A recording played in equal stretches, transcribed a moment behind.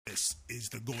This is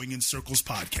the Going in Circles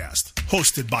podcast,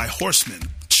 hosted by Horseman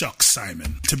Chuck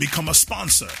Simon. To become a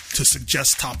sponsor, to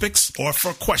suggest topics, or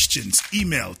for questions,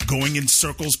 email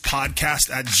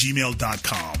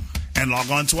goingincirclespodcast@gmail.com and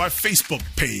log on to our Facebook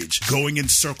page, Going in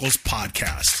Circles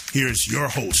Podcast. Here's your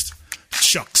host,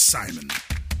 Chuck Simon.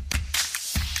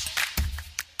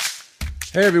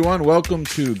 Hey everyone, welcome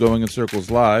to Going in Circles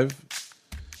Live.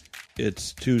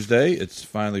 It's Tuesday, it's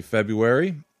finally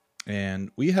February. And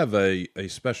we have a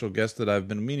special guest that I've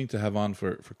been meaning to have on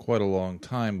for quite a long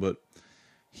time, but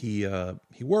he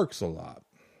works a lot.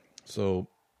 So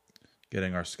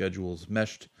getting our schedules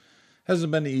meshed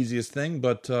hasn't been the easiest thing,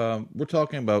 but we're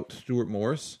talking about Stuart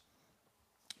Morris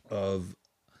of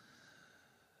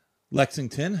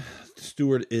Lexington.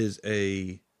 Stuart is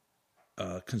a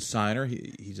consignor.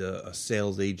 He's a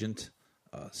sales agent,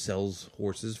 sells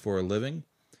horses for a living.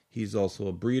 He's also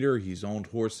a breeder. He's owned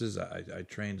horses. I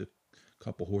trained a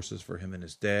couple horses for him and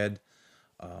his dad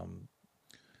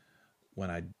when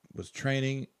I was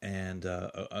training, and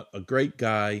a great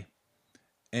guy.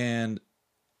 And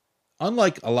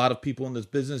unlike a lot of people in this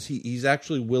business, he's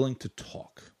actually willing to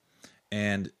talk.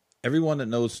 And everyone that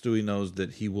knows Stewie knows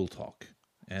that he will talk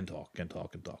and talk and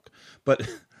talk and talk. But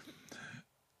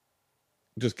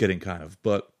just kidding, kind of.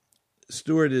 But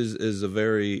Stuart is a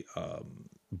very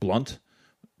blunt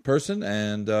person,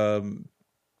 and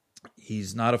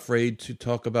he's not afraid to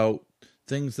talk about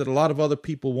things that a lot of other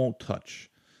people won't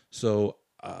touch. So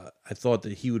I thought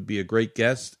that he would be a great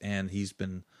guest, and he's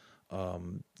been,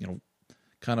 kind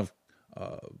of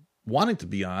wanting to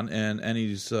be on, and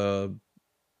he's this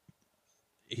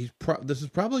is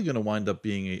probably going to wind up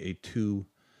being a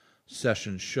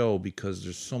 2-session show because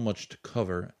there's so much to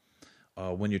cover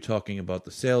when you're talking about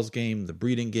the sales game, the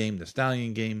breeding game, the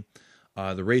stallion game,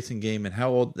 the racing game, and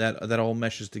how all that all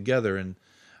meshes together. And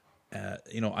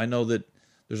I know that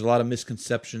there's a lot of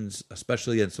misconceptions,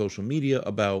 especially on social media,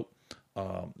 about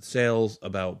sales,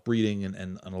 about breeding,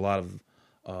 and a lot of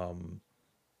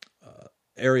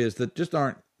areas that just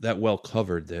aren't that well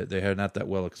covered. They are not that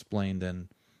well explained, and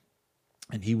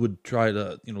he would try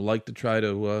to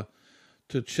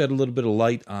to shed a little bit of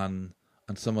light on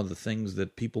some of the things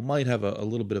that people might have a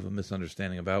little bit of a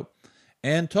misunderstanding about,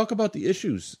 and talk about the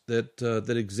issues that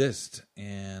exist.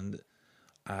 And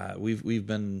we've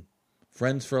been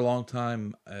friends for a long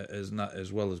time,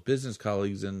 as well as business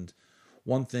colleagues. And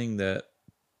one thing that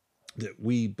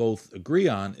we both agree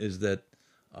on is that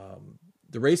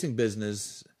the racing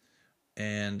business,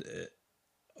 and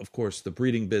of course the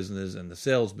breeding business and the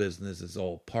sales business, is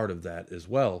all part of that as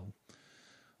well.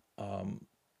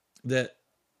 That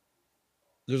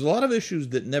there's a lot of issues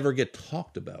that never get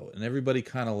talked about, and everybody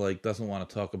kind of doesn't want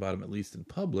to talk about them, at least in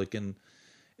public. And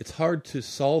it's hard to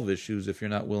solve issues if you're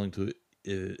not willing to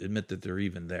admit that they're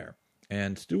even there.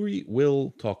 And Stewie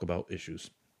will talk about issues.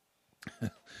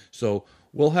 So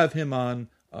we'll have him on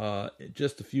in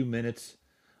just a few minutes.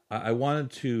 I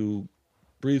wanted to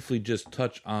briefly just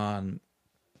touch on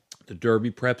the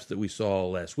Derby preps that we saw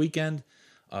last weekend.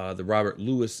 The Robert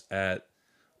Lewis at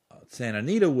Santa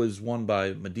Anita was won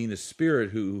by Medina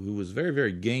Spirit, who was very,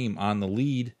 very game on the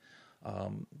lead.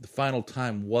 The final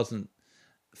time wasn't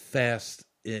fast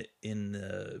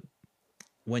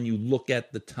when you look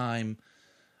at the time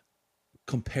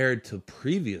compared to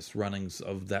previous runnings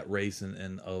of that race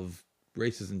and of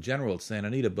races in general at Santa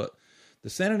Anita. But the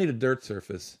Santa Anita dirt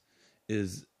surface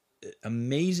is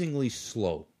amazingly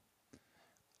slow.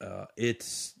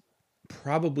 It's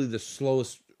probably the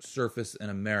slowest surface in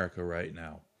America right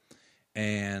now.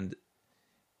 And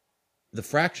the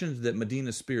fractions that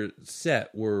Medina Spirit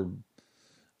set were,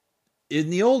 in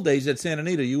the old days at Santa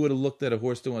Anita, you would have looked at a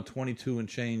horse doing 22 and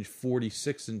change,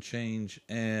 46 and change,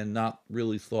 and not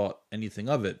really thought anything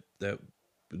of it that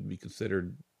would be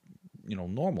considered,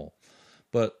 normal.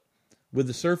 But with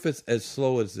the surface as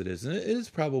slow as it is, and it is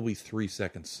probably 3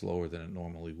 seconds slower than it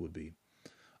normally would be,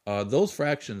 those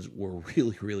fractions were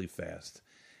really, really fast.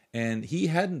 And he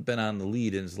hadn't been on the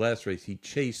lead in his last race. He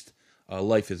chased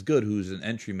Life is Good, who's an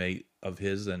entry mate of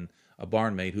his and a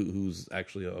barn mate who's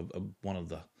actually one of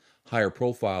the higher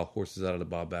profile horses out of the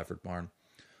Bob Baffert barn.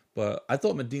 But I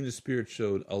thought Medina Spirit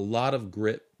showed a lot of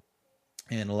grit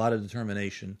and a lot of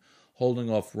determination, holding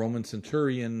off Roman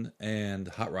Centurion and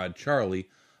Hot Rod Charlie,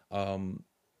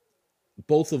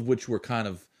 both of which were kind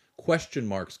of question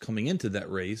marks coming into that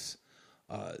race.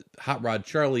 Hot Rod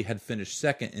Charlie had finished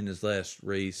second in his last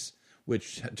race,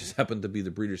 which just happened to be the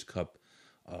Breeders' Cup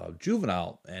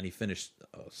Juvenile, and he finished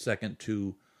second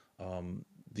to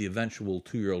the eventual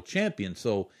 2-year-old champion.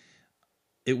 So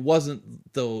it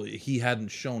wasn't, though he hadn't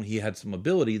shown he had some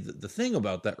ability. The thing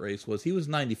about that race was he was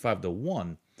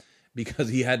 95-1, because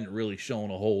he hadn't really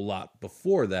shown a whole lot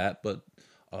before that. But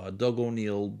Doug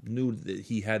O'Neill knew that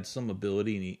he had some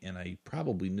ability, and I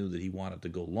probably knew that he wanted to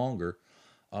go longer.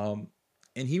 And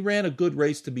he ran a good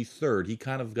race to be third. He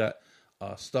kind of got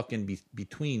stuck in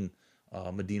between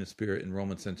Medina Spirit and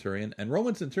Roman Centurion. And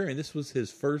Roman Centurion, this was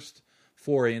his first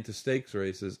foray into stakes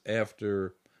races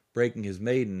after breaking his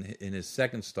maiden in his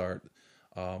second start.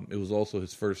 It was also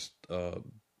his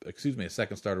a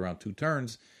second start around 2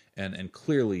 turns, and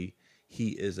clearly he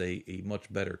is a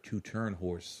much better 2-turn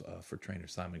horse for trainer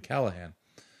Simon Callahan.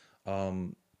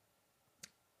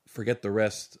 Forget the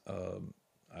rest.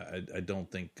 I don't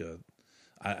think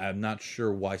I'm not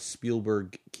sure why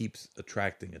Spielberg keeps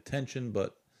attracting attention,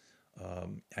 but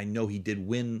I know he did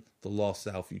win the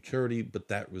LaSalle Futurity, but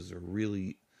that was a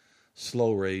really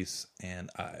slow race, and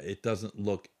it doesn't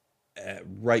look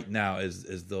right now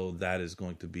as though that is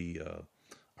going to be a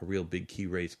real big key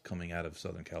race coming out of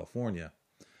Southern California.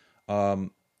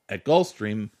 At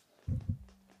Gulfstream,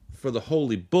 for the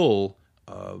Holy Bull,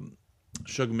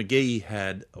 Sugar McGahee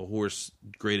had a horse,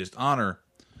 Greatest Honor,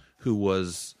 who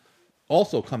was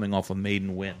also coming off a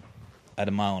maiden win at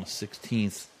 1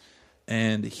 1/16,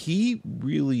 and he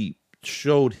really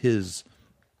showed his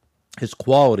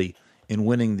quality in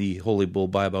winning the Holy Bull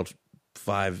by about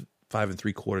 5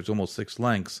 3/4, almost 6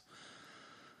 lengths.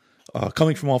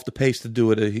 Coming from off the pace to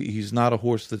do it, he's not a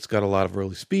horse that's got a lot of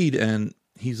early speed, and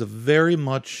he's a very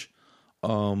much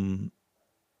a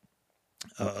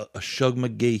Shug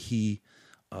McGahee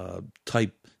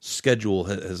type schedule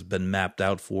has been mapped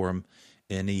out for him,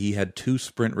 and he had 2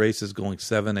 sprint races going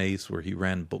 7/8 where he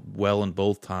ran well in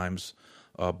both times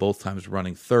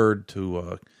running third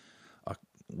to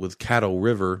with Caddo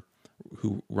River,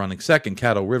 who running second.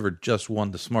 Caddo River just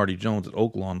won the Smarty Jones at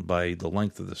Oaklawn by the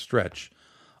length of the stretch.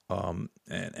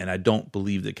 And I don't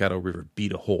believe that Caddo River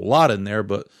beat a whole lot in there,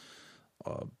 but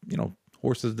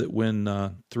horses that win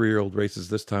 3-year-old races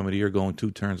this time of the year going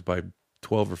 2 turns by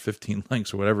 12 or 15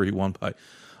 lengths or whatever he won by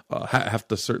have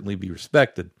to certainly be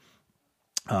respected.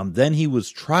 Then he was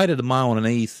tried at 1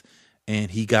 1/8,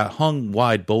 and he got hung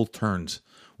wide both turns,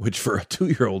 which for a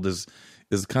 2-year-old is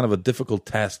kind of a difficult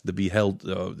task to be held.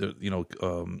 To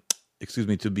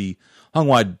be hung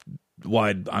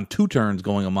wide on 2 turns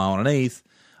going 1 1/8.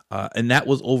 And that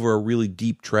was over a really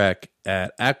deep track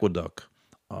at Aqueduct.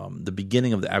 The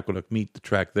beginning of the Aqueduct meet, the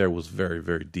track there was very,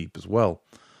 very deep as well.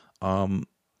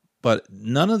 But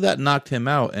none of that knocked him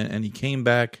out, and he came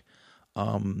back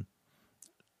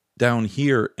down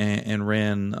here and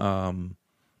ran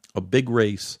a big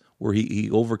race where he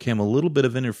overcame a little bit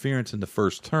of interference in the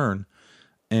first turn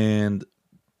and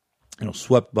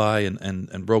swept by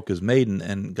and broke his maiden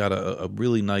and got a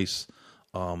really nice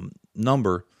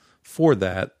number for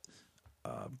that.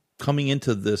 Coming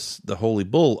into the Holy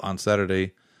Bull on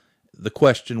Saturday, the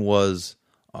question was,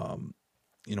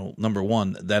 number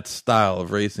one, that style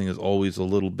of racing is always a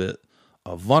little bit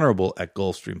vulnerable at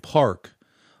Gulfstream Park.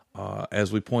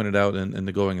 As we pointed out in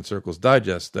the Going in Circles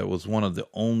Digest, that was one of the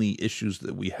only issues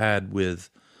that we had with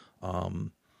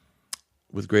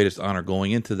Greatest Honor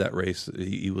going into that race.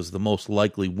 He was the most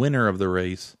likely winner of the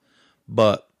race,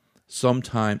 but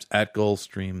sometimes at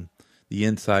Gulfstream, the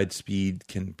inside speed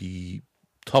can be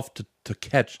tough to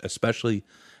catch, especially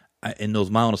in those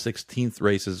 1 1/16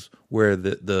 races where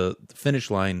the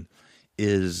finish line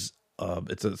is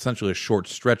it's essentially a short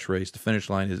stretch race. The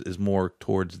finish line is more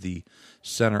towards the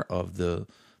center of the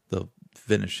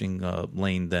finishing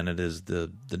lane than it is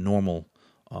the normal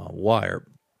wire.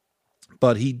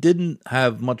 But he didn't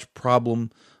have much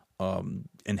problem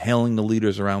inhaling the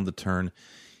leaders around the turn.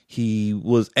 He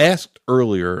was asked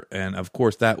earlier, and of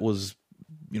course that was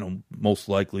most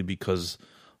likely because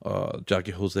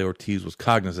jockey Jose Ortiz was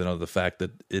cognizant of the fact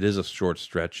that it is a short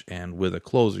stretch, and with a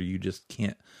closer, you just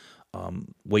can't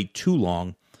wait too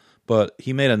long. But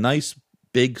he made a nice,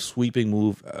 big, sweeping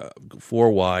move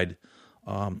 4 wide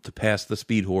to pass the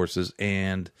speed horses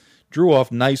and drew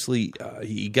off nicely.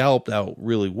 He galloped out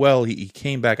really well. He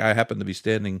came back. I happened to be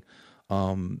standing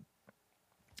about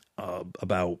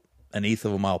 1/8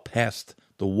 of a mile past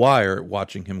the wire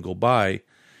watching him go by.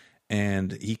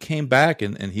 And he came back,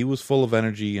 and he was full of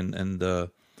energy, and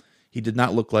he did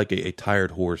not look like a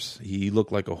tired horse. He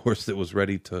looked like a horse that was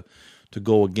ready to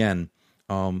go again.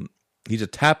 He's a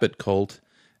Tappet colt,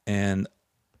 and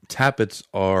Tappets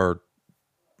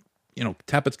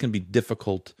can be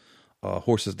difficult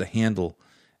horses to handle.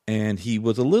 And he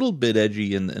was a little bit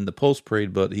edgy in the post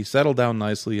parade, but he settled down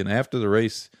nicely. And after the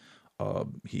race,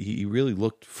 he really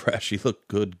looked fresh. He looked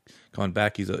good coming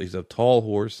back. He's a tall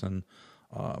horse, and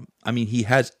he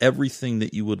has everything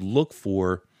that you would look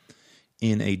for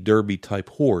in a Derby type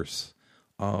horse.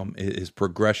 His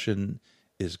progression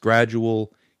is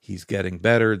gradual. He's getting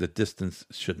better. The distance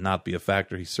should not be a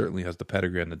factor. He certainly has the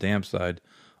pedigree on the dam side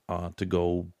to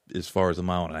go as far as 1.5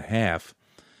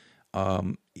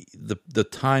 miles. The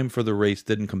time for the race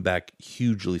didn't come back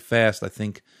hugely fast. I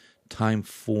think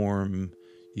Timeform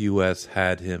US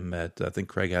had him at, I think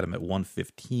Craig had him at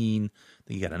 1:15. I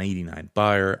think he got an 89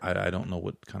 buyer. I don't know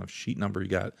what kind of sheet number he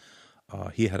got.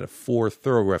 He had a 4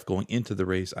 Thorograph going into the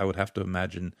race. I would have to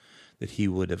imagine that he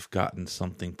would have gotten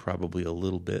something probably a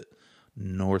little bit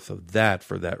north of that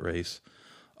for that race.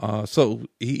 So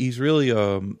he's really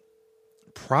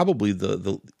probably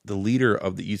the leader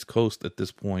of the East Coast at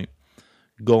this point,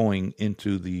 going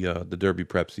into the Derby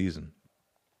prep season.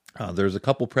 There's a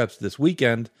couple preps this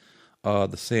weekend.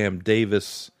 The Sam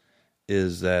Davis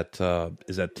is at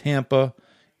Tampa.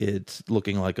 It's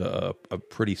looking like a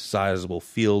pretty sizable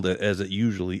field, as it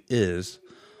usually is.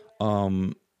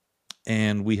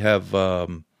 And we have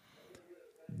the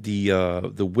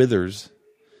Withers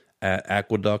at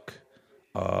Aqueduct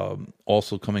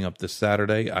also coming up this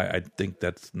Saturday. I think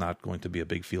that's not going to be a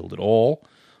big field at all.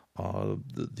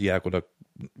 The Aqueduct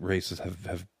races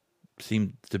have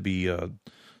seemed to be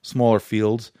smaller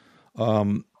fields.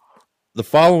 The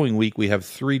following week, we have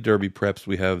 3 Derby preps.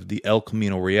 We have the El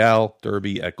Camino Real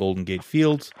Derby at Golden Gate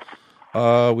Fields.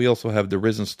 We also have the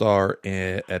Risen Star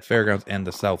at Fairgrounds and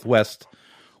the Southwest,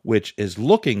 which is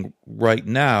looking right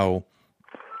now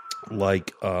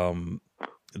like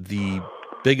the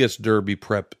biggest Derby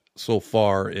prep so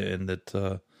far, in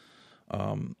that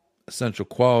Essential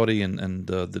Quality and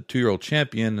the 2-year-old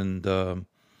champion and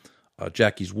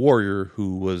Jackie's Warrior,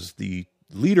 who was the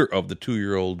leader of the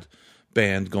 2-year-old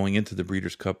band going into the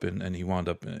Breeders' Cup, and he wound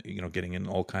up getting in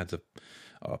all kinds of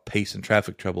pace and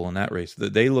traffic trouble in that race.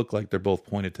 They look like they're both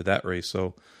pointed to that race.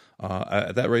 So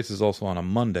that race is also on a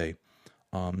Monday.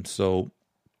 So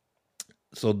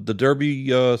the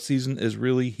Derby season is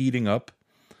really heating up.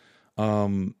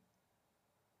 We'll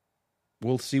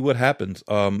see what happens.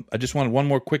 I just wanted one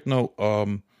more quick note.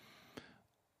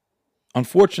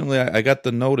 Unfortunately, I got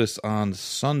the notice on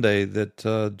Sunday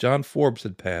that John Forbes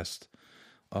had passed.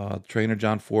 Trainer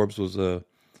John Forbes was a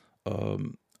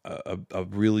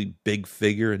really big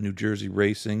figure in New Jersey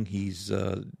racing. He's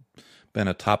been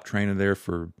a top trainer there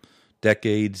for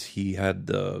decades. He had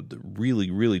the really,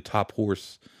 really top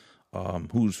horse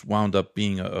who's wound up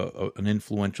being an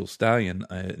influential stallion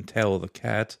in Tail of the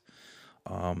Cat.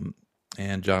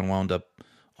 And John wound up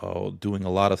doing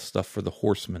a lot of stuff for the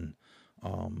Horsemen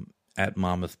at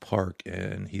Monmouth Park,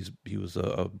 and he was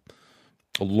a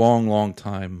long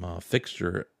time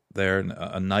fixture there, and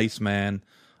a nice man,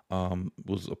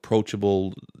 was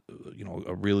approachable,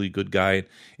 a really good guy.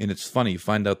 And it's funny, you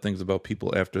find out things about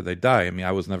people after they die. I mean,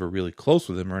 I was never really close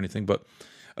with him or anything, but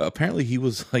apparently he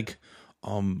was like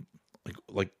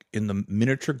in the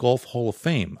Miniature Golf Hall of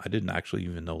Fame. I didn't actually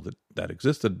even know that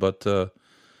existed, but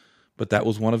that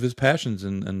was one of his passions.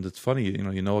 And it's funny,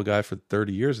 you know a guy for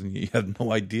 30 years and you have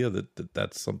no idea that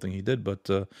that's something he did. But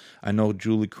I know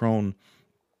Julie Crone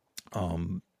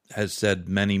has said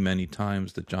many, many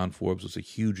times that John Forbes was a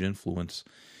huge influence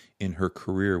in her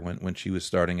career when she was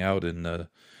starting out. And,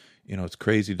 it's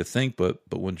crazy to think, but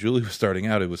when Julie was starting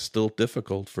out, it was still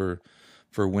difficult for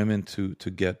women to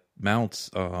get mounts,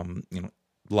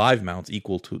 live mounts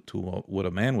equal to what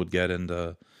a man would get.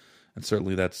 And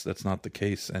certainly that's not the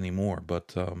case anymore.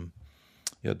 But,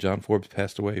 John Forbes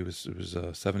passed away. It was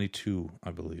 72,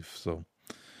 I believe. So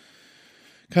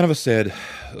kind of a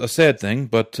sad thing,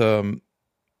 but,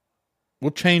 we'll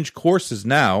change courses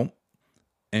now,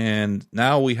 and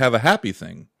now we have a happy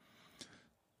thing.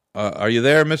 Are you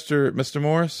there, Mr.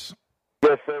 Morris?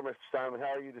 Yes, sir, Mr. Simon.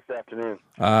 How are you this afternoon?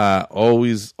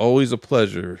 Always a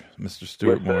pleasure, Mr.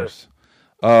 Stuart Morris.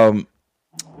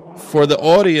 For the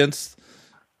audience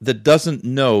that doesn't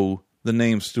know the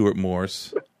name Stuart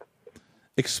Morris,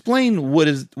 explain what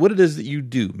it is that you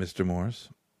do, Mr. Morris.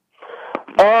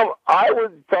 I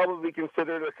would probably be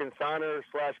considered a consignor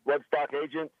 / bloodstock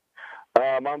agent.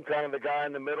 I'm kind of the guy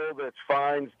in the middle that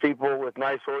finds people with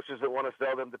nice horses that want to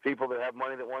sell them to people that have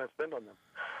money that want to spend on them,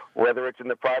 whether it's in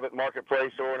the private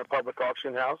marketplace or in a public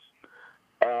auction house.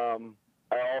 I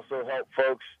also help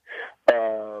folks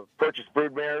purchase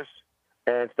broodmares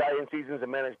and stallion seasons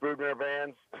and manage broodmare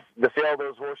vans, the sale of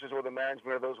those horses or the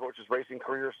management of those horses' racing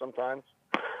careers sometimes.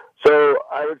 So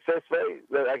I would say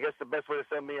that I guess the best way to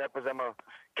sum me up is I'm a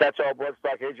catch-all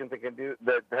bloodstock agent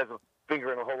that has a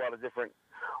finger in a whole lot of different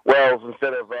wells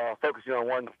instead of focusing on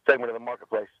one segment of the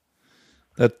marketplace.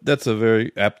 That's a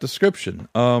very apt description.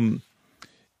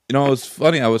 It's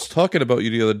funny. I was talking about you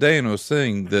the other day, and I was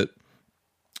saying that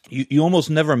you almost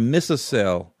never miss a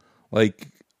sale. Like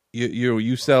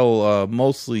you sell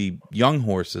mostly young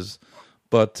horses,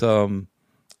 but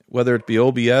whether it be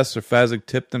OBS or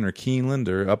Fasig-Tipton or Keeneland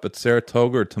or up at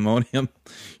Saratoga or Timonium,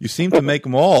 you seem to make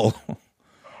them all.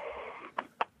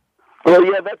 Well,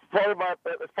 yeah, that's part of my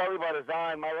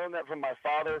design. I learned that from my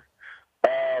father.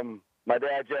 My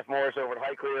dad, Jeff Morris, over at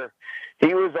Highclere.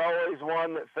 He was always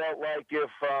one that felt like if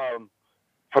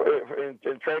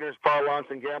in traders' parlance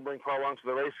and gambling parlance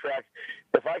for the racetrack,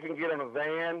 if I can get in a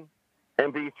van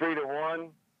and be 3-1,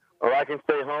 or I can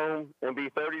stay home and be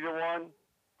 30-1,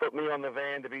 put me on the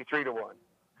van to be 3-1.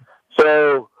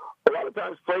 So a lot of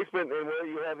times placement and where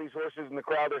you have these horses in the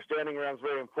crowd they're standing around is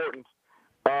very important.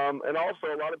 And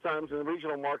also a lot of times in the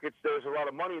regional markets, there's a lot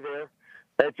of money there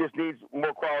that just needs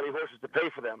more quality horses to pay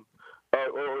for them.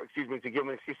 To give them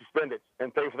an excuse to spend it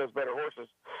and pay for those better horses.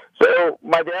 So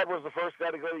my dad was the first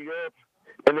guy to go to Europe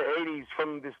in the 80s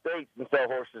from the States and sell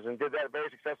horses, and did that very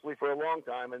successfully for a long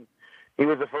time. And he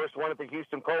was the first one at the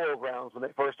Houston Polo Grounds when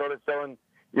they first started selling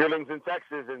yearlings in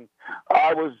Texas. And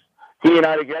he and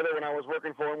I together, when I was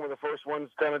working for him, were the first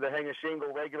ones kind of to hang a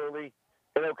shingle regularly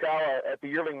in Ocala at the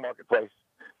yearling marketplace.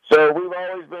 So we've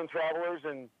always been travelers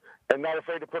and not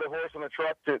afraid to put a horse on a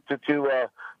truck to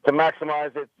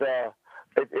maximize its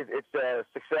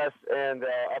success and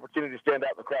opportunity to stand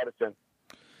out in the crowd it's in.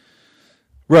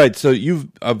 Right. So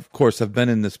you've, of course, have been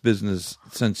in this business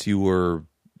since you were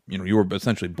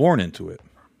essentially born into it.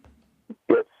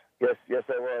 Yes,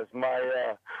 I was.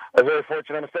 I was very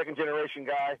fortunate. I'm a second-generation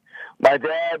guy. My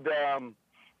dad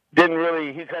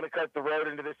he kind of cut the road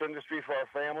into this industry for our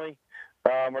family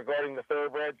regarding the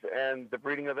thoroughbreds and the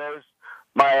breeding of those.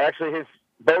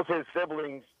 Both his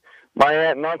siblings, my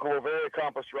aunt and uncle, were very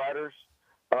accomplished riders.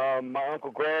 My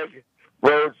Uncle Greg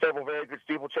rode several very good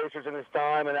steeplechasers in his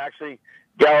time and actually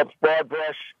galloped broad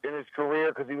brush in his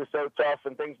career because he was so tough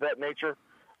and things of that nature.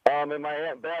 And my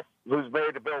Aunt Beth, who's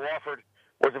married to Bill Wofford,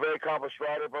 was a very accomplished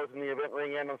rider both in the event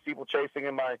ring and on steeplechasing.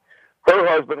 And her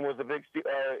husband was a big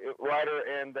rider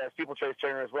and steeplechase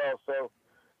trainer as well. So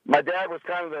my dad was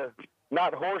kind of the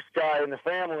not horse guy in the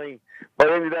family, but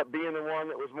ended up being the one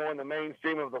that was more in the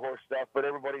mainstream of the horse stuff. But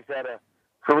everybody's had a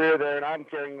career there, and I'm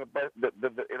carrying it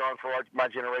on for my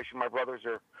generation. My brothers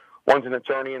one's an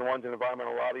attorney and one's an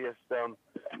environmental lobbyist.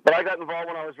 But I got involved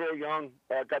when I was very young,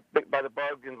 got bit by the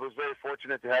bug, and was very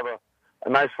fortunate to have a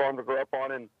nice farm to grow up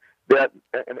on and that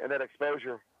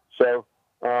exposure. So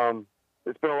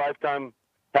it's been a lifetime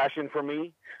passion for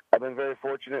me. I've been very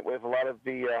fortunate with a lot of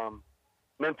the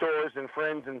mentors and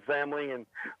friends and family and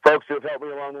folks who have helped me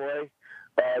along the way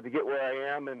to get where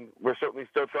I am, and we're certainly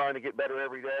still trying to get better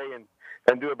every day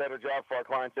and do a better job for our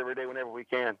clients every day whenever we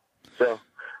can. So,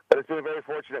 but it's been a very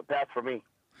fortunate path for me.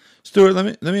 Stuart,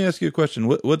 let me ask you a question.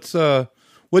 What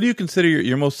do you consider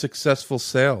your most successful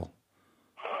sale?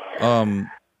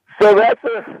 So that's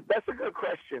a good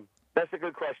question. That's a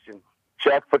good question,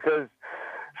 Chuck, because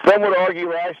some would argue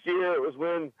last year it was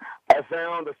when I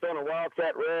found a son of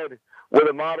Wildcat Red with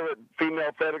a moderate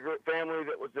female pedigree family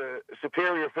that was a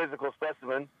superior physical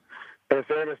specimen. In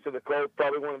fairness to the colt,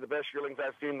 probably one of the best yearlings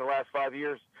I've seen in the last 5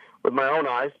 years with my own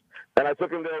eyes. And I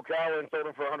took him to Ocala and sold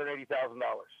him for $180,000.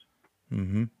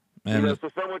 Mm-hmm. So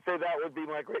some would say that would be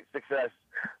my great success.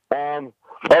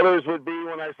 Others would be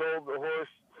when I sold the horse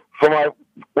when I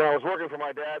was working for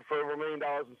my dad for over $1 million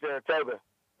in Saratoga.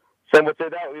 Some would say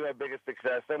that would be my biggest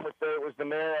success. Some would say it was the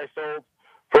mare I sold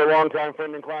for a longtime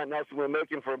friend and client, Nelson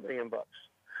Wilmakin, for $1 million.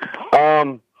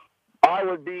 I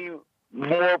would be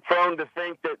more prone to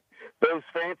think that those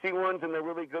fancy ones and the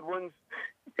really good ones,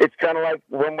 it's kind of like,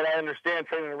 from what I understand,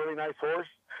 training a really nice horse,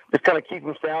 just kind of keep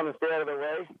them down and stay out of their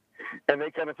way, and they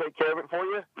kind of take care of it for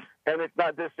you. And it's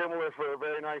not dissimilar for a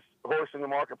very nice horse in the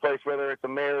marketplace, whether it's a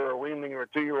mare or a weanling or a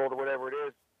 2-year-old or whatever it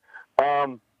is.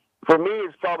 For me,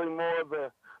 it's probably more of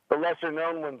the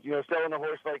lesser-known ones, selling a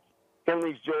horse like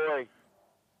Henley's Joy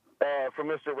from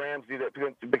Mr. Ramsey that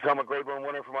to become a Grade 1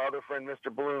 winner for my other friend,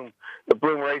 Mr. Bloom, the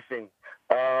Bloom Racing.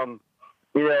 I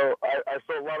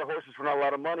sold a lot of horses for not a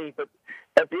lot of money, but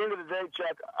at the end of the day,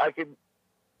 Chuck,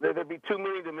 there'd be too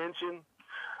many to mention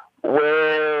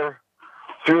where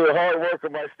through the hard work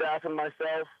of my staff and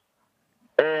myself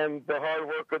and the hard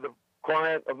work of the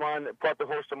client of mine that brought the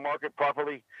horse to market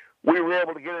properly, we were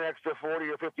able to get an extra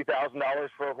 $40,000 or $50,000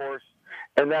 for a horse,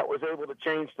 and that was able to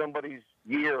change somebody's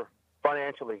year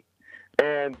financially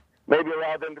and maybe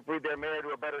allow them to breed their mare to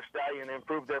a better stallion and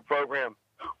improve their program,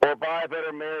 or buy a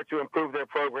better mare to improve their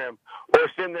program, or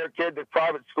send their kid to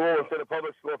private school instead of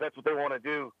public school if that's what they want to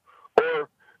do, or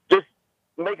just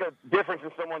make a difference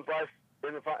in someone's life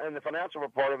in the financial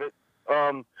part of it.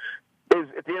 Is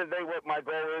at the end of the day what my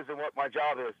goal is and what my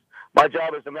job is. My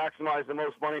job is to maximize the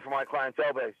most money for my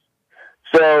clientele base.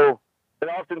 So, and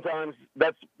oftentimes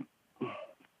that's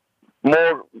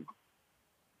more,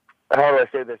 how do I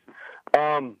say this?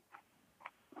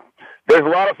 There's a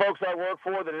lot of folks I work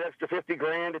for that an extra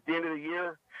 $50,000 at the end of the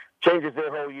year changes their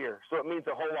whole year. So it means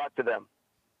a whole lot to them,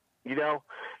 you know?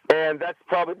 And that's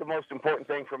probably the most important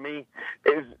thing for me,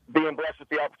 is being blessed with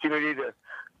the opportunity to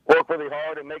work really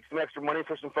hard and make some extra money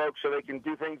for some folks so they can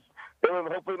do things that will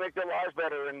hopefully make their lives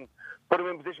better and put them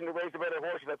in a position to raise a better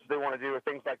horse if that's what they want to do, or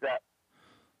things like that.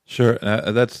 Sure,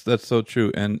 that's so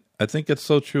true, and I think it's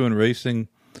so true in racing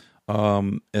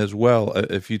as well.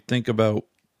 If you think about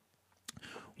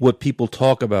what people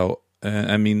talk about,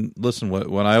 I mean, listen,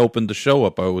 when I opened the show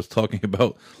up, I was talking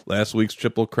about last week's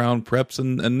Triple Crown preps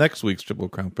and next week's Triple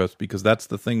Crown preps, because that's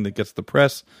the thing that gets the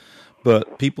press.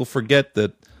 But people forget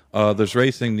that there's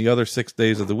racing the other 6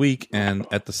 days of the week, and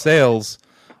at the sales,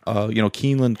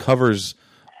 Keeneland covers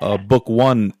book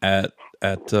one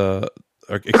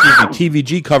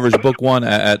TVG covers book one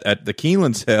at the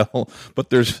Keeneland sale, but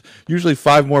there's usually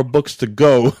 5 more books to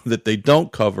go that they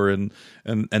don't cover, and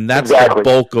that's the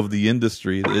bulk of the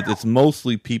industry. It's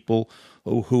mostly people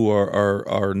who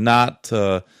are not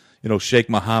Sheikh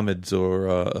Mohammeds or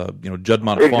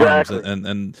Juddmonte Farms,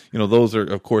 and those are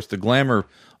of course the glamour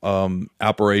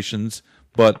operations,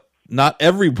 but not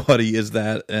everybody is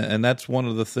that, and that's one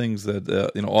of the things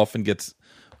that often gets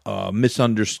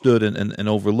misunderstood and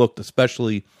overlooked,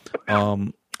 especially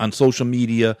on social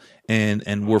media,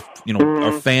 and we're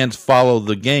our fans follow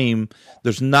the game.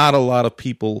 There's not a lot of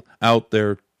people out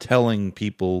there telling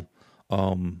people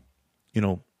the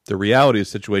reality of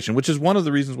the situation, which is one of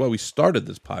the reasons why we started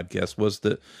this podcast, was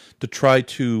to try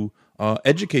to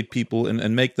educate people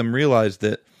and make them realize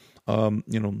that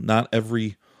not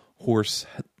every horse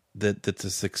that's a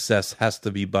success has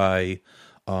to be by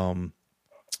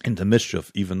Into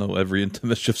Mischief, even though every Into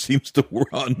Mischief seems to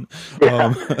run.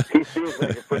 He seems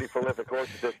like a pretty prolific horse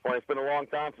at this point. It's been a long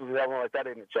time since we've had one like that,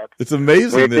 isn't it, Chuck? It's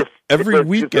amazing that every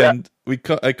weekend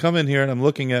I come in here and I'm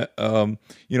looking at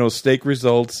stake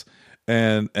results,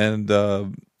 and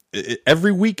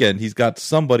every weekend he's got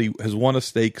somebody has won a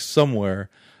stake somewhere,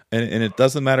 and it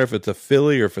doesn't matter if it's a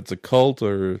filly or if it's a colt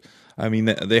or. I mean,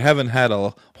 they haven't had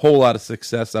a whole lot of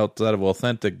success outside of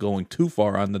Authentic going too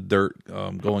far on the dirt,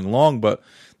 going long, but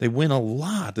they win a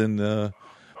lot. And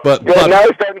but now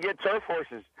he's starting to get turf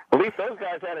horses. At least those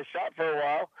guys had a shot for a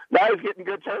while. Now he's getting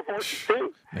good turf horses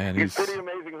too. Man, he's a pretty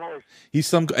amazing horse.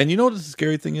 He's and you know what the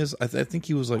scary thing is? I think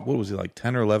he was like, what was he, like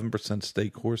 10 or 11%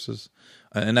 stake horses,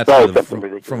 and that's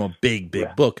from a big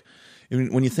book. I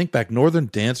mean, when you think back, Northern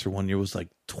Dancer one year was like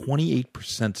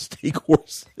 28% stake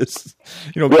horses.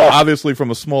 Obviously from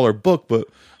a smaller book, but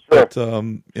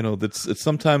it's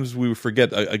sometimes we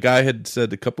forget. A guy had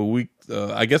said a couple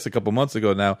months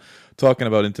ago now, talking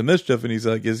about Into Mischief, and he's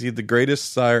like, "Is he the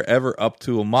greatest sire ever up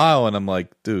to a mile?" And I'm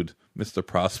like, dude, Mr.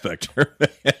 Prospector.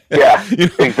 Yeah,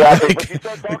 exactly. But you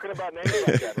start talking about names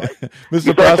like that, right?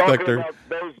 Mr. Prospector. About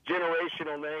those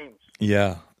generational names.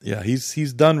 Yeah,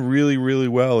 he's done really, really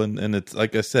well, and it's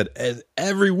like I said,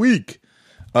 every week,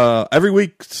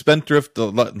 Spendthrift,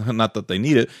 not that they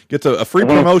need it, gets a free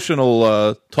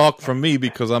promotional talk from me,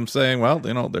 because I'm saying, well,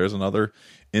 there's another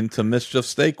Into Mischief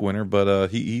stake winner, but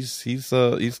he's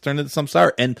turned into some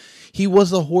sire, and he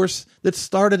was a horse that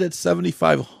started at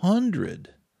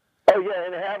 7,500. Oh yeah,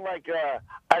 and it had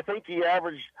I think he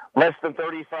averaged less than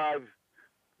 35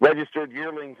 registered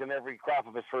yearlings in every crop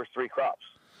of his first 3 crops.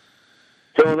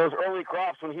 So in those early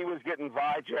crops, when he was getting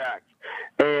Vijack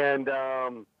and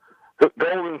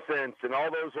Golden Sense and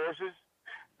all those horses,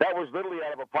 that was literally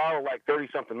out of a pile of like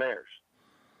 30-something mares.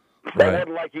 That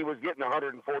wasn't like he was getting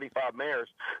 145 mares.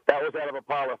 That was out of a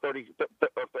pile of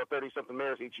 30-something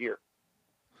mares each year,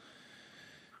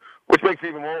 which makes it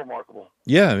even more remarkable.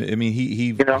 Yeah, I mean,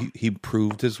 he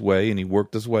proved his way, and he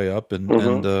worked his way up, and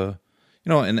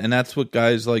and that's what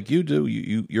guys like you do.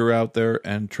 You're out there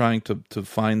and trying to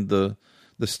find the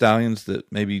stallions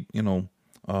that maybe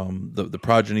the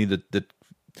progeny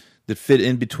that fit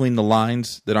in between the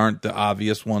lines, that aren't the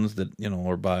obvious ones that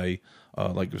are by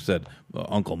like you said,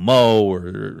 Uncle Mo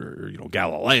or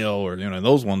Galileo, or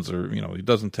those ones are it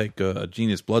doesn't take a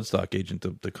genius bloodstock agent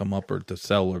to come up or to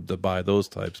sell or to buy those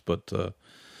types, but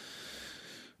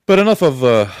enough of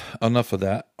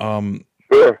that.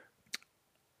 Sure.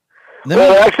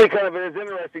 Well, actually, kind of it is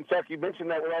interesting, Chuck. You mentioned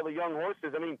that with all the young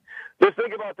horses. I mean, just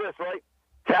think about this, right?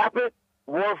 Tapit,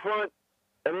 Warfront,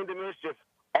 and Into Mischief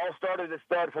all started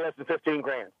for less than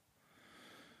 $15,000.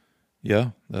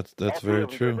 Yeah, that's very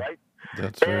true. Right?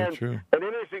 That's very true. An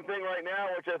interesting thing right now,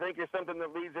 which I think is something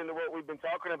that leads into what we've been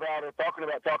talking about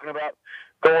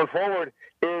going forward,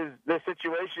 is the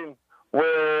situation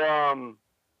where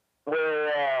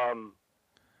where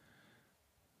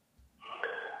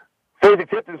David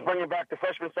Tipton's bringing back the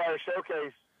Freshman Sire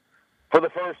Showcase for the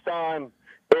first time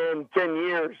in 10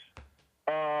 years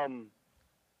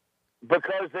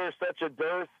because there's such a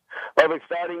dearth of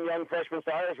exciting young freshman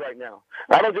sires right now.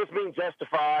 I don't just mean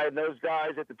Justified and those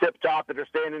guys at the tip top that are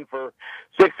standing for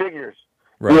six figures.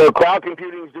 Right. You know, Cloud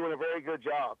Computing's doing a very good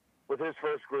job with his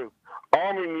first group.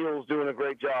 Army Mule's doing a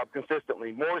great job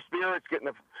consistently. More Spirits getting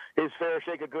his fair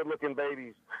shake of good-looking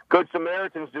babies. Good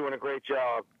Samaritan's doing a great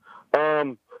job.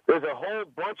 There's a whole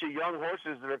bunch of young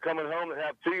horses that are coming home that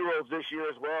have 2-year-olds this year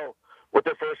as well with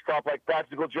their first crop, like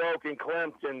Practical Joke and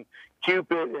Klimt and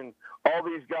Cupid and all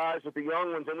these guys with the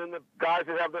young ones. And then the guys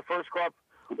that have their first crop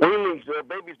weanlings, their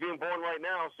babies being born right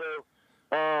now. So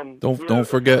don't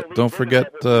forget talking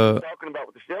about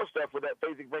with the sales stuff with that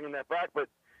Phasing bringing that back. But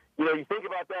you know, you think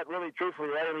about that really truthfully,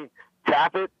 right? I mean,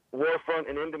 Tappet, Warfront,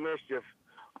 and Into Mischief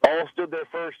all stood their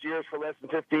first years for less than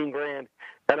 $15,000,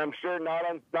 and I'm sure not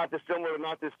dissimilar,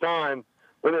 not this time,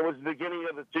 when it was the beginning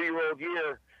of the 2-year-old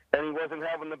year and he wasn't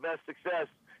having the best success.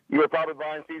 You were probably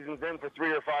buying seasons in for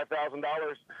 $3,000 or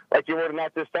 $5,000, like you were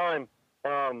not this time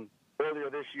earlier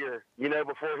this year. You know,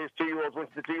 before his 2-year-olds went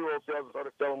to the 2-year-old sales and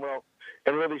started selling well,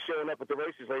 and really showing up at the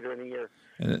races later in the year.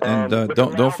 And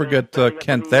don't forget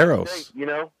Ken Theros. You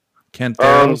know, Ken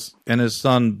Theros and his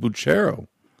son Buchero.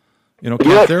 You know,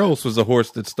 Ken Theros was a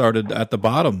horse that started at the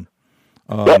bottom.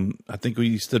 I think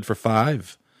he stood for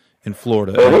 5 in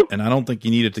Florida, and I don't think he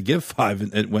needed to give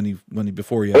 5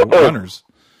 before he had runners.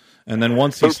 And then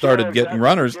once he started getting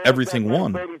runners, everything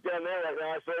won. Down there right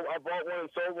now. I bought one and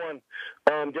sold one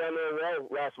down there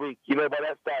last week. You know, by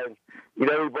that side. You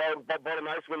know, we bought a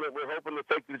nice one that we're hoping to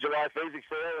take to the July Phasing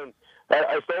sale, and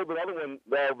I sold another one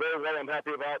very well. I'm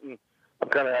happy about, and I'm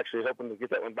kind of actually hoping to get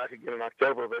that one back again in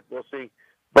October, but we'll see.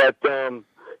 But,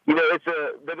 you know,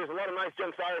 there's a lot of nice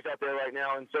young sires out there right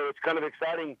now, and so it's kind of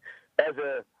exciting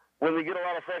when we get a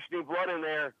lot of fresh new blood in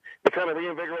there, it kind of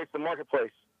reinvigorates the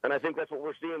marketplace. And I think that's what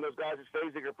we're seeing. Those guys at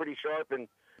Phasing are pretty sharp, and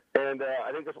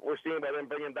I think that's what we're seeing by them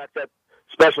bringing back that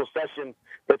special session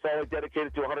that's only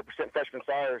dedicated to 100% freshman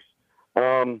sires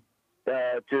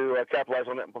to capitalize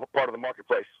on that part of the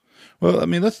marketplace. Well, I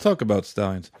mean, let's talk about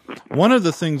stallions. One of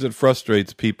the things that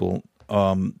frustrates people,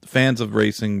 fans of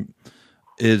racing,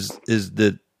 is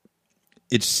that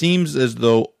it seems as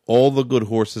though all the good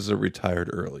horses are retired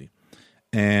early,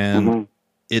 and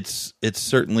it's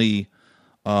certainly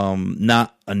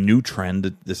not a new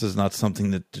trend. This is not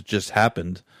something that just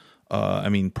happened. I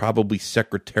mean, probably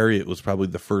Secretariat was probably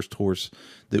the first horse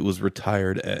that was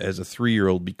retired as a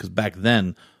 3-year-old, because back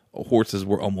then horses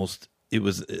were almost. It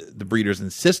was the breeders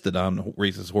insisted on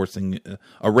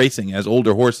racing as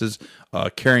older horses,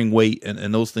 carrying weight,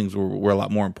 and those things were a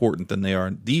lot more important than they are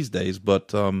these days.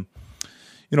 But you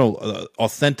know,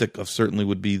 Authentic certainly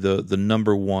would be the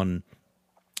number one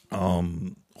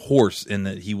horse in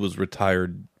that he was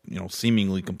retired, you know,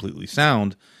 seemingly completely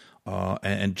sound,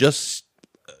 and just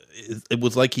it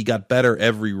was like he got better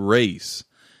every race,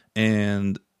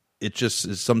 and it just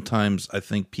is sometimes I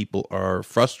think people are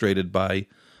frustrated by.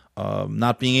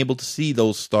 Not being able to see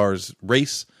those stars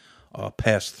race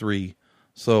past 3.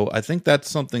 So I think that's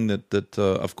something that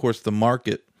of course, the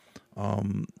market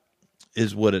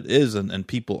is what it is, and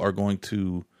people are going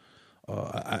to,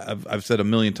 I've said a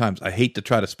million times, I hate to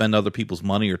try to spend other people's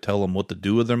money or tell them what to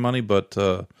do with their money, but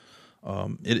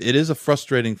it is a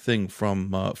frustrating thing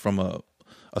from a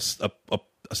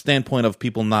standpoint of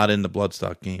people not in the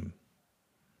bloodstock game.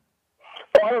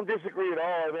 I don't disagree at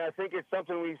all. I mean, I think it's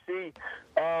something we see.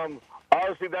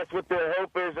 Obviously, that's what their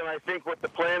hope is, and I think what the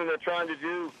plan they're trying to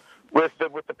do with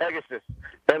the Pegasus,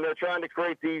 and they're trying to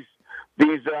create these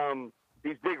big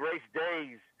race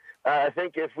days. I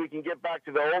think if we can get back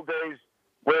to the old days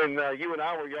when you and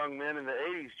I were young men in the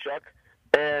 '80s, Chuck,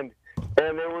 and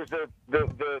there was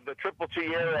the Triple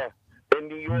Tierra in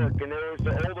New York, and there was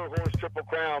the older horse Triple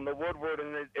Crown, the Woodward,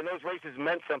 and those races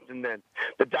meant something then.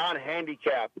 The Don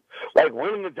Handicap, like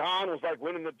winning the Don was like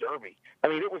winning the Derby. I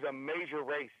mean, it was a major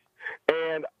race.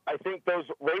 And I think those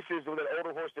races with that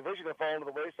older horse division have fallen to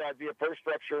the wayside via purse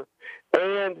structure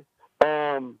and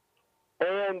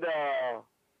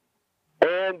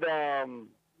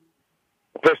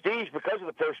prestige because of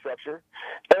the purse structure,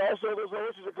 and also those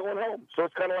horses are going home. So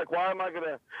it's kind of like, why am I going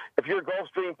to, if you're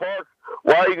Gulfstream Park,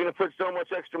 why are you going to put so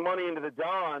much extra money into the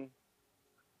Don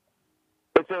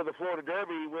instead of the Florida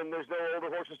Derby when there's no older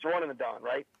horses to run in the Don,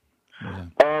 right?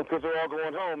 Because they're all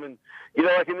going home. And, you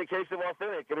know, like in the case of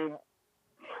Authentic, I mean,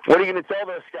 what are you going to tell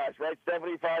those guys, right?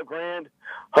 $75,000,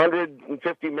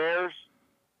 150 mares.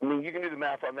 I mean, you can do the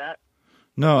math on that.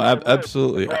 No,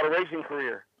 absolutely. About a racing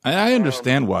career. I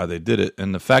understand why they did it,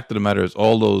 and the fact of the matter is,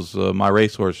 all those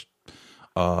MyRacehorse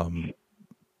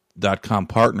 .com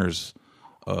partners,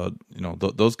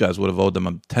 those guys would have owed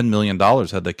them $10 million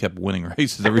had they kept winning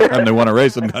races. Every time they won a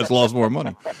race, them guys lost more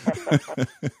money.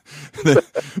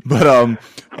 But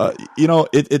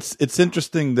it's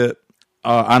interesting that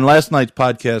on last night's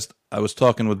podcast, I was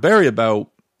talking with Barry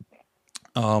about,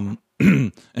 and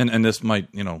this might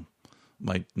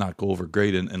not go over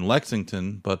great in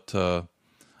Lexington, but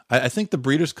I think the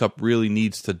Breeders' Cup really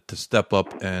needs to step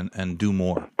up and do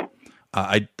more.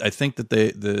 I think that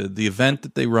the event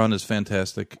that they run is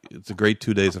fantastic. It's a great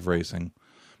 2 days of racing,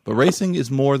 but racing is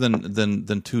more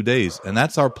than 2 days, and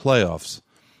that's our playoffs,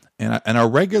 and our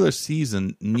regular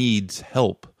season needs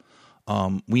help.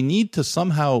 We need to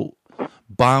somehow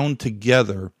bound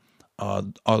together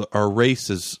our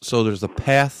races so there's a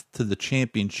path to the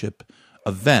championship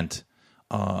event.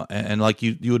 And like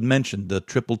you had mentioned, the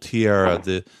Triple Tiara,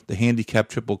 the Handicap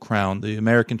Triple Crown, the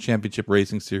American Championship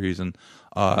Racing Series, and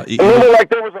like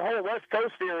there was a whole West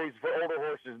Coast series for older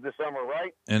horses this summer,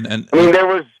 right? And I mean, there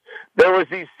was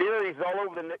these series all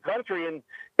over the country, and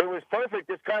it was perfect.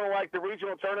 It's kind of like the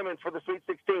regional tournaments for the Sweet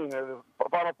 16 or the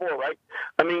Final Four, right?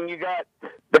 I mean, you got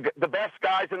the best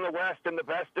guys in the West and the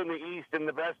best in the East and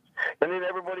the best, and then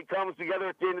everybody comes together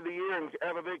at the end of the year and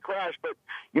have a big crash. But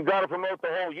you've got to promote the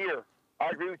whole year. I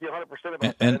agree with you 100% about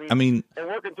that. And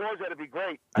working towards that would be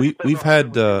great. We've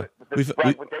had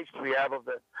fragmentation we have of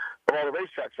all the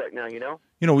racetracks right now.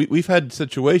 We've had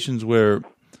situations where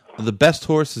the best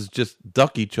horses just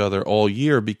duck each other all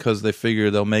year because they figure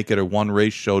they'll make it a one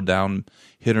race showdown,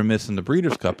 hit or miss in the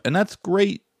Breeders' Cup, and that's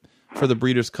great for the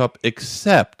Breeders' Cup.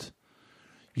 Except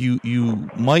it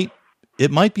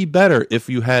might be better if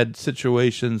you had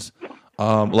situations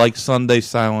like Sunday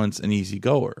Silence and Easy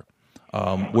Goer.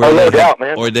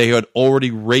 Or they had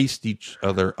already raced each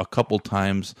other a couple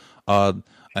times, and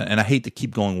I hate to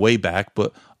keep going way back,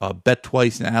 but Bet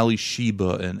Twice and Ali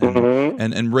Sheba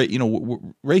and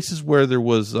races where there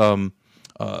was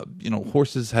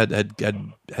horses had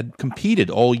competed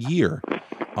all year,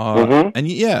 and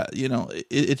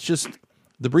it's just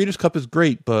the Breeders' Cup is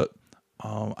great, but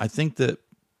I think that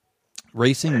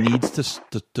racing needs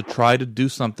to try to do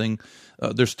something.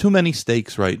 There's too many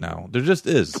stakes right now. There just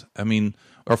is. I mean,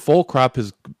 our foal crop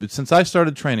has, since I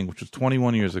started training, which was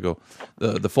 21 years ago,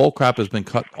 the foal crop has been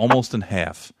cut almost in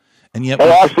half, and yet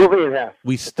absolutely in half.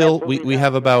 We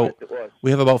have about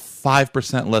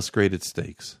 5% less graded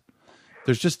stakes.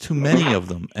 There's just too many of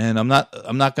them, and I'm not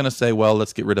going to say, well,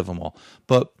 let's get rid of them all,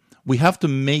 but we have to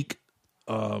make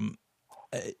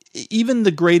even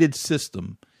the graded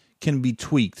system can be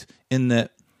tweaked in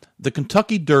that the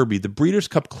Kentucky Derby, the Breeders'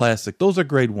 Cup Classic, those are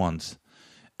grade ones.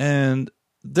 And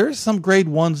there's some grade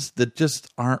ones that just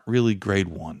aren't really grade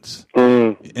ones.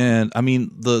 And I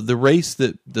mean, the race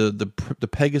that the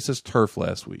Pegasus Turf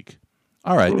last week.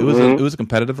 All right, it was a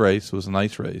competitive race. It was a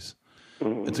nice race.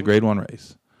 It's a grade one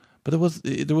race. But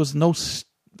there was no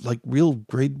real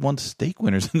grade one stake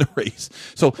winners in the race.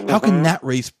 So how can that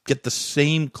race get the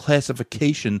same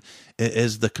classification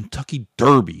as the Kentucky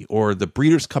Derby or the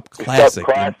Breeders' Cup Classic?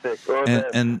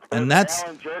 And that's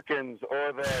Alan Jerkins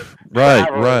or the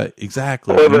right,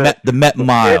 exactly. The Met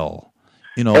Mile,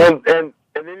 And then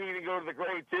you go to the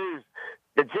grade twos.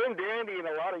 The Jim Dandy in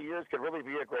a lot of years could really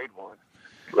be a grade one.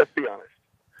 Let's be honest.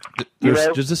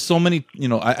 There's just so many.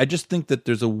 I just think that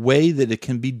there's a way that it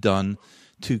can be done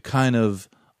to kind of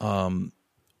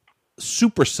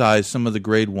supersize some of the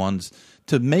grade ones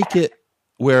to make it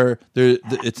where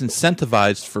it's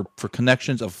incentivized for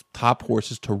connections of top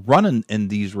horses to run in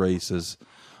these races,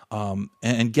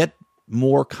 and get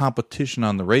more competition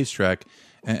on the racetrack,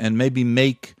 and maybe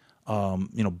make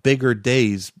bigger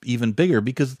days even bigger,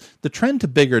 because the trend to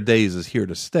bigger days is here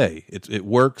to stay. It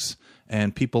works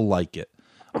and people like it,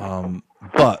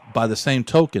 but by the same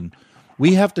token,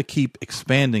 we have to keep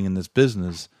expanding in this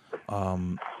business.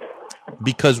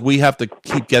 Because we have to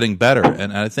keep getting better.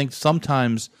 And I think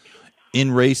sometimes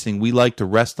in racing, we like to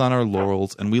rest on our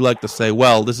laurels, and we like to say,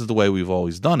 well, this is the way we've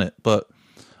always done it. But,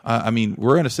 I mean,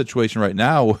 we're in a situation right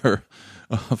now where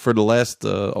for the last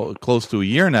close to a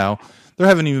year now, there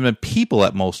haven't even been people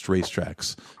at most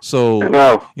racetracks. So,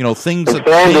 things have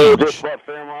changed.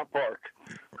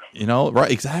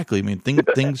 Right, exactly. I mean,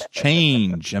 things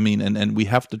change. I mean, and we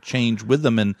have to change with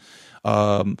them. And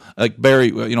like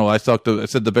Barry, I said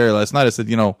to Barry last night, I said,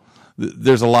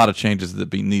 there's a lot of changes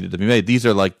that needed to be made. These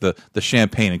are like the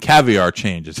champagne and caviar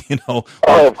changes,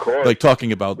 of course. Like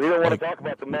talking about. We don't want to talk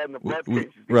about the mad and the blood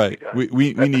cases. Right.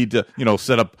 We need to,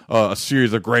 set up a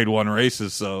series of grade one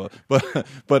races. So,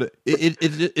 but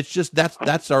it's just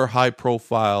that's our high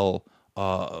profile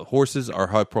horses are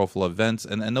high-profile events,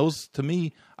 and those, to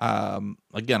me,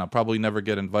 again, I'll probably never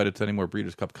get invited to any more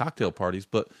Breeders' Cup cocktail parties,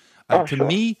 but to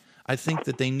me, I think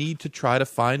that they need to try to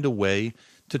find a way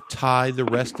to tie the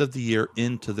rest of the year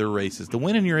into their races. The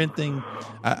win and you're in thing,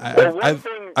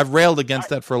 I've railed against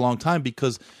that for a long time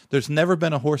because there's never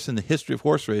been a horse in the history of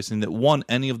horse racing that won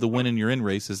any of the win and you're in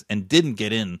races and didn't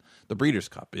get in the Breeders'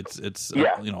 Cup. It's it's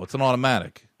an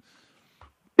automatic.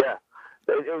 Yeah,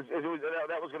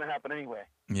 that was going to happen anyway.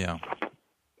 Yeah.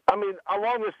 I mean,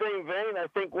 along the same vein, I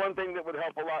think one thing that would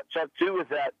help a lot, Chuck, too, is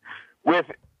that with,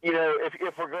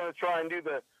 if we're going to try and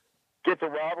get the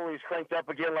rivalries cranked up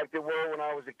again like they were when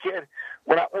I was a kid.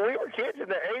 When we were kids in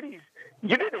the 80s,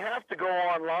 you didn't have to go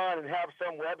online and have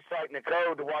some website and a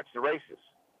code to watch the races.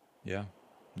 Yeah,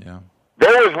 yeah.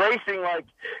 There was racing like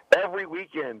every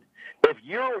weekend. If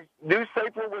your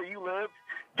newspaper where you lived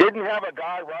didn't have a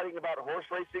guy writing about horse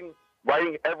racing,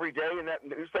 writing every day in that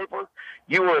newspaper,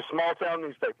 you were a small town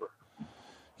newspaper.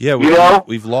 Yeah,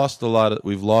 we've lost a lot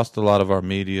of our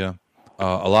media.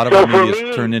 A lot of our media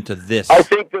has turned into this. I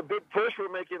think the big push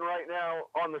we're making right now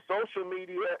on the social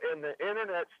media and the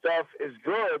internet stuff is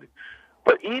good,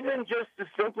 but even just to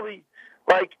simply,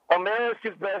 like,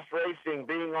 America's Best Racing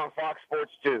being on Fox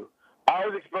Sports 2. I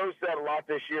was exposed to that a lot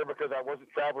this year because I wasn't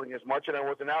traveling as much and I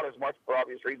wasn't out as much for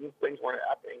obvious reasons. Things weren't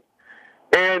happening.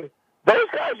 And those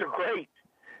guys are great.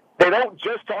 They don't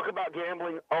just talk about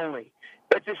gambling only.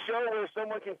 It's a show where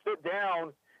someone can sit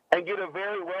down and get a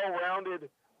very well-rounded,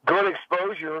 good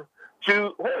exposure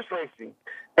to horse racing.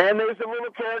 And there's the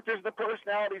little characters, the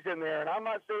personalities in there. And I'm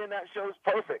not saying that show's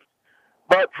perfect.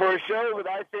 But for a show that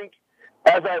I think,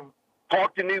 as I've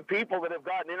talked to new people that have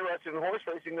gotten interested in horse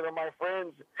racing that are my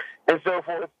friends and so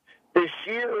forth, the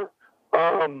sheer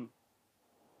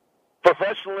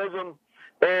professionalism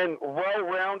and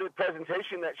well-rounded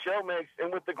presentation that show makes,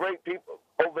 and with the great people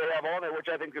they have on there, which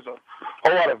I think there's a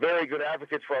whole lot of very good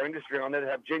advocates for our industry on there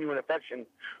that have genuine affection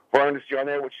for our industry on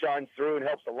there, which shines through and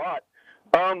helps a lot.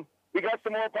 We got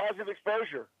some more positive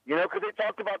exposure, because they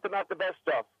talked about the not the best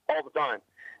stuff all the time.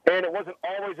 And it wasn't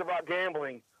always about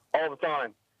gambling all the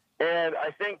time. And I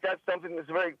think that's something that's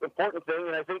a very important thing,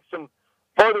 and I think some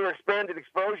further expanded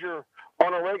exposure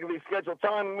on a regularly scheduled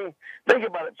time. I mean, think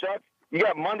about it, Chuck. You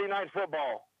got Monday Night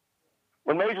Football.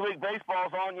 When Major League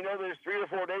Baseball's on, there's 3 or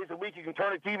 4 days a week you can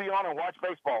turn a TV on and watch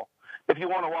baseball if you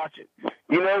want to watch it.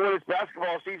 When it's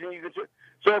basketball season, you can.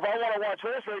 So if I want to watch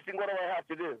horse racing, what do I have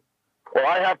to do? Well,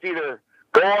 I have to either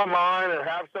go online or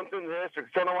have something this or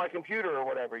turn on my computer or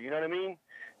whatever. You know what I mean?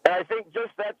 And I think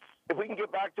just if we can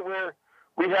get back to where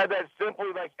we had that simply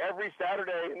like every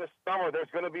Saturday in the summer, there's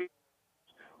going to be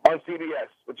on CBS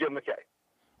with Jim McKay.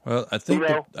 Well, I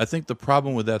think the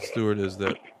problem with that, Stuart, is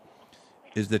that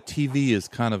TV is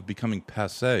kind of becoming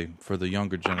passé for the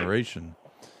younger generation,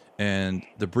 and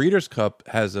the Breeders' Cup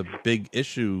has a big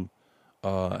issue.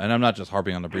 And I'm not just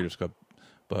harping on the Breeders' Cup,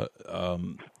 but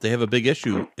they have a big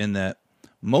issue in that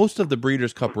most of the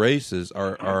Breeders' Cup races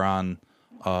are on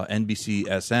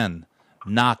NBCSN,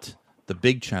 not the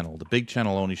big channel. The big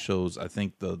channel only shows, I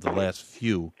think, the last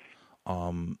few.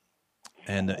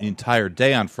 And the entire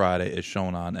day on Friday is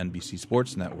shown on NBC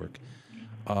Sports Network.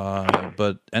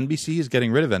 But NBC is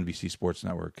getting rid of NBC Sports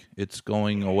Network. It's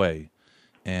going away.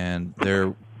 And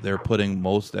they're putting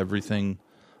most everything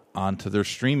onto their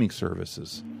streaming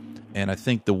services. And I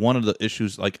think one of the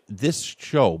issues, like this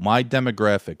show, my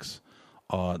demographics,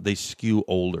 they skew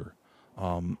older.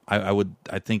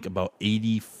 I think about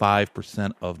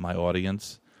 85% of my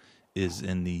audience is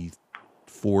in the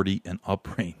 40 and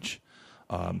up range.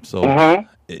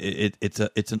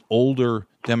 It's an older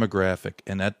demographic,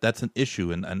 and that's an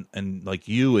issue. And like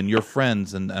you and your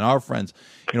friends and our friends,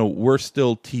 we're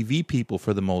still TV people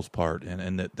for the most part,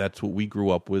 and that's what we grew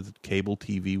up with. Cable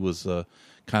TV was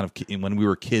kind of, when we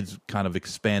were kids, kind of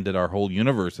expanded our whole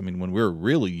universe. I mean, when we were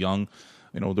really young,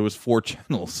 there was 4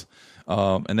 channels,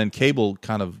 and then cable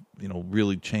kind of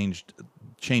really changed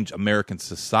American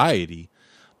society.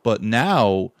 But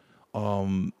now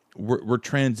we're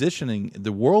transitioning.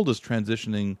 The world is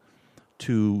transitioning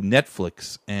to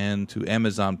Netflix and to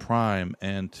Amazon Prime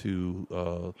and to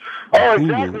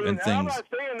Hulu and things,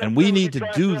 and we need to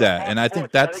do that. And I think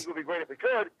it would be great if we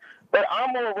could. But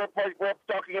I'm more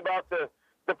talking about the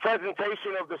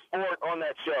presentation of the sport on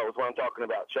that show is what I'm talking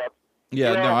about, Chuck.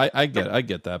 Yeah, no, I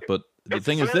get that. But the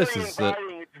thing is, this is that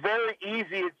it's very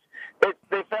easy.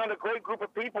 They found a great group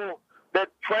of people that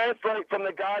translate from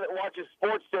the guy that watches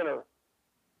SportsCenter,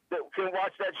 that can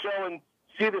watch that show and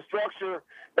see the structure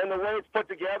and the way it's put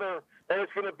together, and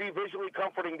it's going to be visually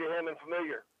comforting to him and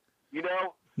familiar. You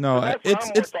know. No, So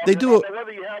it's they do about.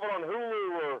 Whether you have it on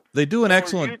Hulu or they do an or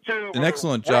excellent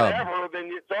YouTube job. Whatever, then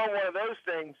it's on one of those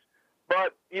things.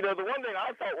 But the one thing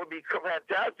I thought would be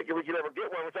fantastic if we could ever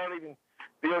get one, which I don't even,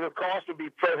 the cost would be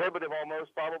prohibitive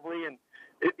almost probably, and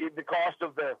the cost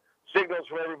of the signals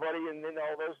for everybody, and then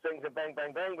all those things, and bang,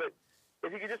 bang, bang. But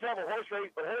if you could just have a horse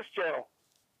channel,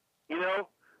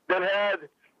 that had,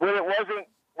 when it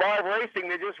wasn't live racing,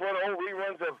 they just run old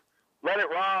reruns of Let It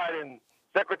Ride and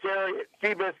Secretariat,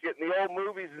 Seabiscuit, and the old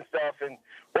movies and stuff,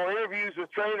 or interviews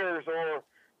with trainers, or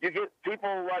you get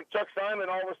people like Chuck Simon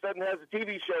all of a sudden has a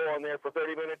TV show on there for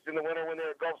 30 minutes in the winter when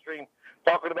they're at Gulfstream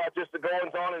talking about just the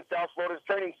goings-on in South Florida's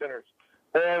training centers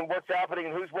and what's happening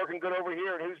and who's working good over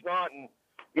here and who's not, and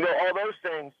all those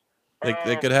things.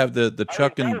 They could have the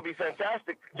Chuck and... That would be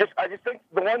fantastic. I just think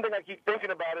the one thing I keep thinking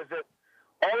about is that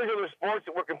all these other sports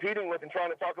that we're competing with and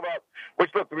trying to talk about, which,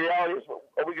 look, the reality is,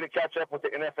 are we going to catch up with the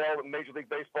NFL, with Major League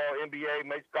Baseball, NBA,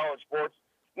 college sports?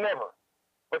 Never.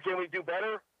 But can we do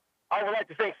better? I would like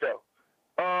to think so.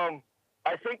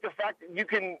 I think the fact that you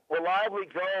can reliably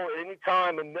go at any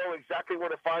time and know exactly where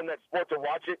to find that sport to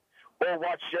watch it or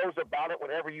watch shows about it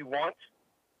whenever you want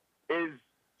is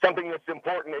something that's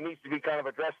important and needs to be kind of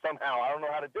addressed somehow. I don't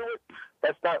know how to do it.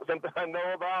 That's not something I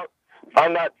know about.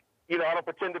 I'm not, I don't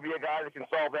pretend to be a guy that can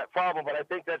solve that problem, but I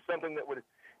think that's something that would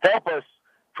help us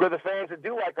for the fans that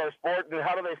do like our sport, and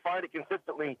how do they find it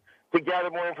consistently to gather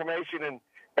more information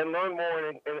and learn more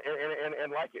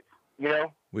and like it,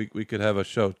 We could have a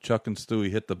show, Chuck and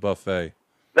Stewie hit the buffet.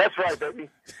 That's right, baby.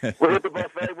 We'll hit the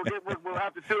buffet. We'll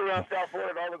have to tour around South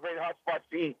Florida and all the great hot spots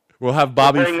to eat. We'll have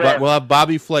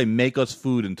Bobby Flay make us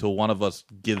food until one of us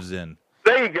gives in.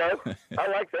 There you go. I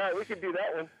like that. We could do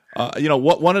that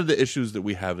one. One of the issues that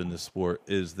we have in this sport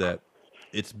is that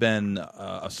it's been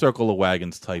a circle of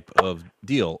wagons type of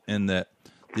deal, in that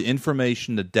the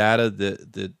information, the data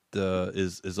that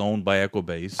is owned by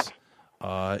Equibase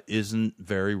isn't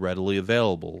very readily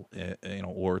available,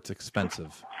 or it's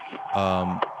expensive.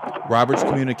 Roberts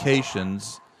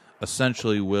Communications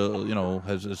essentially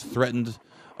has threatened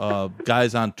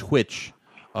guys on Twitch,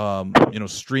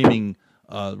 streaming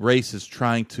races,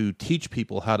 trying to teach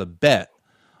people how to bet,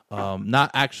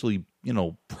 not actually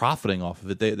profiting off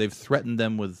of it. They've threatened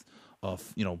them with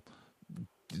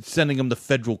sending them to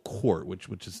federal court, which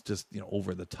is just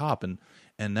over the top, and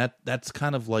that's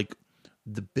kind of like,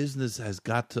 the business has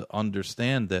got to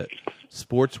understand that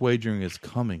sports wagering is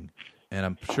coming. And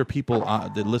I'm sure people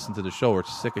that listen to the show are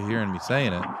sick of hearing me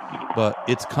saying it, but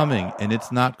it's coming, and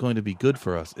it's not going to be good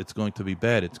for us. It's going to be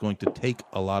bad. It's going to take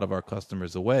a lot of our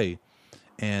customers away.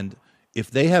 And if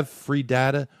they have free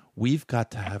data, we've got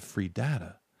to have free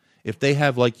data. If they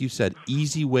have, like you said,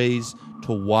 easy ways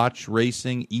to watch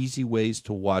racing, easy ways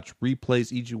to watch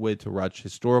replays, easy way to watch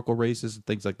historical races and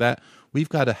things like that, we've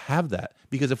got to have that.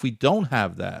 Because if we don't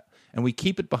have that, and we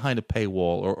keep it behind a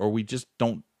paywall, or we just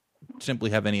don't simply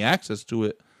have any access to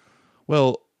it,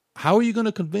 well, how are you going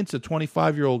to convince a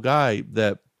 25-year-old guy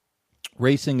that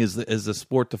racing is a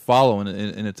sport to follow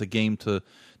and it's a game to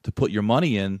put your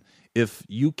money in, if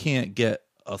you can't get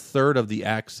a third of the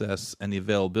access and the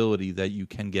availability that you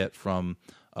can get from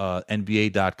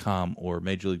NBA.com or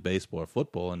Major League Baseball or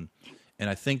football? And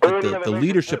I think that the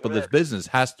leadership of this business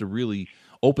has to really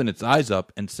open its eyes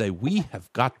up and say, we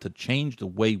have got to change the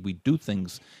way we do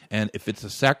things. And if it's a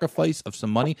sacrifice of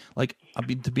some money,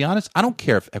 to be honest, I don't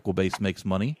care if Equibase makes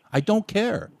money. I don't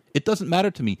care. It doesn't matter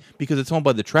to me, because it's owned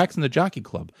by the Tracks and the Jockey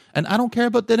Club. And I don't care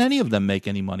about that any of them make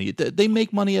any money. They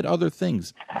make money at other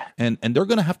things. And they're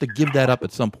going to have to give that up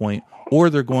at some point, or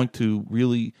they're going to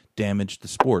really damage the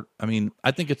sport. I mean,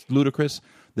 I think it's ludicrous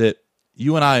that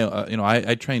you and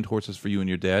I trained horses for you and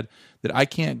your dad, that I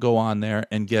can't go on there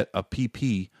and get a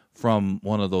PP from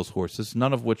one of those horses,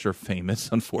 none of which are famous,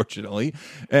 unfortunately.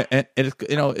 And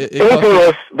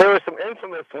infamous. There were some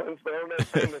infamous ones, but I don't know if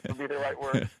famous would be the right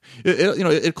word.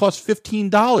 It costs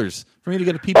 $15 for me to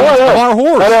get a PP from our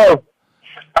horse. I know.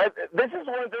 This is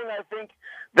one thing I think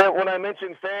that when I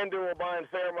mentioned FanDuel buying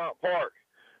Fairmount Park,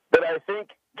 that I think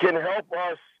can help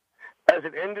us as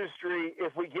an industry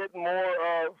if we get more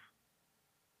of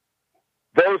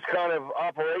those kind of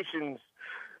operations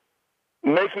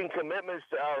making commitments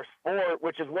to our sport,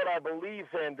 which is what I believe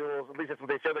FanDuel, at least that's what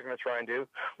they said they're going to try and do.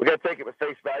 We got to take it with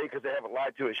face value because they haven't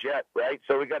lied to us yet, right?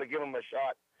 So we got to give them a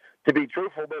shot to be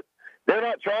truthful. But they're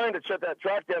not trying to shut that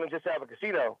track down and just have a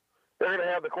casino. They're going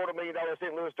to have the $250,000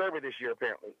 St. Louis Derby this year,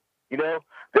 apparently.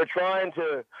 They're trying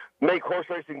to make horse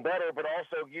racing better, but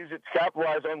also use it to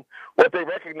capitalize on what they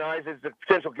recognize as the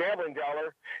potential gambling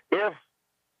dollar if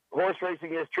horse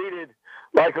racing is treated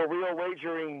like a real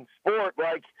wagering sport,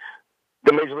 like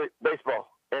the Major League Baseball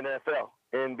and NFL.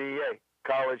 NBA,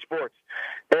 college sports.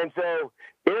 And so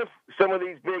if some of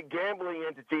these big gambling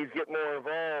entities get more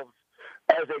involved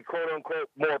as a quote-unquote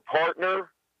more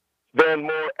partner than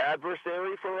more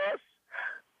adversary for us,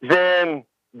 then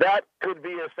that could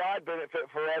be a side benefit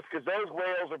for us because those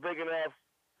whales are big enough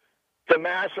to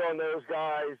mash on those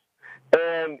guys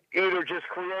and either just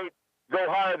go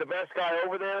hire the best guy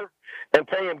over there and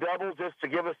pay him double just to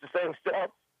give us the same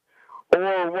stuff,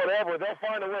 or whatever. They'll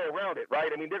find a way around it,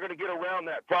 right? I mean, they're going to get around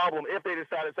that problem if they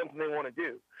decide it's something they want to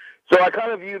do. So I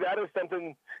kind of view that as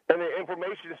something in the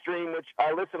information stream, which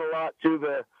I listen a lot to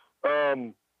a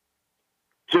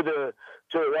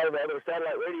lot of the other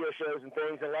satellite radio shows and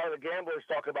things, and a lot of the gamblers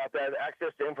talk about that,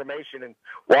 access to information, and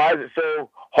why is it so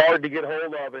hard to get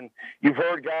hold of. And you've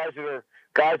heard guys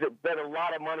that bet a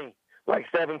lot of money, like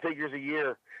 7 figures a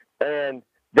year, and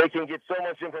they can get so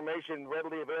much information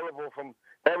readily available from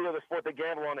every other sport they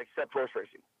gamble on except horse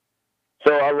racing.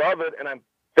 So I love it, and I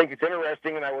think it's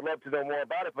interesting, and I would love to know more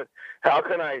about it, but how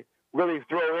can I really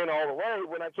throw in all the way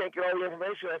when I can't get all the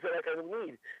information I feel like I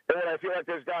need? And when I feel like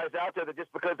there's guys out there that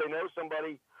just because they know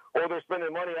somebody or they're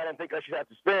spending money I don't think I should have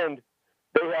to spend,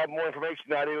 they have more information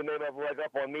than I do, and they have a leg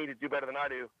up on me to do better than I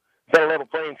do. It's not a level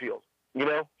playing field, you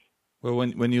know? Well,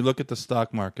 when you look at the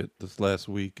stock market this last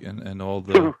week and all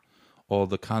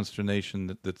the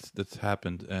consternation that's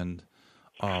happened, and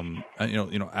I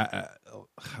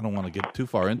don't want to get too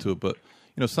far into it, but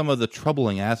some of the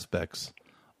troubling aspects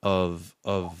of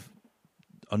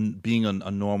being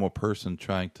a normal person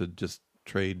trying to just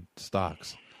trade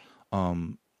stocks,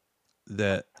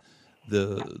 that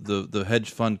the hedge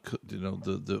fund,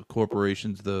 the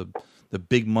corporations, the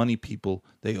big money people,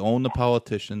 they own the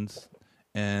politicians,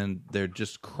 and they're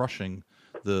just crushing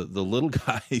the little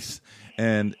guys.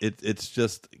 And it's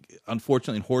just,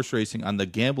 unfortunately, in horse racing, on the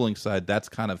gambling side, that's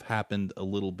kind of happened a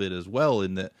little bit as well,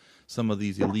 in that some of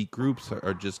these elite groups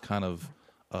are just kind of,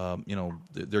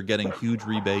 they're getting huge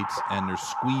rebates and they're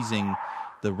squeezing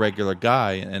the regular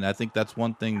guy. And I think that's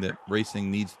one thing that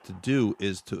racing needs to do,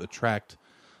 is to attract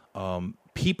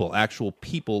actual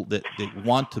people that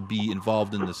want to be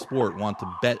involved in the sport, want to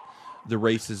bet the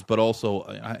races, but also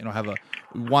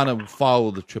want to follow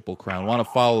the Triple Crown, want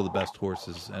to follow the best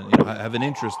horses, and have an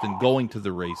interest in going to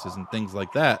the races and things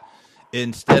like that,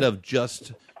 instead of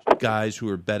just guys who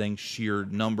are betting sheer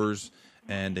numbers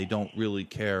and they don't really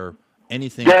care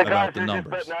anything about the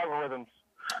numbers,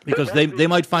 because they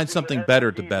might find something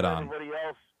better to bet on.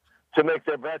 To make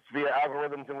their bets via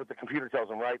algorithms and what the computer tells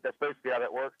them, right? That's basically how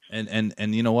that works.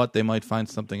 And you know what? They might find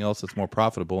something else that's more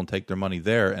profitable and take their money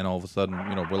there, and all of a sudden,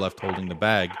 we're left holding the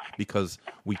bag because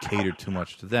we catered too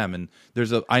much to them. And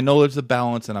I know there's a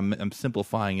balance, and I'm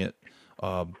simplifying it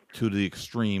to the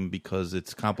extreme because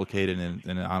it's complicated,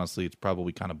 and honestly, it's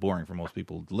probably kind of boring for most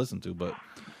people to listen to, but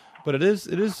it is,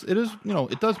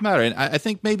 it does matter. And I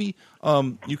think maybe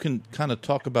you can kind of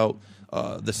talk about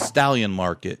the stallion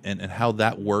market and how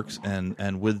that works,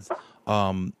 and with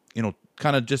kind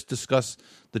of just discuss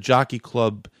the Jockey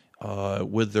Club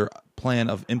with their plan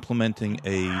of implementing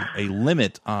a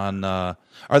limit on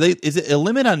is it a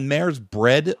limit on mares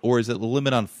bred, or is it a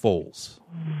limit on foals?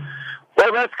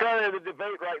 Well, that's kind of the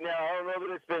debate right now. I don't know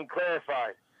that it's been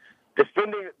clarified.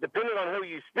 Depending on who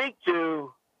you speak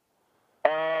to,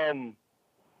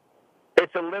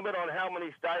 it's a limit on how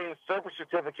many stallion surface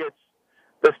certificates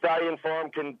the stallion farm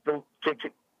can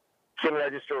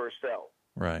register or sell.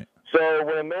 Right. So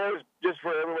when a mare's, just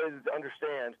for everybody to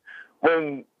understand,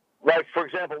 like for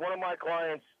example, one of my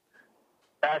clients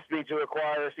asked me to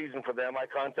acquire a season for them, I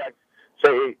contact,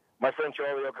 say, my friend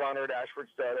Charlie O'Connor at Ashford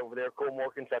Stud over there,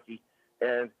 Coolmore, Kentucky,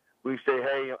 and we say,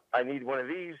 hey, I need one of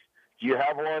these. Do you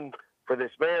have one for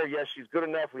this mare? Yes, she's good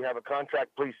enough. We have a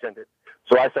contract. Please send it.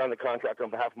 So I signed the contract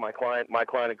on behalf of my client. My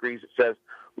client agrees. It says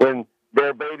when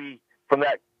their baby from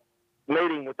that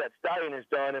mating with that stallion is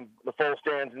done and the foal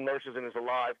stands and nurses and is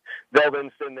alive, they'll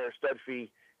then send their stud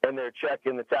fee and their check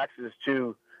and the taxes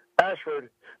to Ashford.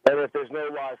 And if there's no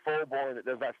live foal born that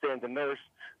does not stand to nurse,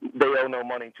 they owe no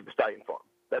money to the stallion farm.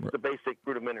 That's the basic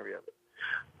rudimentary of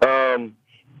it.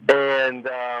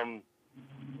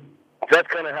 That's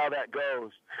kind of how that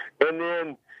goes. And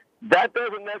then that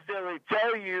doesn't necessarily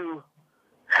tell you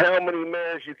how many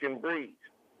mares you can breed.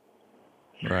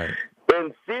 Right.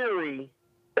 In theory,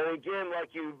 and again,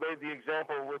 like you made the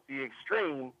example with the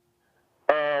extreme,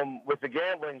 with the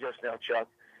gambling just now, Chuck,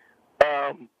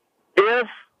 if,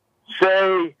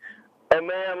 say, a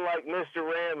man like Mr.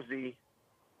 Ramsey,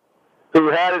 who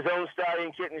had his own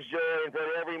stallion, Kitten's Joy, and put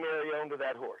every mare he owned to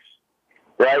that horse,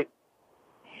 right?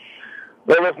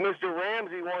 Well, if Mr.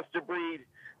 Ramsey wants to breed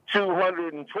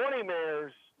 220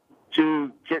 mares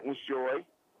to Kitten's Joy,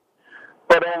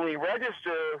 but only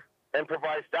register and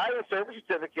provide stallion service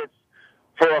certificates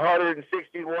for 160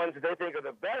 ones that they think are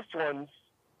the best ones,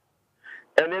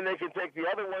 and then they can take the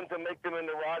other ones and make them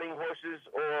into riding horses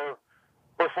or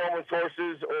performance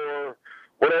horses or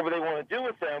whatever they want to do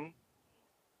with them,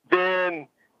 then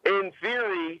in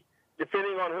theory,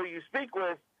 depending on who you speak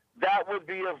with, that would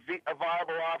be a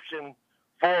viable option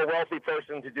for a wealthy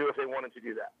person to do if they wanted to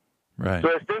do that. Right.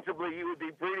 So ostensibly, you would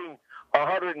be breeding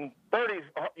 130,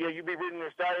 you'd be breeding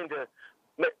your stallion to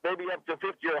maybe up to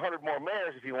 50 or 100 more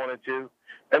mares if you wanted to,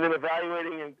 and then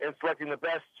evaluating and selecting the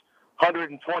best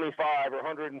 125 or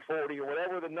 140 or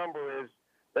whatever the number is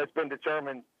that's been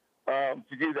determined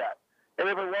to do that. And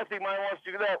if a wealthy mind wants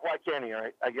to do that, why can't he,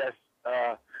 right? I guess.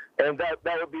 And that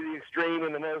would be the extreme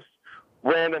and the most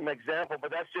random example,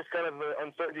 but that's just kind of the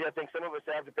uncertainty I think some of us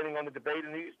have depending on the debate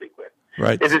and who you speak with.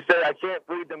 Right. Is it say I can't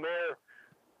breed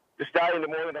the stallion to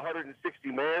more than 160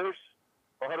 mares,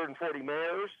 140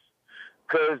 mares,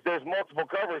 because there's multiple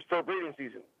covers per breeding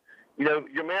season. You know,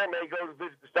 your mare may go to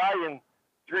visit the stallion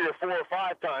 3 or 4 or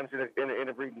 5 times in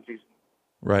a breeding season.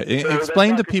 Right. So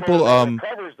explain to people the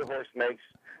covers the horse makes,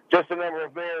 just the number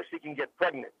of mares he can get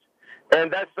pregnant. And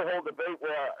that's the whole debate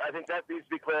where I think that needs to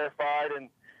be clarified. And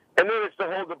then it's the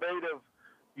whole debate of,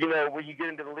 you know, when you get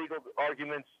into the legal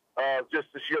arguments, just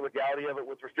the sheer legality of it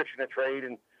with restriction of trade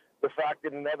and the fact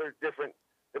that in other different,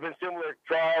 there have been similar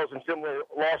trials and similar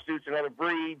lawsuits in other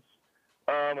breeds,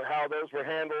 how those were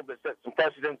handled that set some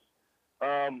precedents.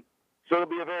 So it'll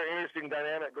be a very interesting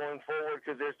dynamic going forward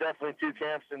because there's definitely 2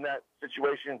 camps in that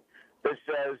situation that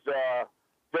says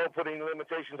don't put any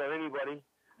limitations on anybody.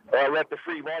 Let the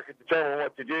free market determine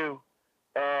what to do.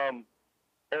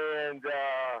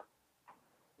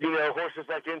 You know, horses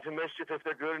like Into Mischief, if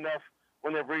they're good enough,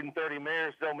 when they're breeding 30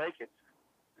 mares, they'll make it.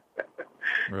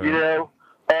 Right. You know?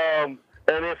 And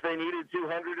if they needed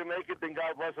 200 to make it, then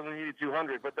God bless them, they needed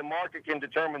 200. But the market can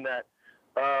determine that.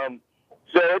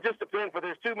 So it just depends. But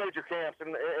there's 2 major camps.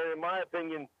 And in my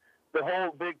opinion, the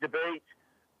whole big debate,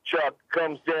 Chuck,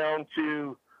 comes down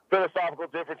to philosophical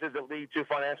differences that lead to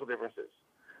financial differences.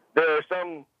 There are a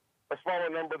smaller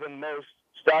number than most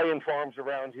stallion farms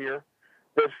around here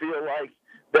that feel like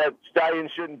that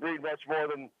stallions shouldn't breed much more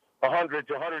than 100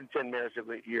 to 110 mares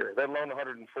a year, let alone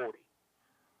 140.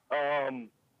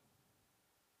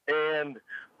 And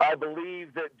I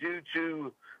believe that due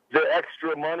to the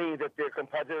extra money that their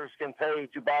competitors can pay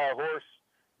to buy a horse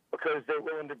because they're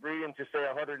willing to breed him to, say,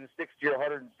 160 or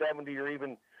 170 or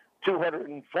even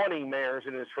 220 mares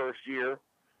in his first year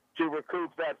to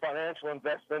recoup that financial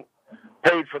investment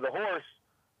paid for the horse,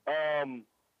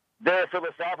 there are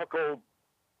philosophical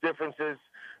differences,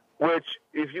 which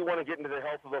if you want to get into the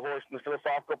health of the horse and the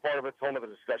philosophical part of it's a whole other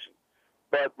discussion.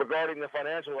 But regarding the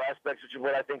financial aspects, which is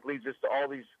what I think leads us to all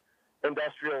these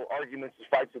industrial arguments and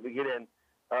fights that we get in,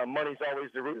 money's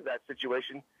always the root of that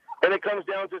situation. And it comes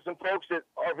down to some folks that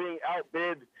are being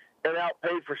outbid and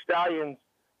outpaid for stallions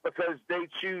because they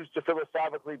choose to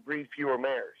philosophically breed fewer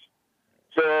mares.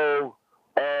 So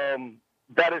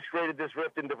that has created this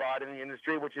rift and divide in the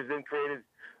industry, which has then created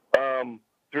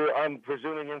through, I'm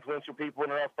presuming, influential people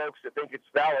and enough folks that think it's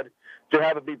valid to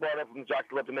have it be brought up from the Jockey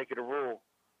Club to make it a rule,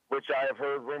 which I have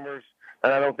heard rumors,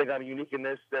 and I don't think I'm unique in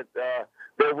this, that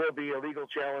there will be a legal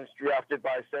challenge drafted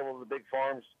by several of the big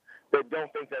farms that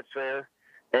don't think that's fair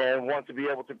and want to be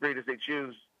able to breed as they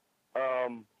choose.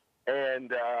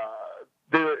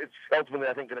 It's ultimately,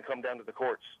 I think, going to come down to the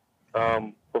courts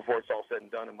before it's all said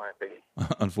and done, in my opinion.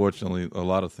 Unfortunately, a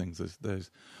lot of things these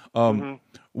days.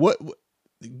 What?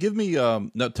 Give me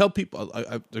now. Tell people.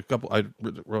 I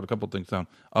wrote a couple things down.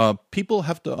 People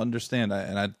have to understand,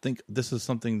 and I think this is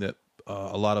something that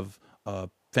a lot of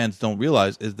fans don't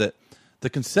realize, is that the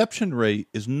conception rate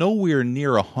is nowhere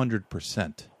near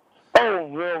 100%. Oh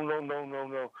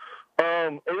no.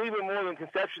 And even more than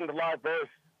conception to live birth,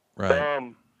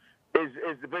 right?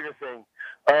 Is the bigger thing.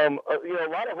 A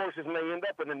lot of horses may end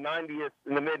up in the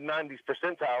mid 90s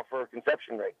percentile for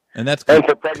conception rate, and that's for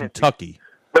pregnancy. Kentucky.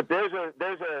 But there's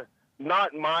a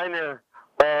not minor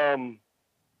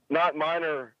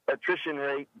attrition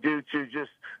rate due to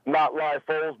just not live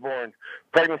foals born.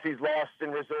 Pregnancies lost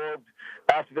and resorbed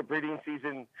after the breeding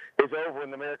season is over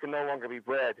and the mare can no longer be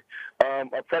bred.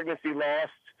 A pregnancy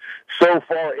lost so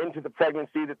far into the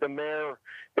pregnancy that the mare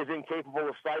is incapable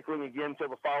of cycling again till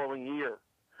the following year.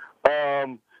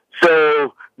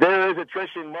 So there is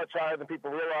attrition much higher than people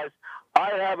realize.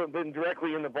 I haven't been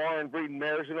directly in the barn breeding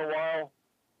mares in a while,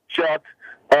 Chuck.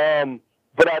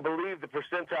 but I believe the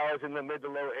percentile is in the mid to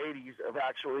low 80s of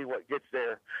actually what gets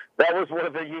there. That was one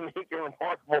of the unique and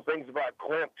remarkable things about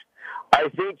Klimt. I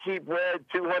think he bred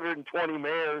 220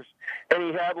 mares, and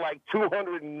he had like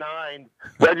 209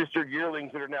 registered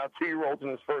yearlings that are now 2-year-olds in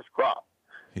his first crop.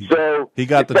 So he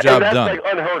got the job that's done. Like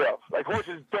unheard of. Like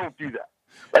horses don't do that.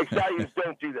 Like stallions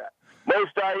don't do that.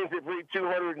 Most stallions that breed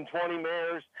 220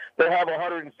 mares, they have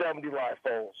 170 live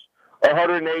foals,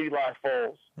 180 live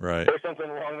foals, right, or something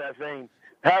along that vein.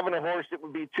 Having a horse that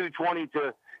would be 220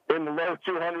 to in the low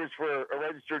 200s for a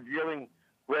registered yearling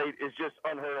rate is just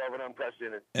unheard of and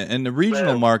unprecedented. And the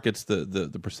regional markets,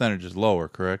 the percentage is lower,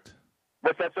 correct?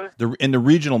 What's that, sir? In the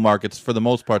regional markets, for the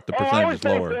most part, the percentage is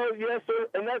lower. So, yes, sir.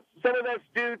 And some of that's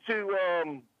due to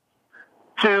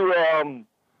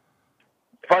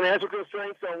financial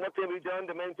constraints on what can be done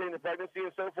to maintain the pregnancy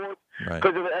and so forth,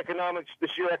 because of the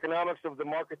sheer economics of the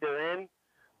market they're in.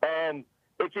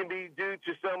 It can be due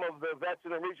to some of the vets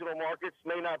in the regional markets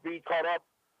may not be caught up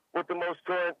with the most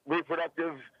current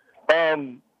reproductive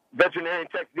veterinarian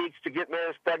techniques to get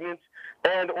mares pregnant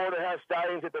and or to have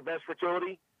stallions at their best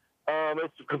fertility.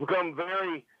 It's become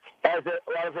very, as a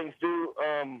lot of things do,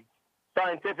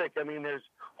 scientific. I mean, there's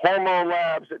hormone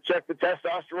labs that check the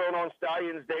testosterone on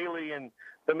stallions daily and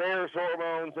the mare's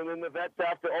hormones, and then the vets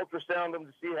have to ultrasound them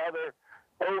to see how their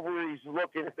ovaries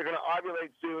look and if they're going to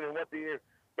ovulate soon and what the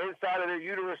inside of their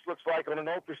uterus looks like on an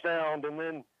ultrasound, and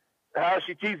then how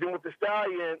she teasing with the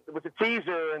stallion, with the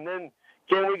teaser, and then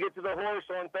can we get to the horse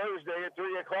on Thursday at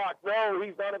 3 o'clock? No,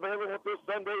 he's not available until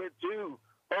Sunday at 2.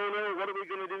 Oh, no, what are we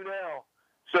going to do now?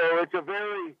 So it's a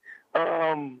very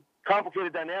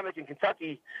complicated dynamic in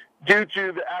Kentucky due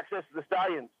to the access to the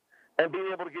stallions and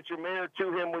being able to get your mare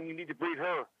to him when you need to breed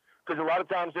her. Because a lot of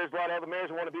times there's a lot of other mares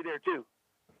that want to be there too.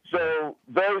 So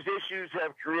those issues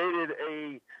have created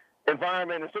a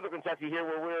environment in Central Kentucky here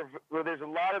where there's a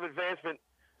lot of advancement,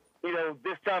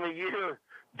 this time of year,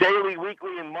 daily,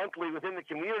 weekly, and monthly within the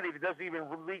community that doesn't even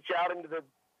reach out into the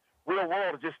real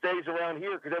world. It just stays around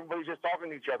here because everybody's just talking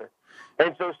to each other.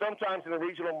 And so sometimes in the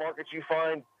regional markets you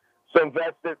find some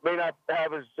vets that may not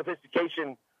have as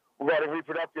sophistication regarding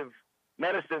reproductive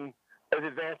medicine as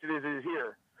advanced as it is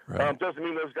here. Right. Doesn't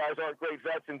mean those guys aren't great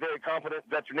vets and very competent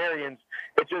veterinarians.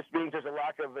 It just means there's a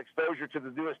lack of exposure to the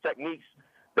newest techniques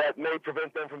that may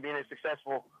prevent them from being as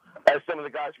successful as some of the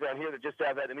guys around here that just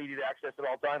have that immediate access at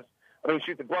all times. I mean,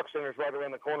 shoot, the Gluck Center's right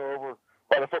around the corner over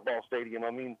by the football stadium.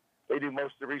 I mean, they do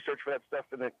most of the research for that stuff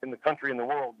in the country and the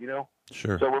world,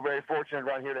 Sure. So we're very fortunate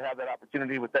around here to have that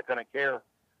opportunity with that kind of care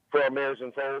for our mares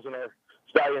and foals and our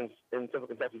stallions in Central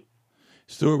Kentucky.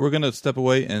 Stuart, we're going to step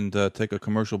away and take a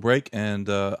commercial break, and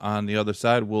on the other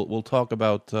side, we'll talk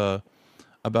about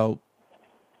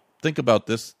think about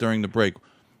this during the break.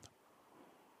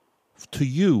 To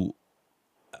you,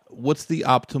 what's the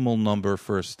optimal number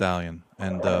for a stallion?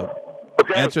 And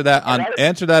answer that on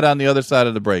the other side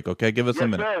of the break. Okay, give us a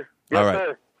minute. Sir. Yes, all right.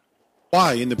 Sir.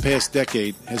 Why, in the past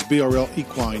decade, has BRL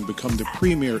Equine become the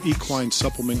premier equine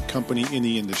supplement company in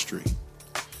the industry?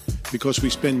 Because we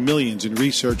spend millions in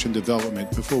research and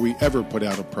development before we ever put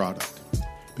out a product.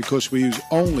 Because we use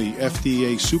only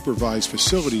FDA-supervised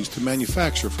facilities to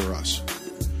manufacture for us.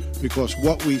 Because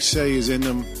what we say is in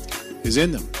them is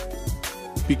in them.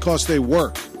 Because they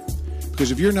work.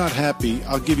 Because if you're not happy,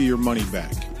 I'll give you your money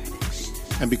back.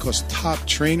 And because top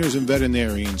trainers and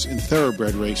veterinarians in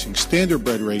thoroughbred racing,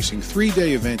 standardbred racing,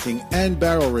 3-day eventing, and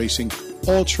barrel racing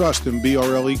all trust in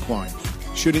BRL Equine.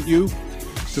 Shouldn't you?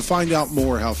 To find out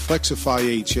more how Flexify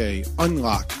HA,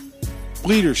 Unlock,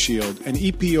 Bleeder Shield, and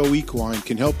EPO Equine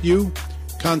can help you,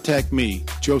 contact me,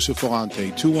 Joseph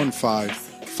Volante,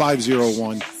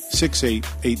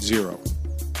 215-501-6880.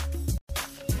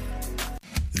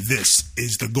 This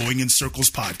is the Going in Circles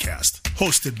podcast,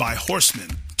 hosted by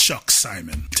Horseman Chuck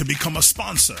Simon. To become a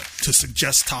sponsor, to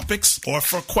suggest topics, or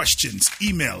for questions,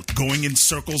 email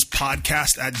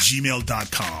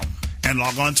goingincirclespodcast@gmail.com. And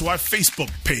log on to our Facebook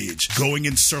page, Going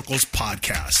in Circles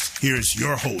Podcast. Here's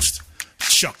your host,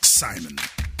 Chuck Simon.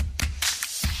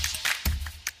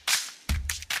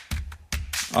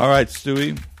 All right,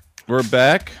 Stewie, we're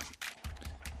back.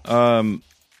 The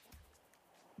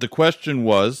question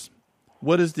was,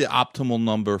 what is the optimal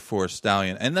number for a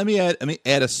stallion? And let me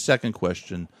add a second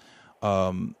question.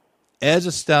 As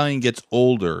a stallion gets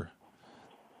older,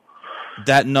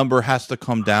 that number has to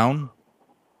come down?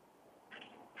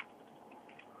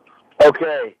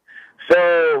 Okay,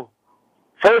 so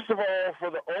first of all, for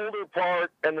the older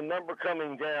part and the number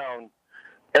coming down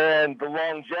and the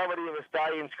longevity of a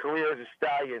stallion's career as a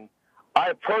stallion,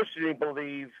 I personally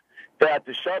believe that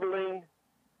the shuttling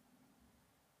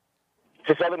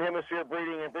to Southern Hemisphere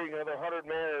breeding and breeding another 100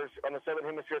 mares on the Southern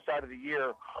Hemisphere side of the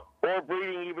year, or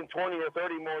breeding even 20 or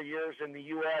 30 more years in the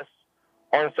U.S.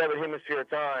 on Southern Hemisphere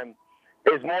time,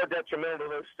 is more detrimental to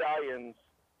those stallions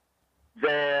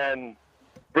than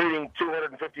breeding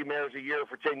 250 mares a year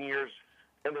for 10 years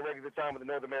in the regular time of the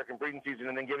North American breeding season,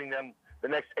 and then giving them the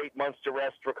next 8 months to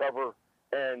rest, recover,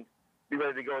 and be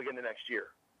ready to go again the next year.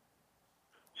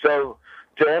 So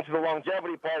to answer the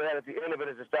longevity part of that at the end of it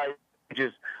is a stallion,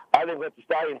 I think let the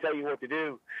stallion tell you what to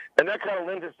do. And that kind of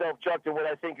lends itself, Chuck, to what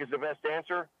I think is the best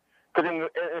answer. Because in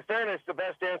fairness, the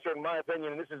best answer, in my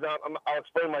opinion, and this is not, I'll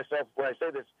explain myself when I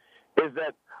say this, is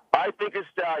that I think a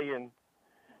stallion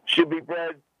should be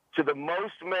bred to the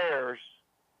most mares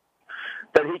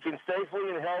that he can safely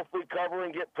and healthily cover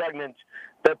and get pregnant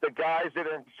that the guys that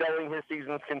are selling his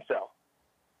seasons can sell.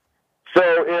 So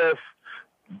if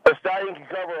a stallion can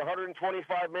cover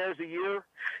 125 mares a year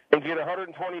and get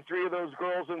 123 of those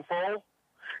girls in foal,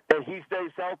 and he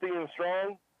stays healthy and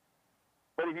strong,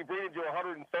 but if you breed it to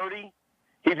 130,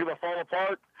 he's going to fall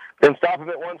apart. Then stop him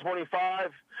at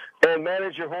 125 and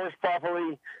manage your horse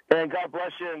properly, and God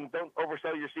bless you, and don't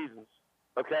oversell your seasons,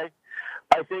 okay?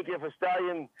 I think if a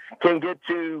stallion can get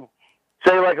to,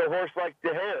 say, like a horse like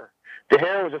De Hare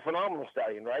was a phenomenal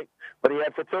stallion, right? But he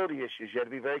had fertility issues. You had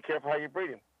to be very careful how you breed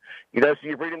him. You know, so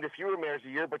you breed him to fewer mares a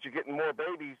year, but you're getting more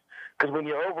babies, because when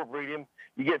you overbreed him,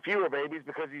 you get fewer babies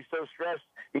because he's so stressed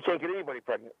he can't get anybody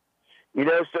pregnant. You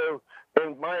know, so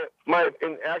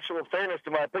in actual fairness,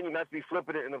 to my opinion, not to be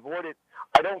flippant and avoid it,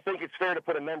 I don't think it's fair to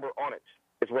put a number on it,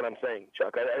 is what I'm saying,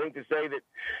 Chuck. I think to say that,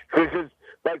 because,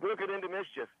 like, look at Into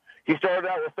Mischief. He started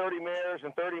out with 30 mares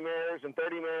and 30 mares and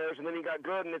 30 mares, and then he got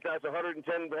good, and it's 110,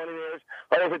 20 mares,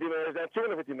 150 mares, now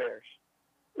 250 mares,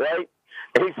 right?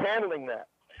 And he's handling that.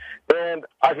 And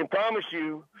I can promise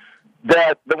you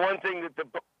that the one thing that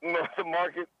the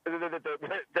market, that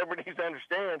everybody needs to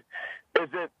understand, is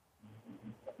that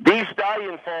these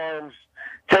stallion farms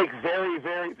take very,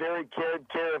 very, very good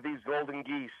care of these golden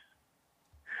geese.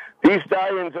 These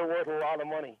stallions are worth a lot of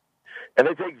money, and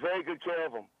they take very good care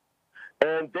of them.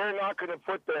 And they're not going to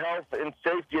put the health and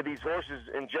safety of these horses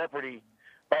in jeopardy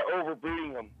by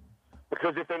overbreeding them,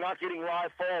 because if they're not getting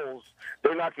live foals,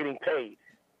 they're not getting paid.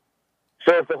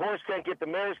 So if the horse can't get the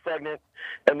mares pregnant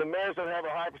and the mares don't have a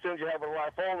high percentage of having a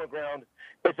live foal on the ground,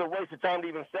 it's a waste of time to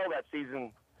even sell that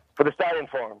season for the stallion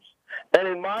farms. And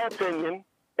in my opinion,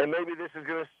 and maybe this is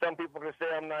going to, some people are going to say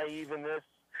I'm naive in this,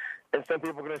 and some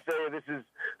people are going to say this is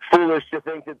foolish to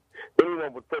think that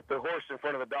anyone would put the horse in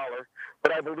front of a dollar.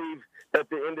 But I believe at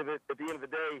the end of the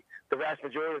day, the vast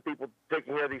majority of people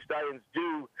taking care of these stallions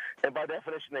do, and by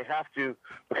definition they have to,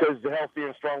 because the healthier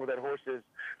and stronger that horse is,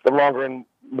 the longer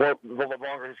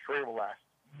his career will last.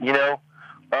 You know,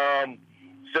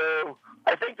 so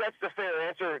I think that's the fair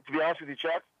answer, to be honest with you,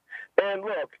 Chuck. And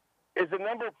look, is the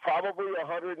number probably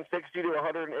 160 to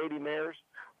 180 mares?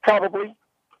 Probably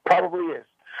is.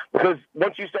 Because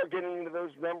once you start getting into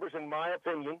those numbers, in my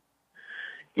opinion,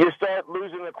 you start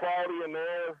losing the quality of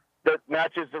mare that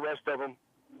matches the rest of them.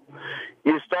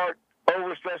 You start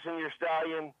overstressing your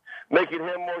stallion, making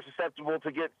him more susceptible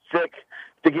to get sick,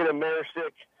 to get a mare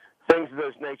sick, things of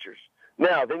those natures.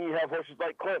 Now, then you have horses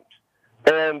like Klimt,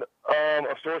 and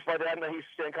a source by Dad, he's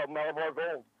saying called Malabar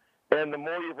Gold. And the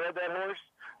more you bred that horse,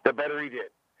 the better he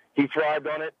did. He thrived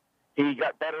on it. He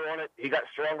got better on it. He got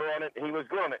stronger on it, and he was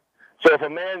good on it. So if a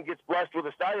man gets blessed with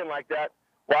a stallion like that,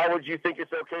 why would you think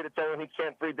it's okay to tell him he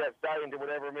can't breed that stallion to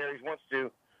whatever mare he wants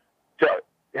to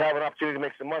have an opportunity to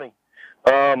make some money?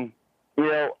 You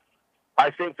know, I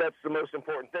think that's the most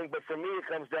important thing. But for me, it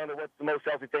comes down to what's the most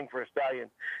healthy thing for a stallion.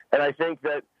 And I think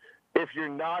that if you're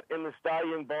not in the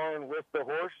stallion barn with the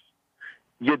horse,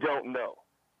 you don't know.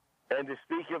 And to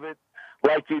speak of it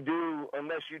like you do,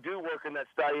 unless you do work in that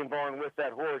stallion barn with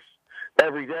that horse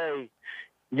every day,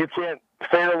 you can't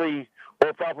fairly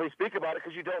or properly speak about it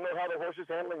because you don't know how the horse is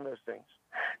handling those things.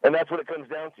 And that's what it comes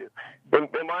down to.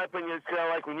 In my opinion, it's kind of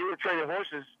like when you were training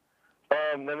horses,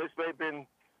 and this may have been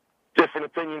different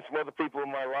opinions from other people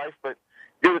in my life, but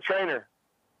you're the trainer.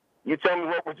 You tell me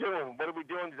what we're doing. What are we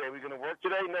doing today? Are we going to work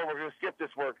today? No, we're going to skip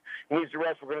this work. He needs to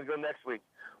rest. We're going to go next week.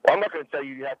 Well, I'm not going to tell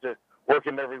you you have to work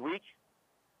him every week.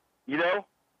 You know?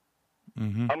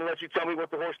 Mm-hmm. I'm going to let you tell me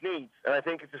what the horse needs. And I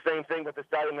think it's the same thing with the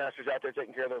stallion masters out there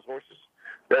taking care of those horses.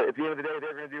 At the end of the day,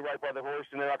 they're going to do right by the horse,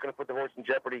 and they're not going to put the horse in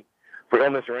jeopardy for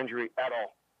illness or injury at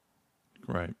all.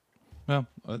 Right. Well,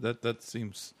 that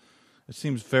seems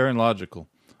fair and logical.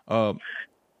 Let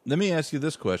me ask you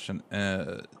this question: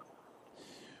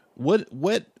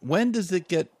 when does it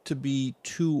get to be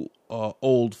too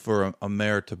old for a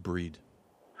mare to breed?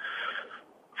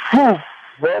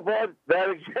 Well, Bud, that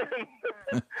again,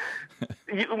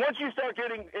 Once you start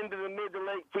getting into the mid to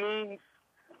late teens,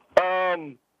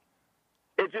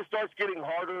 it just starts getting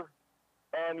harder.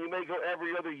 You may go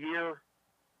every other year.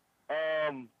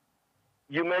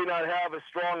 You may not have as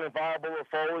strong and viable a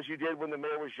foal as you did when the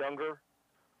mare was younger.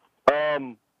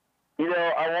 You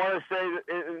know, I want to say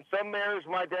that in some mares,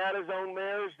 my dad has owned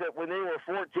mares that when they were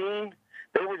 14,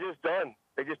 they were just done.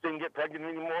 They just didn't get pregnant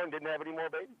anymore and didn't have any more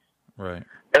babies. Right.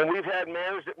 And we've had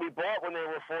mares that we bought when they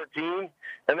were 14,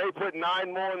 and they put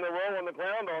 9 more in the row on the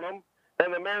ground on them,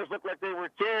 and the mares looked like they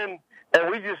were 10, and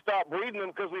we just stopped breeding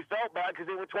them because we felt bad because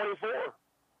they were 24.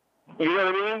 You know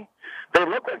what I mean? They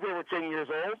looked like they were 10 years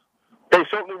old. They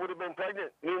certainly would have been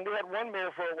pregnant. I mean, we had one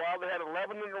mare for a while that had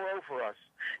 11 in a row for us.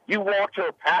 You walked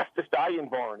her past the stallion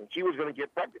barn, and she was going to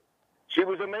get pregnant. She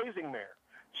was an amazing mare.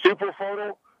 Super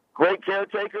fertile, great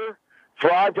caretaker,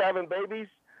 thrived having babies,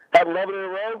 had 11 in a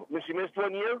row. When she missed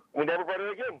 1 year, we never bred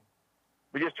her again.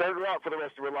 We just turned her out for the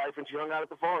rest of her life, and she hung out at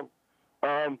the farm.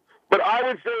 But I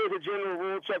would say, as a general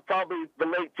rule, Chuck, probably the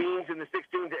late teens in the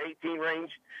 16 to 18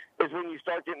 range is when you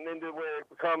start getting into where it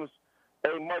becomes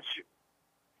a much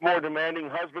more demanding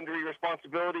husbandry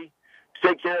responsibility to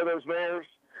take care of those mares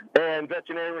and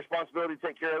veterinary responsibility to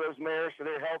take care of those mares so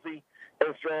they're healthy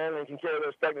and strong and can carry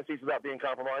those pregnancies without being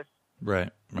compromised.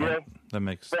 Right. You know? That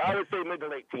makes sense. I would say mid to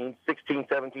late teens, 16,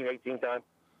 17, 18 time.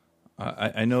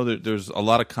 I know that there's a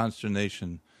lot of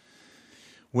consternation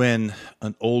when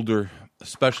an older,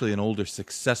 especially an older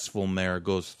successful mare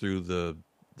goes through the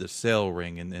sale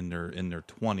ring in their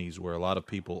 20s, where a lot of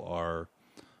people are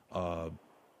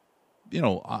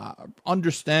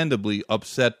understandably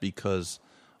upset because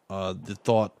the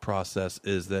thought process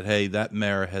is that, hey, that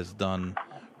mare has done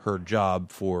her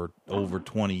job for over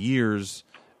 20 years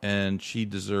and she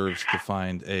deserves to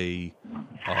find a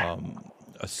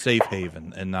safe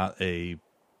haven and not to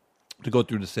go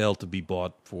through the sale to be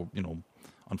bought for,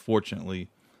 unfortunately,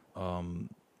 once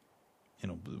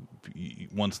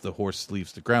the horse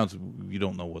leaves the grounds, you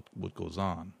don't know what goes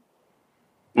on.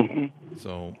 Mm-hmm.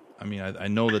 So, I mean, I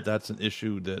know that's an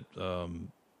issue that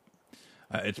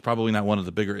it's probably not one of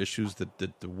the bigger issues that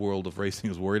the world of racing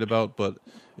is worried about, but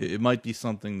it might be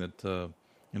something that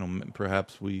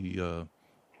perhaps we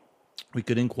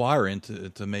could inquire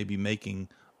into maybe making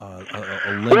a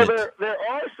limit. Well, there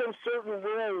are some certain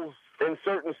rules in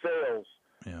certain sales.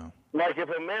 Yeah. Like if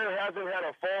a mare hasn't had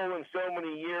a foal in so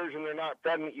many years and they're not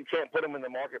pregnant, you can't put them in the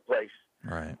marketplace.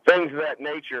 Right. Things of that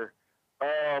nature.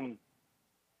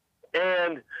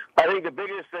 And I think the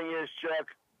biggest thing is, Chuck,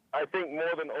 I think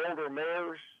more than older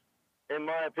mares, in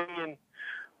my opinion,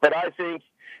 but I think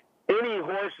any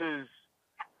horses,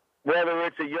 whether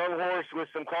it's a young horse with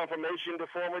some conformation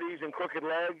deformities and crooked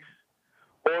legs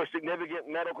or significant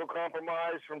medical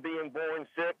compromise from being born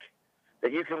sick,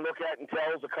 that you can look at and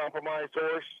tell is a compromised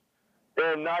horse,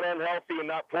 and not unhealthy and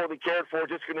not poorly cared for,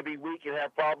 just going to be weak and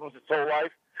have problems its whole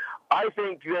life. I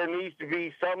think there needs to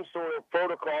be some sort of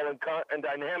protocol and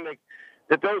dynamic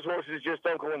that those horses just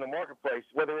don't go in the marketplace,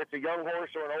 whether it's a young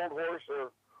horse or an old horse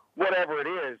or whatever it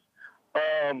is.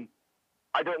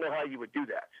 I don't know how you would do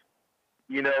that.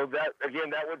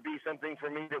 That would be something for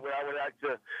me that I would like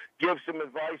to give some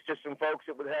advice to some folks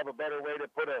that would have a better way to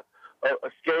put a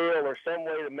scale or some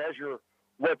way to measure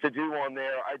what to do on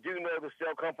there. I do know the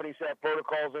sale companies have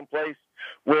protocols in place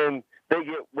when they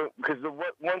because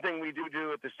one thing we do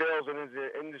at the sales and in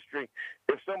the industry,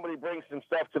 if somebody brings some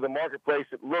stuff to the marketplace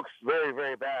that looks very,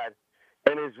 very bad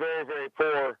and is very, very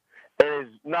poor and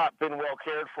has not been well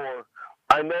cared for,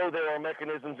 I know there are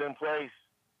mechanisms in place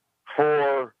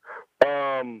for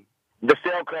the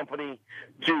sale company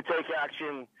to take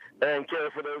action and care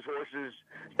for those horses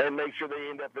and make sure they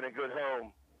end up in a good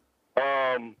home.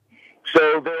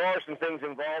 So there are some things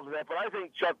involved in that, but I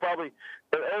think, Chuck, probably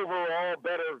an overall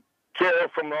better care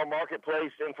from our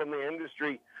marketplace and from the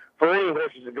industry for any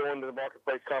horses that go into the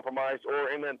marketplace compromised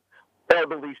or in an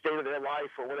elderly state of their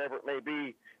life or whatever it may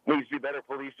be needs to be better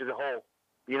policed as a whole,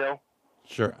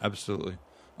 Sure, absolutely.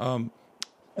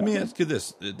 Let me ask you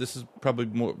this. This is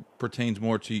probably pertains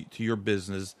more to your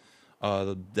business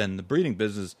than the breeding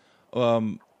business.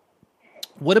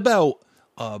 What about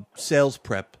sales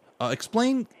prep?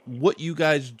 Explain what you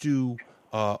guys do,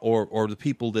 or the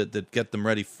people that get them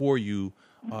ready for you,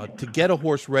 to get a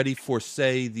horse ready for,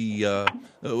 say,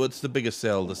 what's the biggest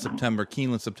sale? The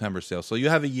Keeneland September sale. So you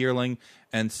have a yearling,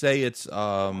 and say it's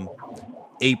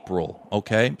April,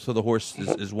 okay? So the horse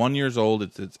is 1 year old.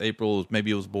 It's April. Maybe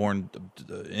it was born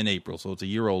in April, so it's a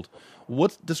year old.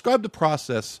 Describe the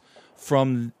process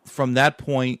from that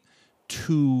point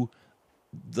to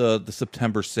the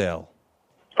September sale.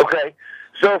 Okay.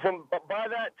 So by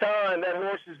that time, that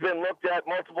horse has been looked at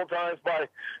multiple times by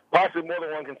possibly more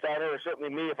than one consignor, or certainly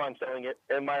me if I'm selling it,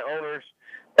 and my owners.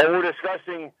 And we're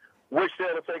discussing which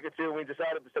sale to take it to. We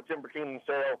decided the September Keeneland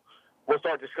sale. We'll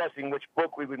start discussing which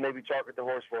book we would maybe target the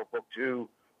horse for, book 2,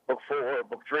 book 4,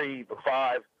 book 3, book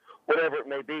 5, whatever it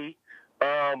may be.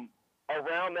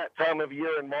 Around that time of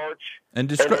year in March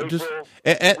and April,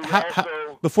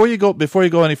 before you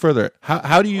go any further,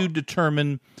 how do you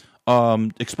determine?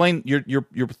 Explain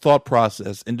your thought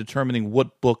process in determining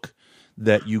what book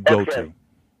that you go to.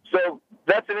 So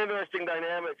that's an interesting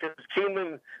dynamic because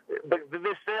Keeneland,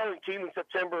 this sale in Keeneland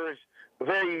September is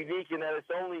very unique in that it's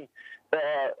only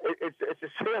it's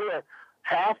a sale where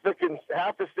half the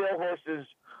sale horses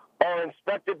are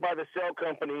inspected by the sale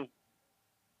company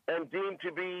and deemed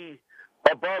to be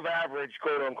above average,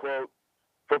 quote unquote,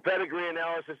 for pedigree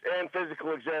analysis and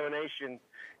physical examination,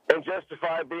 and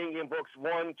justify being in books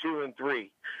 1, 2, and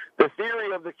 3. The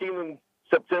theory of the Keeneland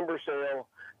September sale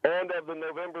and of the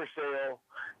November sale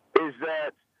is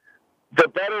that the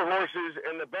better horses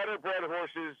and the better bred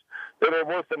horses that are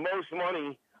worth the most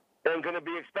money and going to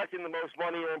be expecting the most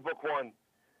money are in book 1.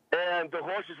 And the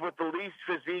horses with the least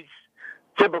physiques,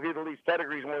 typically the least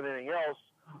pedigrees more than anything else,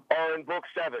 are in book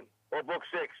 7 or book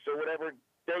 6 or whatever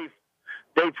day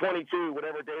 22,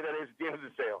 whatever day that is at the end of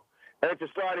the sale. And it's a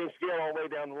sliding scale all the way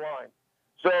down the line.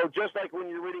 So just like when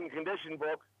you're reading a condition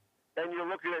book and you're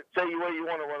looking at, say, where you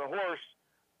want to run a horse,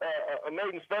 a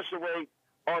maiden special weight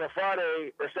on a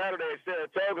Friday or Saturday at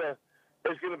Saratoga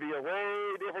is going to be a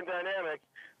way different dynamic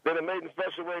than a maiden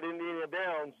special weight in Indiana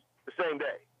Downs the same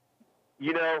day.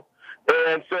 You know?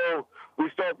 And so we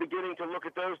start beginning to look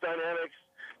at those dynamics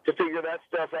to figure that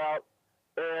stuff out.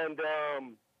 And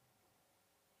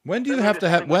when do you have to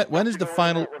have? When is the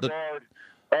final?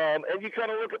 And you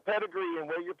kind of look at pedigree and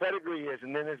where your pedigree is,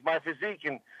 and then there's my physique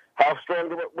and how strong,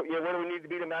 what do we need to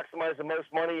be to maximize the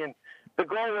most money. And the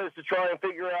goal is to try and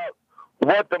figure out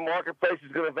what the marketplace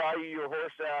is going to value your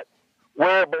horse at,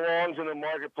 where it belongs in the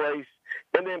marketplace,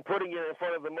 and then putting it in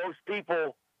front of the most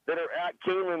people that are at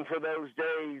Keeneland for those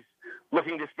days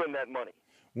looking to spend that money.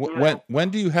 When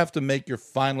do you have to make your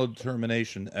final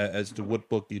determination as to what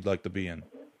book you'd like to be in?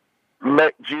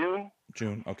 June.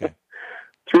 June, okay.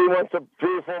 3 months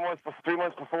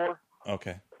before.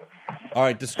 Okay. All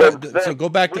right. So go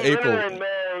back to April. In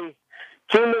May,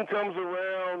 Keeneland comes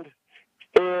around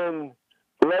in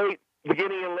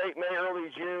beginning in late May, early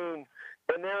June,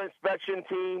 and their inspection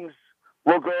teams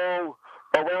will go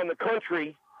around the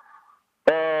country.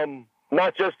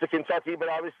 Not just to Kentucky, but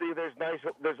obviously there's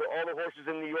all the horses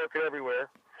in New York and everywhere.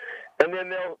 And then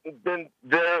they'll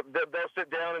sit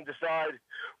down and decide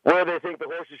where they think the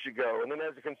horses should go. And then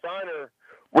as a consignor,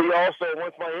 we also,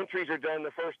 once my entries are done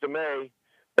the 1st of May,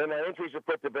 and my entries are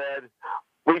put to bed,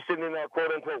 we send in our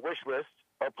quote-unquote wish list,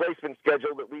 our placement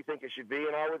schedule that we think it should be.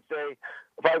 And I would say,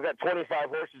 if I've got 25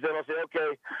 horses, then I'll say,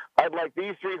 okay, I'd like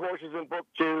these 3 horses in book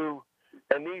 2,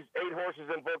 and these 8 horses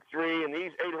in book 3, and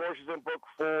these 8 horses in book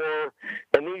 4,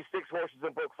 and these 6 horses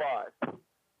in book 5.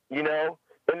 You know?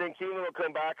 And then Keeneland will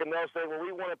come back, and they'll say, well,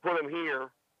 we want to put them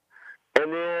here. And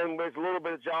then there's a little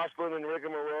bit of jostling and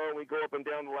rigmarole, and we go up and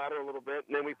down the ladder a little bit,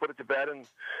 and then we put it to bed, and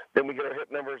then we get our hit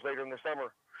numbers later in the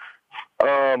summer.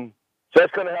 So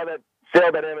that's kind of how that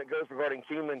sale dynamic goes regarding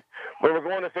Keeneland. When we're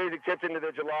going to Fasig-Tipton to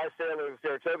the July sale or the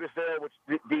Saratoga sale, which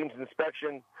deems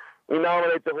inspection, we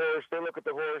nominate the horse, they look at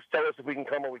the horse, tell us if we can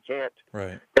come or we can't.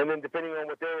 Right. And then depending on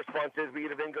what their response is, we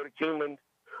either then go to Keeneland,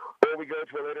 or we go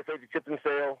to a later Fasig-Tipton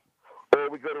sale, or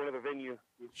we go to another venue.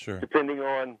 Sure. Depending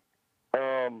on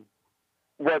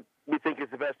what we think is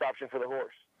the best option for the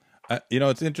horse.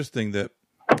 It's interesting that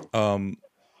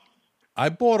I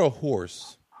bought a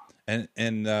horse, and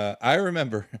I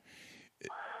remember.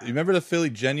 You remember the filly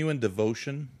Genuine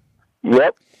Devotion?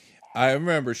 Yep. I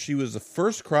remember she was the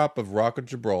first crop of Rock of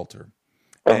Gibraltar,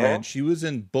 and she was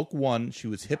in book 1. She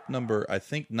was hip number, I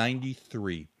think,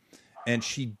 93. And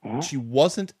she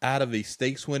wasn't out of a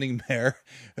stakes winning mare,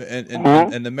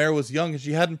 and the mare was young, and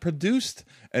she hadn't produced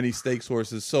any stakes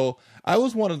horses. So I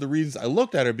was one of the reasons I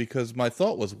looked at her, because my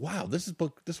thought was, wow, this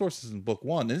horse is in book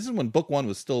 1, and this is when book 1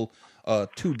 was still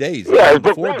 2 days,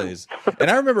 4 days.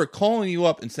 And I remember calling you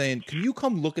up and saying, can you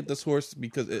come look at this horse,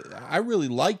 because I really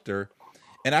liked her.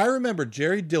 And I remember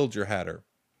Jerry Dilger had her,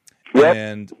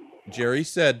 and Jerry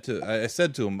said I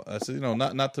said to him,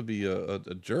 not to be a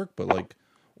jerk, but like,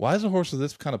 why is a horse of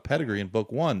this kind of pedigree in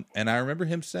book 1? And I remember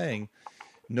him saying,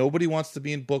 nobody wants to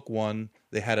be in book 1.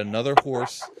 They had another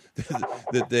horse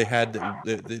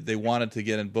that they wanted to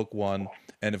get in book one.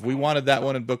 And if we wanted that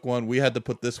one in book one, we had to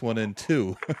put this one in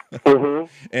too.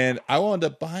 And I wound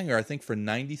up buying her, I think, for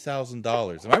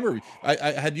 $90,000. I remember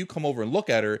I had you come over and look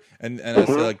at her, and I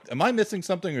said, like, am I missing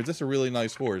something, or is this a really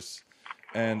nice horse?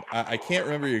 And I can't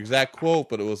remember your exact quote,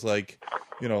 but it was like,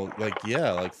 like,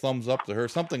 yeah, like thumbs up to her,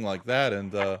 something like that.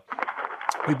 And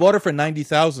we bought her for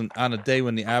 $90,000 on a day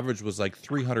when the average was like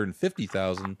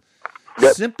 $350,000,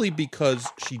 simply because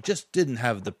she just didn't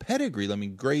have the pedigree. I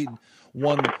mean, grade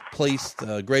one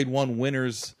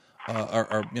winners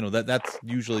are that's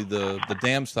usually the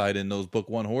dam side in those book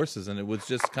one horses. And it was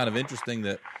just kind of interesting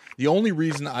that the only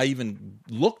reason I even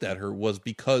looked at her was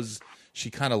because she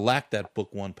kind of lacked that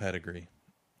book one pedigree.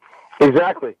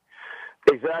 Exactly.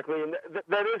 And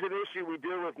that is an issue we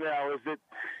deal with now, is that,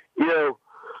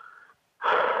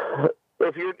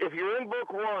 if you're in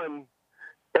book one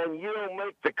and you don't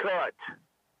make the cut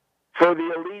for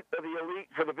the elite of the elite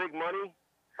for the big money,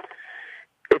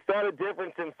 it's not a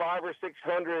difference in 500 or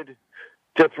 600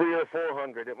 to 300 or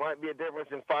 400. It might be a difference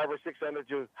in 500 or 600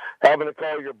 to having to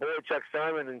call your boy Chuck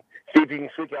Simon and see if you can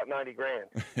squeak out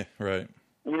 $90,000. Right.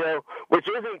 Which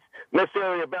isn't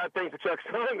necessarily a bad thing for Chuck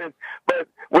Simon, but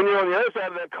when you're on the other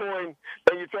side of that coin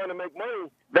and you're trying to make money,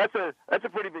 that's a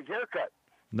pretty big haircut.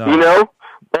 No.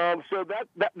 So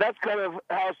that's kind of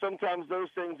how sometimes those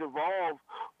things evolve,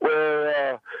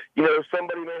 where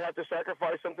somebody may have to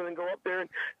sacrifice something and go up there, and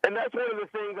that's one of the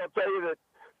things I'll tell you that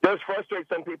does frustrate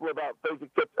some people about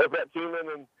Vet Seaman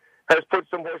and has put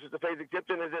some horses to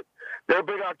Fasig-Tipton, is that their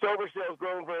big October sales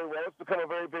growing very well. It's become a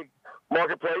very big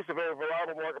marketplace, a very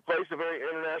reliable marketplace, a very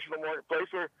international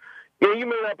marketplace where you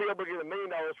may not be able to get $1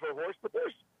 million for a horse, but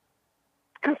there's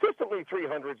consistently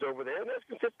 300s over there, and there's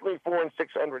consistently 400s and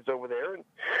 600s over there, and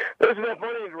there's enough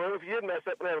money in the room. If you did mess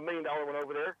up and have $1 million one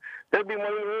over there, there'd be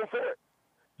money in the room for it.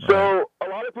 Right. So a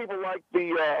lot of people like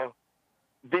the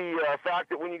fact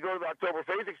that when you go to the October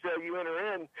Fasig sale, you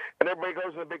enter in, and everybody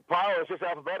goes in a big pile. It's just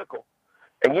alphabetical,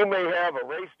 and you may have a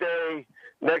race day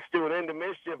next to an End of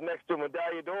Mischief, next to a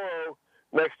Medaglia d'Oro,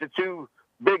 next to two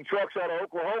big trucks out of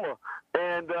Oklahoma,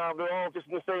 and they're all just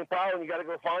in the same pile, and you got to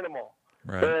go find them all.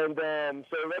 Right. And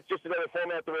so that's just another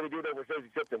format the way they do it over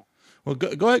Fasig-Tipton. Well,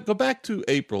 go ahead, go back to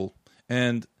April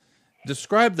and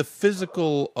describe the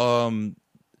physical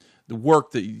the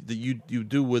work that you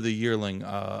do with a yearling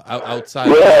outside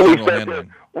of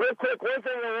handling. Real quick, one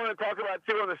thing I want to talk about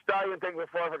too on the stallion thing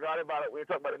before I forgot about it. We were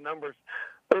talking about the numbers,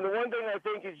 and the one thing I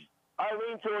think is I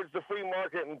lean towards the free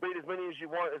market and breed as many as you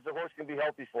want as the horse can be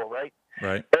healthy for, right?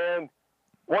 Right. And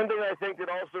one thing I think that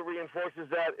also reinforces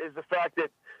that is the fact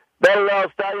that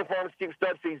allows stallion farms to keep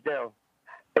stud fees down.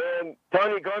 And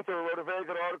Tanya Gunther wrote a very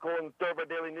good article in Thoroughbred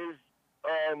Daily News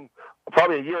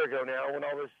probably a year ago now when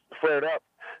all this flared up,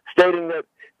 stating that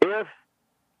if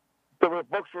the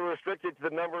books were restricted to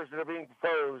the numbers that are being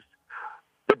proposed,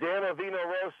 the Dama Vino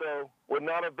Rosso would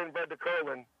not have been bred to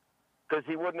Curlin because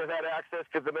he wouldn't have had access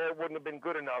because the mare wouldn't have been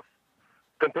good enough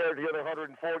compared to the other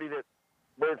 140 that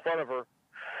were in front of her.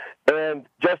 And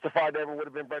Justified never would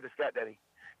have been bred to Scat Daddy,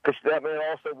 because that mare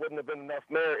also wouldn't have been enough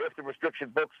mare if the restriction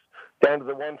books down to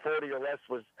the 140 or less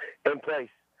was in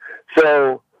place.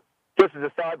 So just as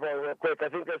a sidebar real quick, I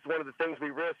think that's one of the things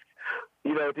we risk.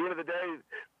 At the end of the day,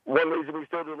 one reason we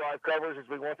still do live covers is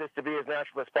we want this to be as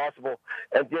natural as possible.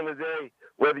 At the end of the day,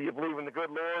 whether you believe in the good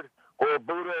Lord or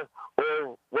Buddha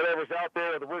or whatever's out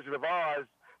there or the Wizard of Oz,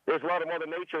 there's a lot of Mother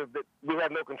Nature that we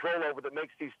have no control over that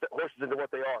makes these horses into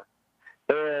what they are.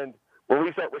 And when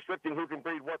we start restricting who can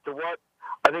breed what to what,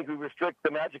 I think we restrict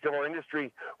the magic of our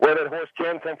industry, where that horse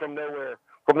can come from nowhere,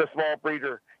 from the small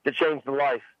breeder, to change the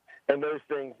life and those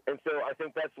things. And so I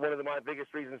think that's one of my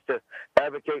biggest reasons to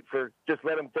advocate for just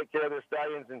let them take care of their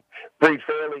stallions and breed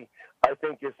fairly, I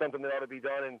think is something that ought to be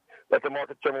done, and let the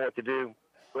market determine what to do.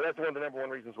 So that's one of the number one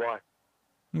reasons why.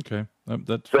 Okay,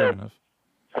 that's fair enough.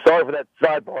 Sorry for that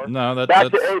sidebar. No, Back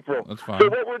to April. That's fine. So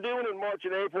what we're doing in March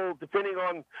and April, depending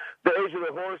on the age of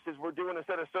the horse, is we're doing a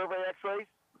set of survey x-rays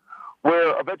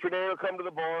where a veterinarian will come to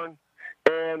the barn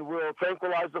and we'll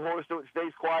tranquilize the horse so it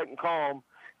stays quiet and calm.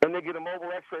 And they get a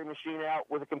mobile x-ray machine out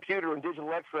with a computer and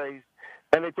digital x-rays,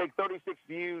 and they take 36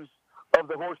 views of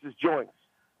the horse's joints,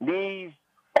 knees,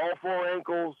 all four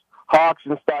ankles, hocks,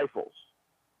 and stifles.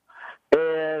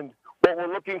 And what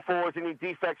we're looking for is any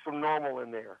defects from normal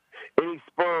in there, any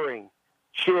spurring,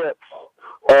 chips,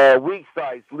 weak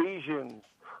sites, lesions,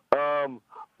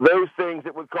 those things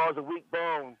that would cause a weak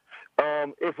bone.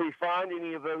 If we find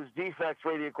any of those defects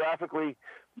radiographically,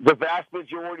 the vast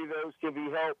majority of those can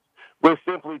be helped with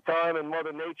simply time and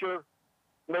Mother Nature,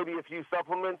 maybe a few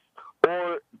supplements,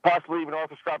 or possibly even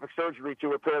arthroscopic surgery to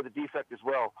repair the defect as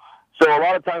well. So a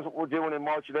lot of times what we're doing in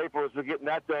March and April is we're getting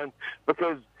that done,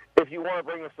 because if you want to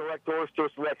bring a select horse to a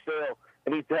select sale,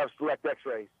 it needs to have select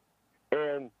x-rays.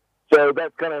 And so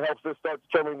that kind of helps us start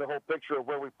determining the whole picture of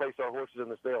where we place our horses in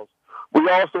the sales. We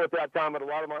also, at that time, at a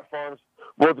lot of my farms,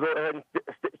 will go ahead and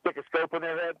stick a scope in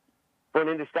their head for an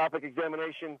endoscopic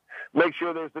examination, make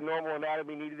sure there's the normal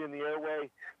anatomy needed in the airway,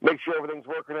 make sure everything's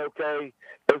working okay,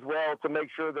 as well, to make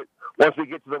sure that once we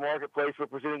get to the marketplace, we're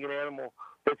presenting an animal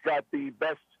that's got the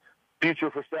best future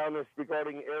for soundness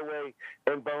regarding airway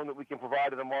and bone that we can provide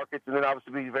to the markets, and then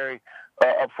obviously be very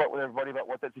upfront with everybody about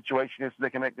what that situation is so they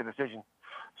can make the decision.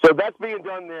 So that's being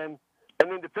done then, and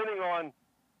then depending on,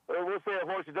 we'll say a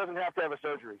horse, it doesn't have to have a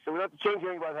surgery, so we don't have to change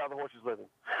anything about how the horse is living.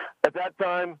 At that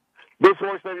time, this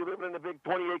horse may be living in a big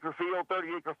 20-acre field,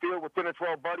 30-acre field with 10 or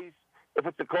 12 buddies, if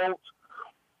it's a colt.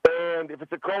 And if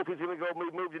it's a colt, he's going to go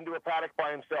moved into a paddock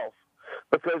by himself,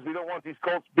 because we don't want these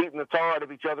colts beating the tar out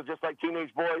of each other. Just like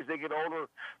teenage boys, they get older,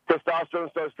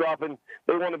 testosterone starts dropping.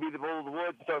 They want to be the bull of the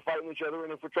woods and start fighting each other.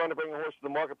 And if we're trying to bring a horse to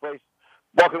the marketplace,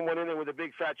 walking one in there with a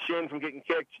big fat shin from getting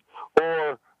kicked,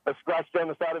 or a scratch down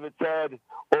the side of its head,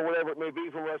 or whatever it may be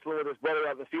from wrestling with his brother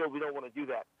out in the field, we don't want to do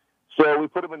that. So we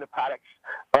put them in the paddocks,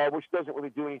 which doesn't really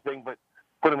do anything but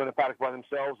put them in the paddock by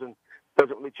themselves, and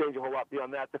doesn't really change a whole lot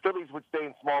beyond that. The fillies would stay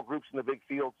in small groups in the big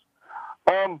fields.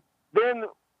 Then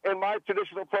in my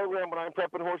traditional program, when I'm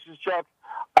prepping horses, Chuck,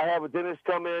 I have a dentist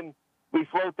come in. We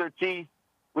float their teeth.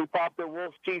 We pop their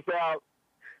wolf's teeth out.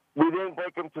 We then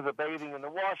break them to the bathing and the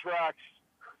wash racks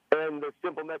and the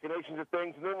simple machinations of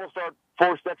things. And then we'll start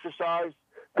forced exercise,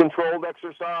 controlled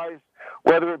exercise,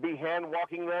 whether it be hand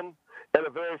walking them at a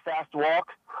very fast walk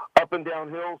up and down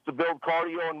hills to build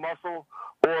cardio and muscle,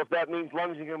 or if that means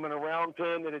lunging them in a round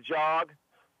pen at a jog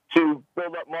to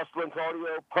build up muscle and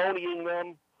cardio, ponying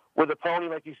them with a pony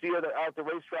like you see out at the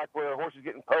racetrack where a horse is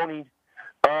getting ponied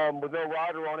with no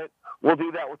rider on it. We'll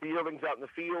do that with the yearlings out in the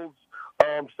fields.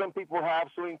 Some people have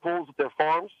swimming pools at their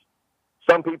farms.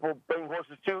 Some people bring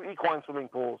horses to equine swimming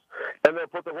pools, and they'll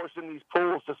put the horse in these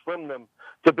pools to swim them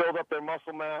to build up their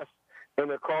muscle mass and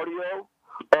their cardio.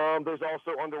 There's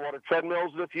also underwater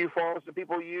treadmills at a few farms that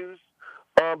people use.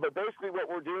 But basically what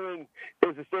we're doing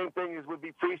is the same thing as would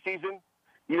be preseason.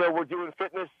 You know, we're doing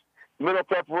fitness, mental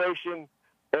preparation,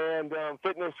 and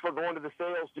fitness for going to the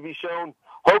sales to be shown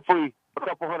hopefully a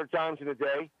couple hundred times in a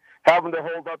day, having to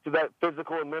hold up to that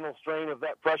physical and mental strain of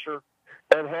that pressure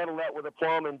and handle that with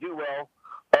aplomb and do well.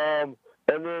 And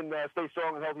then stay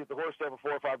strong and healthy at the horse there for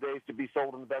 4 or 5 days to be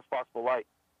sold in the best possible light.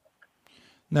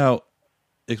 Now,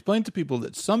 explain to people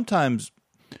that sometimes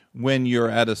when you're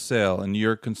at a sale and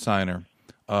you're a consignor,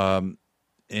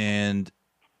 and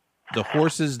the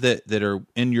horses that are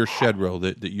in your shed row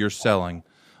that you're selling,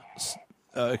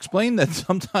 explain that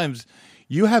sometimes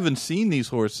you haven't seen these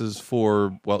horses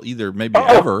for, well, either maybe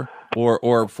ever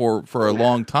or for a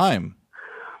long time.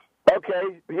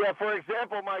 Okay. Yeah, for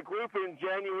example, my group in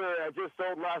January I just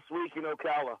sold last week in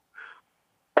Ocala.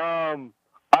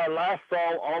 I last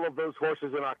saw all of those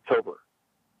horses in October.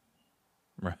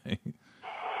 Right.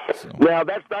 So. Now,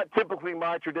 that's not typically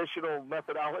my traditional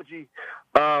methodology.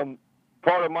 Part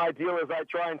of my deal is I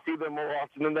try and see them more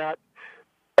often than that,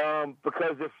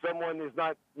 because if someone is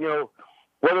not, you know,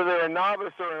 whether they're a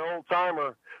novice or an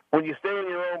old-timer, when you stay in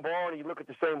your own barn and you look at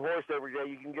the same horse every day,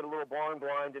 you can get a little barn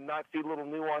blind and not see little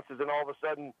nuances, and all of a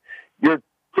sudden you're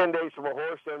 10 days from a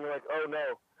horse and you're like, oh,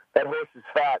 no, that horse is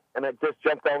fat, and it just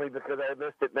jumped on me because I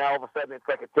missed it. Now all of a sudden it's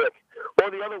like a tick.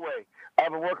 Or the other way,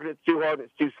 I've been working it too hard and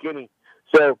it's too skinny.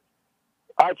 So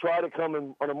I try to come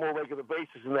in on a more regular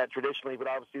basis than that traditionally, but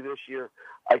obviously this year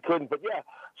I couldn't. But, yeah,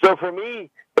 so for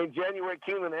me, in January,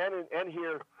 Keeneland and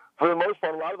here, for the most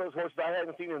part, a lot of those horses I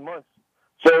hadn't seen in months.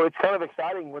 So it's kind of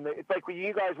exciting. It's like when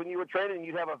you guys, when you were training,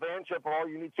 you'd have a van trip of all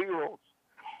your new 2-year-olds.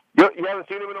 You haven't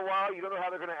seen them in a while. You don't know how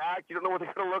they're going to act. You don't know what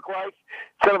they're going to look like.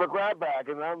 It's kind of a grab bag.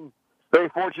 And I'm very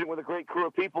fortunate with a great crew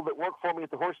of people that work for me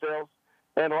at the horse sales.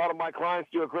 And a lot of my clients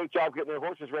do a great job getting their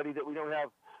horses ready, that we don't have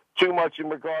too much in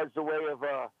regards to the way of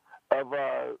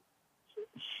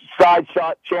side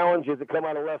shot challenges that come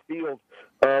out of left field.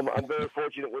 I'm very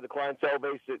fortunate with a clientele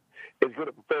base that is good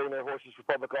at preparing their horses for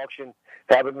public auction,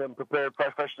 having them prepared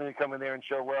professionally to come in there and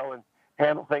show well and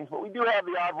handle things. But we do have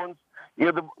the odd ones. You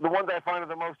know, the ones I find are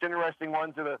the most interesting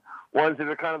ones are the ones that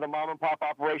are kind of the mom and pop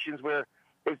operations where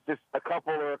it's just a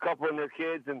couple and their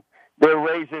kids, and they're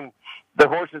raising the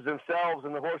horses themselves,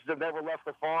 and the horses have never left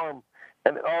the farm.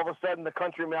 And all of a sudden the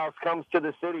country mouse comes to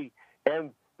the city,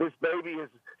 and this baby is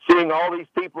seeing all these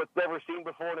people it's never seen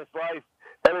before in its life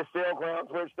at a sale grounds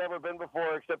where it's never been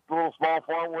before except the little small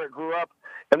farm where it grew up.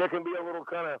 And there can be a little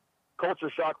kind of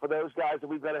culture shock for those guys, and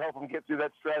we've got to help them get through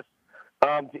that stress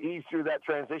to ease through that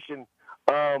transition.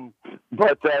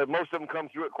 But most of them come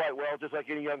through it quite well, just like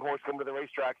any young horse coming to the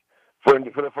racetrack for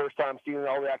the first time, seeing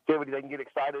all the activity. They can get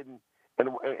excited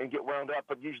and get wound up,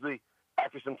 but usually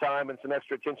after some time and some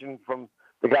extra attention from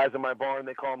the guys in my barn,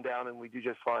 they calm down and we do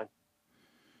just fine.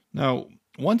 Now,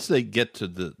 once they get to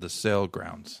the sale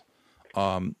grounds,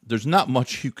 there's not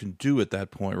much you can do at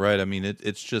that point, right? I mean,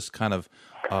 it's just kind of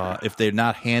if they're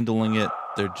not handling it,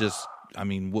 they're just. I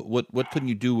mean, what can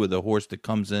you do with a horse that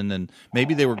comes in and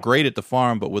maybe they were great at the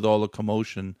farm, but with all the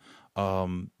commotion,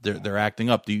 they're acting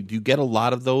up? Do you get a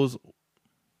lot of those?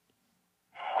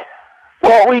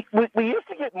 Well, we used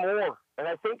to get more, and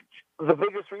I think the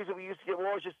biggest reason we used to get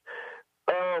more is just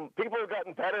people have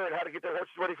gotten better at how to get their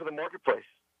horses ready for the marketplace.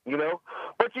 You know,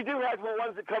 but you do have the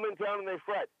ones that come in town and they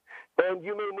fret, and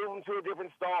you may move them to a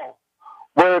different stall.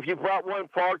 Where if you brought one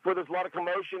parked where there's a lot of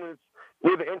commotion and it's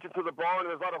near the entrance to the barn and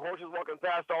there's a lot of horses walking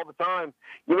past all the time,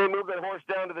 you may move that horse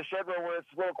down to the shed row where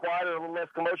it's a little quieter, a little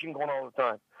less commotion going on all the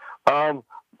time.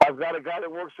 I've got a guy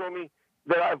that works for me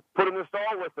that I've put in the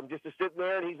stall with him just to sit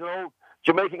there, and he's an old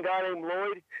Jamaican guy named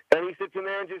Lloyd, and he sits in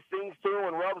there and just sings to him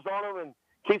and rubs on him and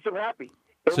keeps him happy.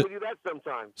 And we do that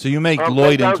sometimes. So you make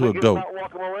Lloyd into a goat.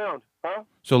 Walk him around. Huh?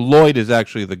 So Lloyd is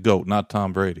actually the goat, not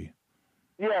Tom Brady.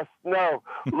 Yes, no,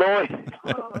 Lloyd.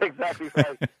 Exactly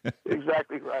right.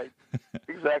 Exactly right.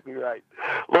 Exactly right.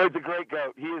 Lloyd's a great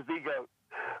goat. He is the goat.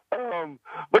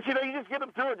 But you know, you just get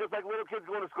them through it, just like little kids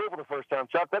going to school for the first time,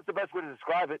 Chuck. That's the best way to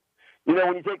describe it. You know,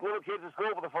 when you take little kids to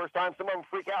school for the first time, some of them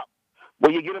freak out.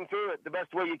 Well, you get them through it the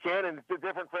best way you can, and it's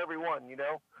different for everyone. You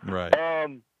know. Right.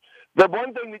 The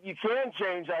one thing that you can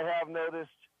change, I have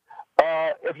noticed,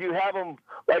 if you have them,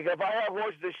 like if I have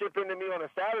horses that ship into me on a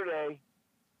Saturday,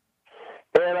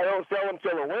 and I don't sell them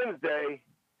till a Wednesday,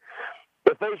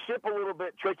 if they ship a little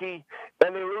bit tricky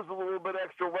and they lose a little bit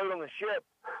extra weight on the ship,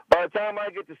 by the time I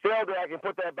get to sale day, I can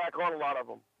put that back on a lot of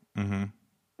them. Mm-hmm.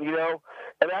 You know,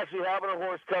 and actually having a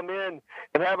horse come in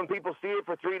and having people see it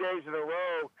for 3 days in a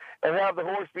row and have the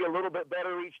horse be a little bit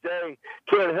better each day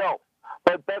can help.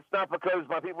 But that's not because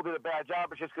my people did a bad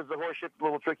job. It's just because the horse ship's a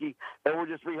little tricky, and we're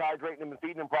just rehydrating them and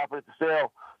feeding them properly at the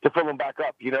sale to fill them back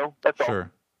up, you know? That's all.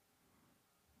 Sure.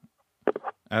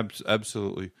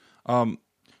 Absolutely.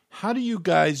 How do you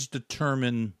guys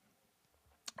determine,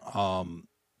 do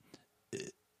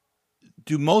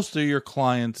most of your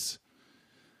clients,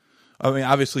 I mean,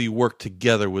 obviously you work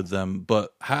together with them,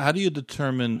 but how do you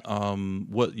determine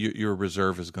what your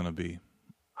reserve is going to be?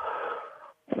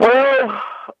 Well,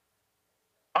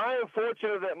 I am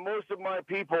fortunate that most of my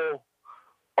people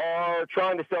are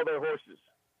trying to sell their horses.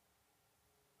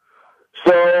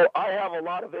 So I have a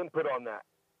lot of input on that.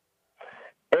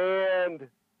 And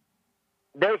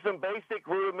there's some basic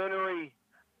rudimentary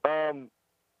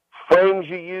frames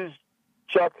you use,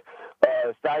 Chuck,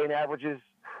 stallion averages,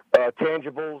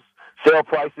 tangibles, sale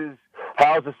prices.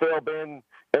 How's the sale been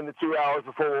in the 2 hours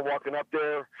before we're walking up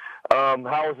there?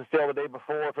 How was the sale the day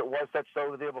before, if it was such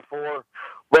so the day before?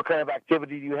 What kind of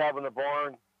activity do you have in the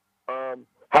barn?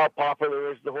 How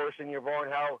popular is the horse in your barn?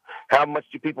 How much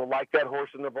do people like that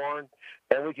horse in the barn?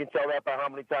 And we can tell that by how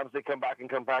many times they come back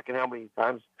and how many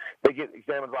times they get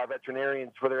examined by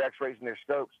veterinarians for their x-rays and their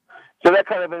scopes. So that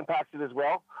kind of impacts it as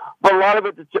well. But a lot of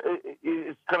it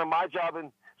is kind of my job,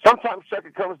 and sometimes, Chuck,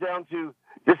 it comes down to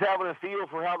just having a feel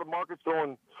for how the market's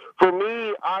going. For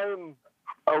me, I'm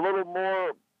a little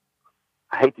more,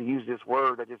 I hate to use this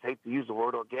word, I just hate to use the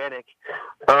word organic,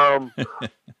 than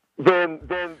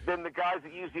the guys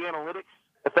that use the analytics,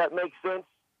 if that makes sense.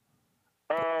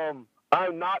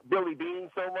 I'm not Billy Bean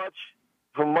so much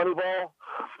from Moneyball.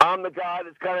 I'm the guy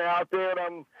that's kind of out there, and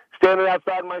I'm standing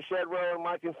outside my shed row in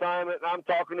my consignment, and I'm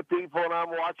talking to people, and I'm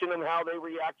watching them, how they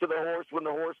react to the horse when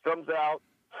the horse comes out,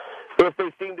 if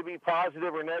they seem to be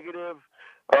positive or negative,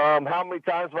 how many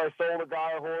times have I sold a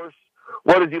guy a horse,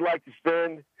 what does he like to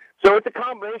spend. So it's a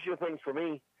combination of things for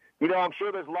me. You know, I'm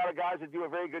sure there's a lot of guys that do a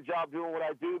very good job doing what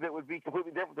I do that would be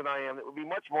completely different than I am, that would be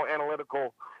much more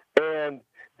analytical and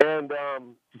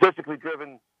statistically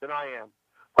driven than I am.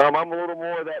 I'm a little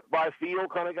more that by feel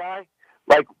kind of guy.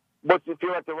 Like, what's it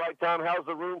feel at the right time? How's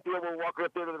the room feel when we're walking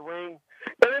up there to the ring?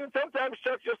 And then sometimes,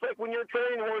 Chuck, just like when you're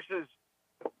training horses,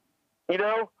 you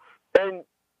know, and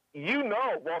you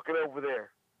know walking over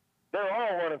there, they're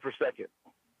all running for second.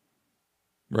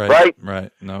 Right.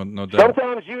 No doubt.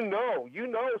 Sometimes you know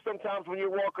sometimes when you're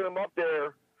walking them up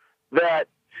there that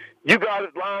you got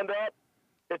it lined up,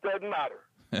 it doesn't matter.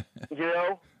 You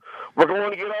know? We're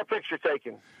going to get our picture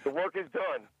taken. The work is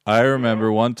done. I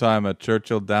remember one time at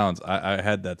Churchill Downs, I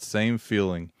had that same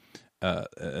feeling.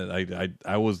 I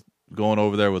was going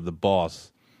over there with the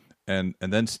boss, and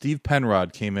then Steve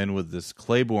Penrod came in with this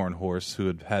Claiborne horse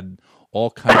who had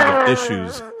all kinds of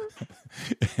issues.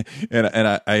 and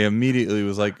I immediately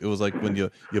was like, it was like when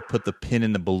you put the pin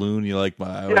in the balloon. I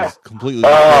was completely.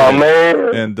 Oh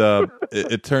man! And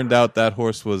it turned out that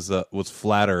horse was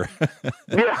flatter.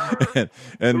 Yeah.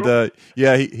 and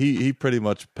he pretty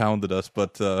much pounded us.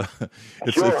 But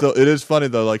it is funny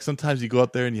though. Like sometimes you go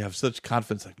out there and you have such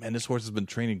confidence. Like, man, this horse has been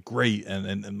training great,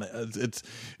 and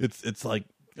it's like.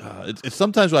 It's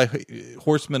sometimes why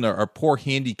horsemen are poor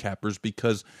handicappers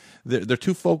because they're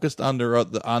too focused on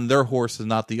their horse and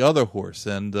not the other horse,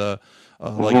 and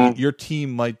like your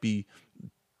team might be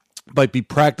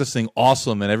practicing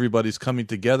awesome and everybody's coming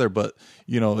together, but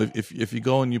if you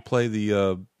go and you play the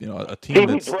a team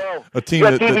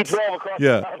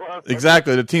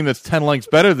exactly, the team that's 10 lengths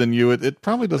better than you, it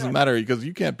probably doesn't matter because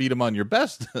you can't beat them on your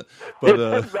best. But it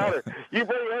doesn't matter. You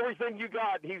bring everything you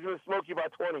got, he's going to smoke you by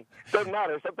 20. Doesn't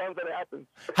matter. Sometimes that happens.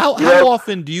 How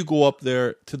often do you go up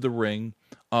there to the ring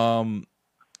and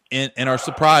are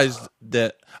surprised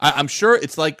that I'm sure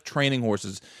it's like training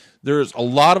horses. There's a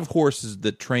lot of horses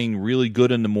that train really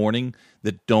good in the morning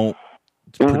that don't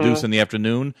produce in the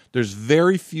afternoon. There's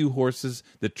very few horses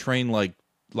that train like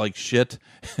shit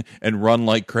and run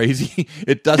like crazy.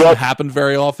 It doesn't happen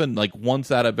very often, like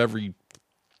once out of every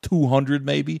 200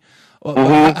 maybe.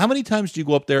 How many times do you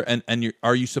go up there and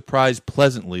are you surprised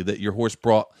pleasantly that your horse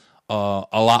brought a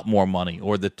lot more money,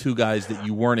 or the two guys that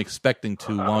you weren't expecting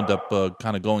to wound up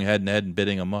kind of going head and head and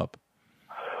bidding them up?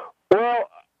 Well,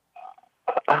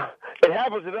 it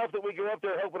happens enough that we go up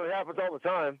there hoping it happens all the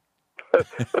time. Let's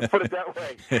put it that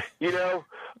way.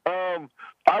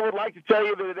 I would like to tell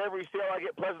you that at every sale I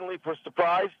get pleasantly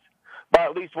surprised by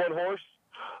at least one horse.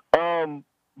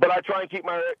 But I try and keep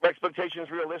my expectations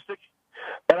realistic.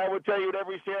 And I would tell you at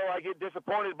every sale I get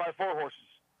disappointed by 4 horses.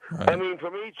 Right. I mean, for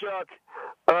me, Chuck,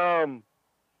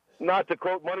 not to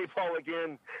quote Moneyball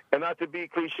again and not to be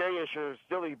cliche-ish or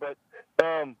silly, but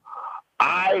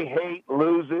I hate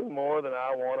losing more than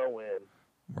I want to win.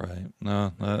 Right.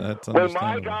 No, that's understandable. When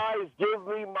my guys give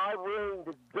me my ring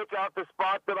to pick out the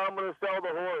spot that I'm going to sell the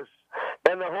horse,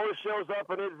 and the horse shows up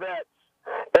and it vets,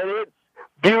 and it's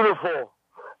beautiful,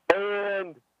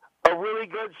 and a really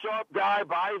good, sharp guy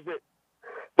buys it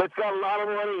that's got a lot of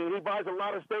money, and he buys a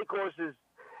lot of stake horses,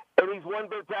 and he's one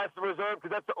bid past the reserve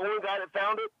because that's the only guy that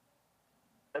found it,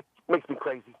 that makes me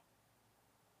crazy.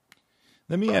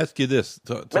 Let me ask you this,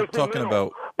 talking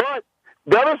about... But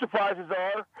the other surprises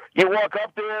are, you walk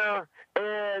up there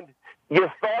and you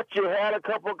thought you had a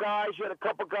couple guys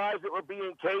that were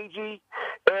being cagey,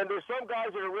 and there's some guys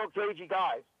that are real cagey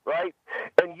guys, right?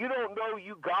 And you don't know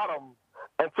you got them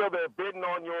until they're bidding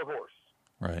on your horse.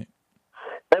 Right.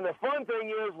 And the fun thing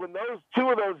is when two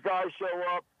of those guys show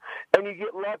up and you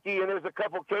get lucky and there's a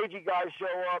couple cagey guys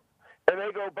show up and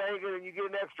they go banging and you get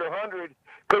an extra 100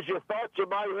 because you thought you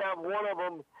might have one of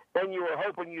them and you were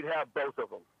hoping you'd have both of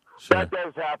them. Sure. That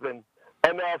does happen.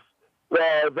 And that's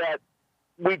that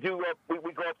we go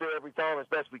up there every time as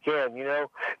best we can, And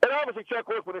obviously, Chuck,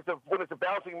 look, when it's a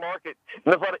bouncing market and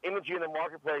there's a lot of energy in the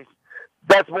marketplace,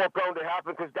 that's more prone to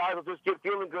happen because guys will just get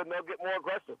feeling good and they'll get more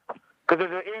aggressive because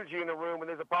there's an energy in the room and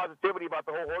there's a positivity about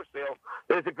the whole horse sale.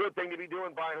 It's a good thing to be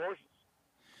doing buying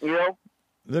horses,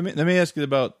 Let me ask you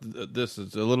about this.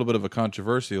 It's a little bit of a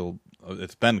controversial.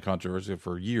 It's been controversial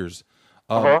for years.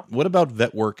 What about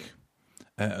vet work?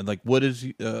 What is?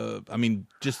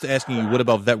 Just asking you. What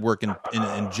about vet work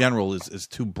in general is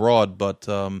too broad. But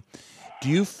do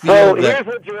you feel? So here's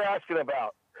what you're asking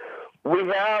about.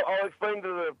 I'll explain to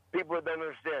the people that don't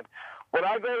understand. When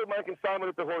I go to my consignment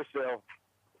at the horse sale,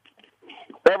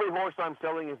 every horse I'm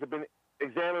selling has been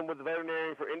examined with the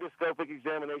veterinarian for endoscopic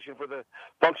examination for the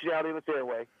functionality of its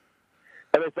airway.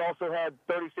 And it's also had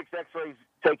 36 x-rays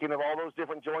taken of all those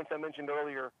different joints I mentioned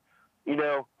earlier, and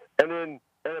then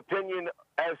an opinion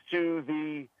as to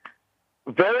the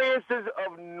variances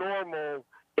of normal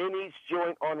in each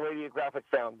joint on radiographic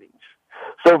soundings.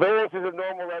 So variances of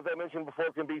normal, as I mentioned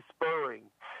before, can be spurring.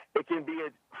 It can be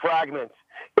a fragment.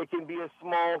 It can be a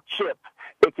small chip.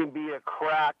 It can be a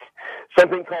crack.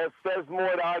 Something called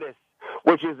sesamoiditis,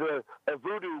 which is a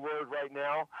voodoo word right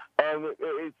now.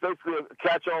 It's basically a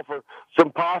catch-all for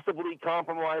some possibly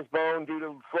compromised bone due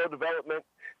to slow development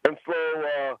and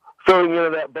slow filling into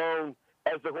that bone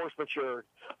as the horse matured.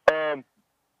 And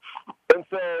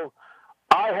so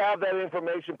I have that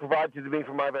information provided to me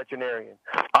from my veterinarian.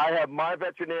 I have my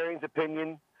veterinarian's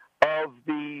opinion of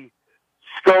the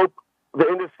scope, the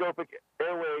endoscopic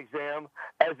airway exam,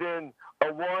 as in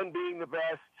a 1 being the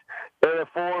best and a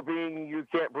 4 being you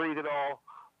can't breathe at all,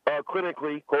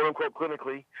 clinically, quote-unquote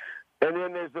clinically. And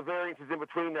then there's the variances in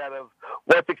between that of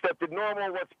what's accepted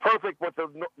normal, what's perfect, what's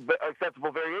an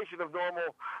acceptable variation of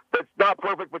normal that's not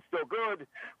perfect but still good,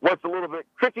 what's a little bit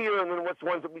trickier, and then what's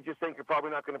ones that we just think are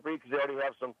probably not going to breed because they already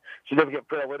have some significant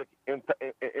paralytic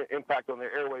impact on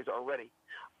their airways already.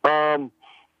 And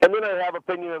then I have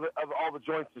opinion of all the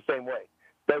joints the same way.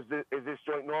 Is this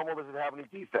joint normal? Does it have any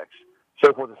defects?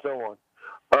 So forth and so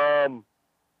on.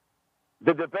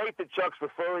 The debate that Chuck's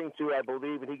referring to, I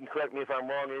believe, and he can correct me if I'm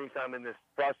wrong anytime in this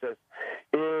process,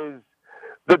 is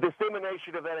the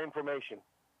dissemination of that information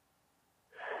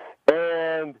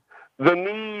and the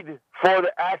need for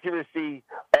the accuracy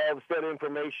of said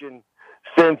information.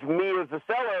 Since me as the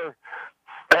seller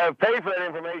have paid for that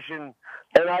information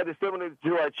and I disseminate it to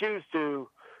who I choose to,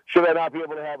 should I not be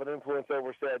able to have an influence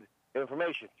over said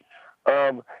information?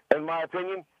 In my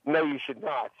opinion, no, you should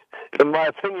not. In my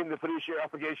opinion, the fiduciary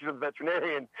obligation of the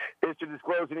veterinarian is to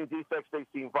disclose any defects they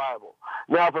seem viable.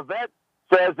 Now, if a vet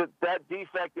says that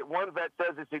defect that one vet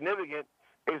says is significant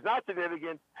is not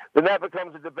significant, then that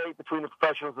becomes a debate between the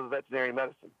professionals of veterinary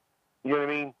medicine. You know what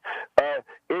I mean?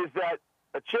 Is that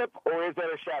a chip or is that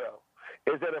a shadow?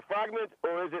 Is it a fragment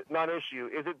or is it non-issue?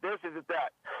 Is it this? Is it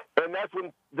that? And that's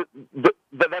when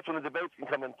that's when the debates can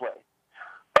come in play.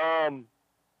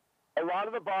 A lot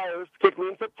of the buyers,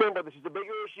 particularly in September, this is a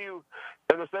bigger issue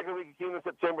in the second week of June in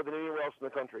September than anywhere else in the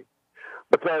country,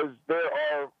 because there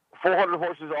are 400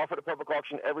 horses offered at public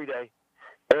auction every day.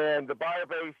 And the buyer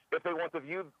base, if they want to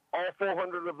view all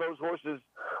 400 of those horses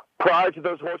prior to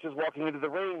those horses walking into the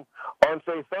ring on,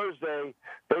 say, Thursday,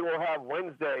 they will have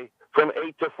Wednesday from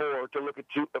 8 to 4 to look at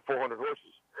 400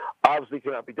 horses. Obviously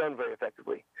cannot be done very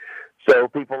effectively. So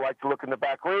people like to look in the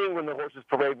back ring when the horses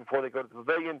parade before they go to the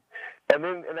pavilion. And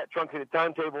then in that truncated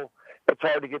timetable, it's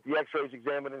hard to get the x-rays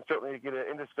examined and certainly to get an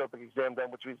endoscopic exam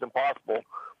done, which is impossible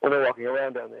when they're walking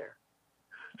around down there.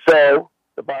 So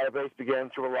the buyer base began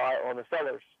to rely on the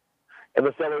sellers, and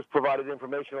the sellers provided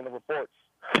information on the reports.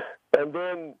 And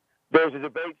then there's a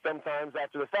debate sometimes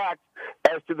after the fact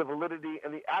as to the validity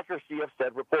and the accuracy of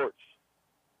said reports.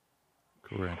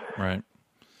 Correct, right.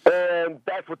 And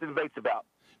that's what the debate's about.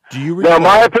 Do you Now,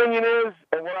 my opinion is,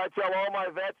 and what I tell all my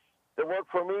vets that work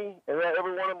for me, and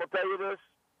every one of them will tell you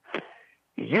this,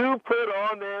 you put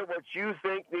on there what you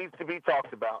think needs to be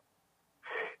talked about.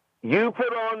 You put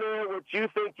on there what you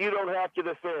think you don't have to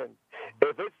defend.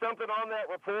 If it's something on that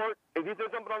report, if you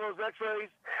think something on those x-rays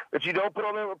that you don't put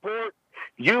on that report,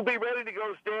 you be ready to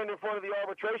go stand in front of the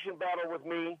arbitration battle with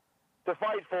me to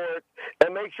fight for it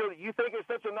and make sure that you think it's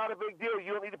such a not a big deal,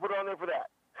 you don't need to put it on there for that.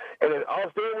 And then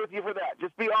I'll stand with you for that.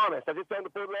 Just be honest. I just tell them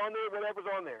to put it on there, whatever's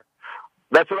on there.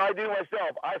 That's what I do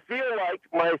myself. I feel like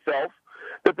myself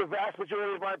that the vast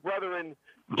majority of my brethren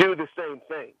do the same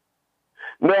thing.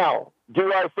 Now,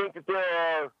 do I think that there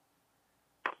are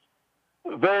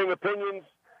varying opinions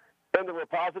in the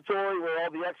repository where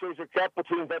all the x-rays are kept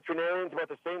between veterinarians about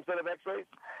the same set of x-rays?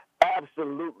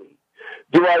 Absolutely.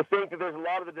 Do I think that there's a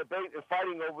lot of the debate and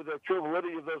fighting over the true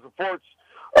validity of those reports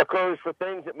occurs for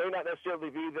things that may not necessarily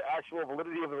be the actual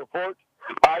validity of the report,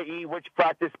 i.e. which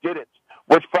practice did it?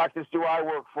 Which practice do I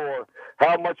work for?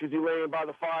 How much is he laying by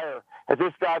the fire? Has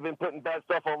this guy been putting bad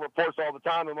stuff on reports all the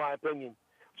time, in my opinion?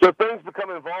 So things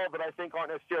become involved that I think aren't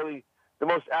necessarily the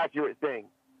most accurate thing.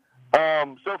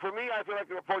 So for me, I feel like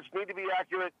the reports need to be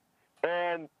accurate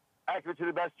and accurate to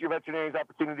the best of your veterinarian's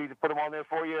opportunity to put them on there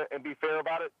for you and be fair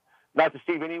about it, not to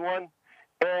deceive anyone.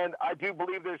 And I do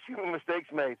believe there's human mistakes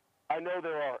made. I know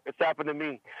there are. It's happened to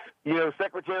me. You know,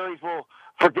 secretaries will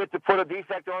forget to put a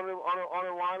defect on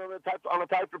a line on a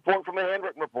typed report from a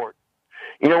handwritten report.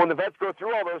 You know, when the vets go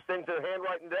through all those things, they're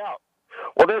handwriting it out.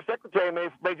 Well, their secretary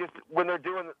may just, when they're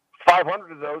doing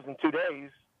 500 of those in 2 days,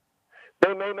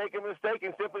 they may make a mistake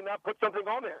and simply not put something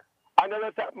on there. I know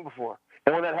that's happened before.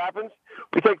 And when that happens,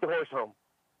 we take the horse home.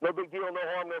 No big deal, no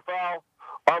harm, no foul.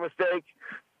 Our mistake.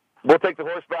 We'll take the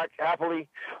horse back happily,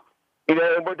 you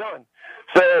know, and we're done.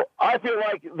 So I feel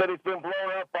like that it's been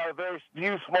blown up by a very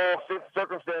few small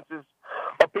circumstances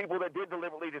of people that did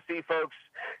deliberately deceive folks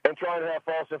and try to have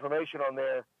false information on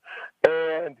there.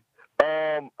 And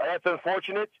that's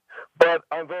unfortunate, but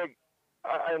I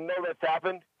know that's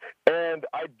happened, and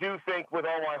I do think with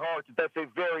all my heart that that's a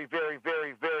very, very,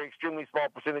 very, very extremely small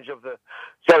percentage of the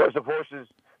sellers of horses,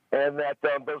 and that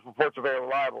those reports are very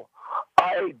reliable.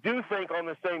 I do think on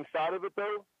the same side of it,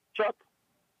 though, Chuck,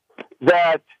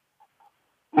 that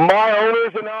my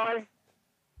owners and I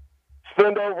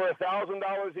spend over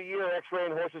 $1,000 a year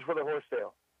x-raying horses for the horse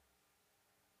sale.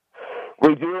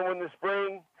 We do them in the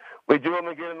spring. We do them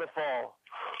again in the fall.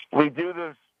 We do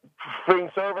the spring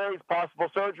surveys, possible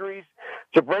surgeries,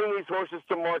 to bring these horses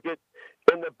to market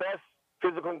in the best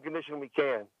physical condition we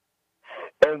can.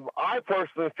 And I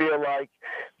personally feel like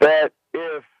that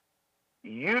if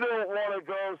you don't want to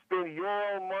go spend your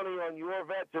own money on your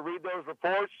vet to read those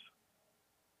reports,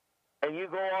 and you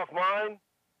go off mine,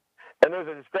 and there's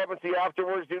a discrepancy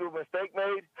afterwards due to a mistake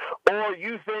made, or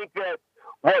you think that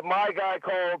what my guy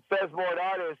called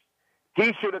sesamoiditis,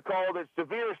 he should have called it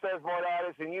severe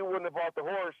sesamoiditis, and you wouldn't have bought the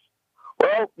horse.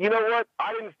 Well, you know what?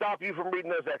 I didn't stop you from reading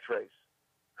those x-rays.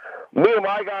 Me and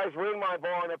my guys were in my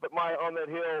barn up at on that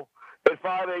hill at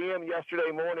 5 a.m.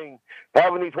 yesterday morning,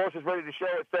 having these horses ready to show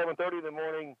at 7:30 in the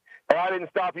morning, and I didn't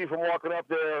stop you from walking up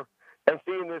there and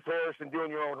seeing this horse and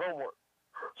doing your own homework.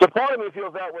 So part of me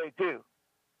feels that way too.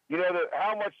 You know, that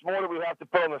how much more do we have to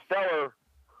put on the seller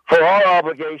for our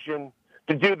obligation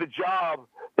to do the job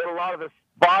that a lot of the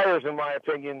buyers, in my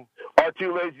opinion, are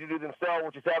too lazy to do themselves,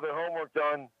 which is have their homework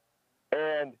done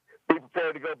and be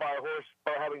prepared to go buy a horse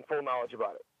by having full knowledge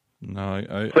about it. No,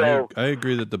 I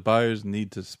agree that the buyers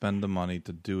need to spend the money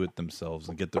to do it themselves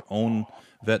and get their own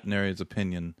veterinarian's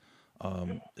opinion.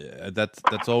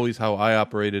 That's always how I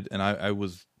operated, and I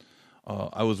was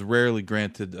rarely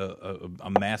granted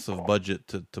a massive budget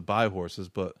to buy horses,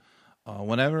 but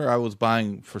whenever I was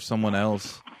buying for someone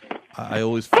else, I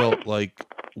always felt like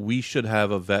we should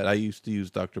have a vet. I used to use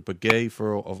Dr. Begay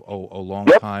for a long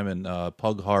time, and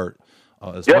Pug Hart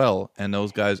as well. And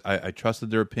those guys, I trusted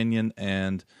their opinion,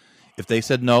 and if they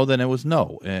said no, then it was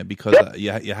no, because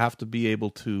you have to be able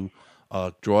to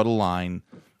draw the line.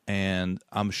 And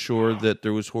I'm sure that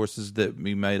there was horses that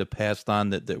we might have passed on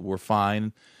that were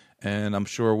fine, and I'm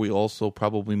sure we also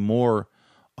probably more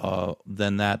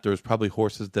than that. There's probably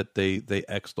horses that they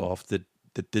X'd off that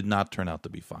did not turn out to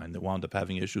be fine, that wound up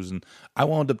having issues. And I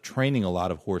wound up training a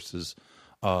lot of horses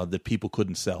that people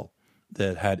couldn't sell,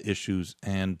 that had issues.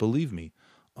 And believe me,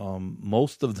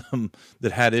 most of them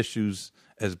that had issues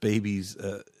as babies,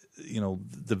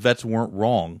 the vets weren't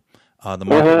wrong. The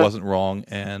market wasn't wrong.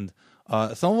 And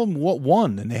some of them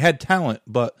won, and they had talent,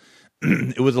 but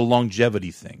it was a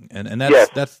longevity thing. And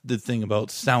that's the thing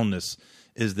about soundness,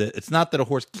 is that it's not that a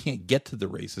horse can't get to the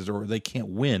races or they can't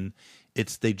win.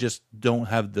 It's they just don't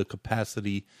have the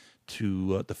capacity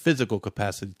to the physical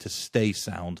capacity to stay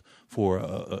sound for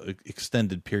a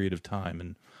extended period of time.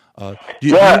 And do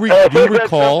you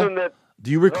recall? Do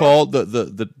you recall the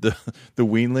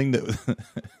weanling,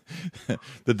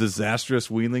 the disastrous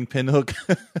weanling pinhook?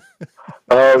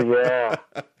 Oh yeah,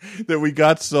 that we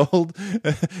got sold,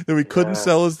 that we couldn't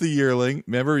sell as the yearling.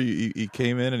 Remember, he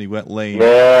came in and he went lame.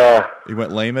 Yeah, he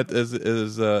went lame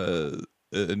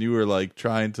and you were like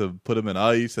trying to put him in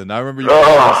ice. And I remember you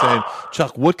saying,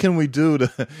 "Chuck, what can we do to?"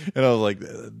 And I was like,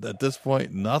 "At this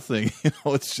point, nothing.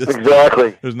 It's just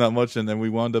exactly. There's not much." And then we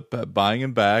wound up buying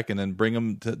him back, and then bring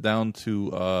him down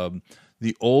to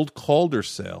the old Calder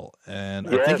sale, and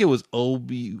I think it was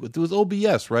It was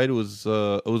OBS, right? It was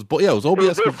OBS. It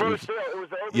was their first sale. It was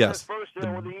the OBS first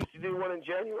sale where they used to do one in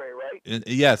January, right?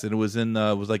 Yes, and it was it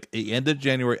was like the end of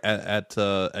January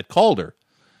at Calder.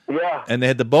 Yeah. And they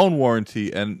had the bone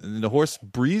warranty, and the horse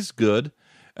breezed good.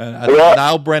 And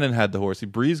Niall Brennan had the horse. He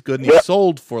breezed good, and he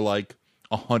sold for like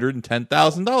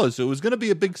 $110,000. So it was going to be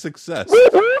a big success.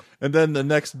 And then the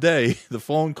next day, the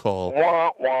phone call.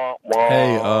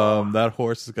 Hey, that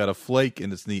horse has got a flake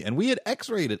in its knee. And we had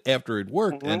x-rayed it after it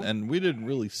worked, and we didn't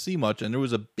really see much. And there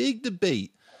was a big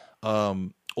debate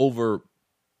over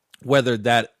whether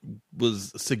that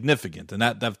was significant, and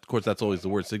that of course that's always the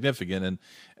word, significant.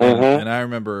 And I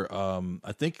remember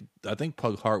I think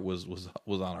Pug Hart was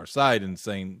on our side and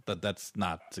saying that that's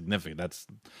not significant. That's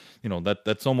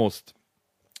that's almost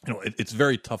it's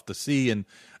very tough to see. And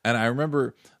I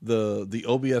remember the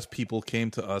OBS people came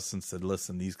to us and said,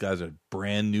 "Listen, these guys are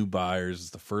brand new buyers. It's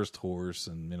the first horse,"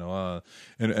 and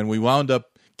and we wound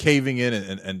up caving in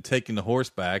and taking the horse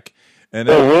back. And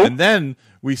then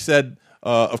we said,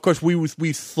 of course,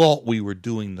 we thought we were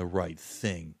doing the right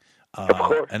thing. And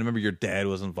I remember your dad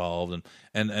was involved,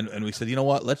 and we said, you know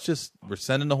what? We're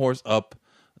sending the horse up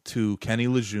to Kenny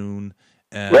Lejeune,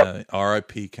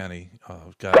 R.I.P. Kenny.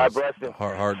 Oh, God bless him.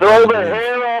 Hard throw the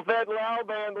hair off that loud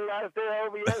band the last day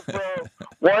OBS, bro.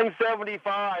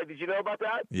 175. Did you know about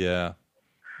that? Yeah.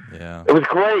 Yeah. It was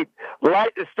great.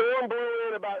 The storm blew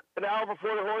in about an hour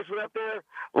before the horse went up there.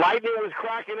 Lightning was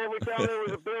cracking every time there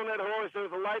was a bill on that horse. There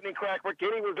was a lightning crack where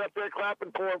Kenny was up there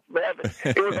clapping for him from heaven.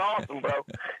 It was awesome, bro.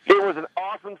 It was an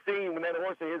awesome scene when that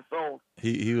horse of his sold.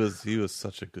 He was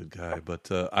such a good guy. But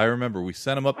I remember we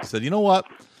sent him up and said, you know what?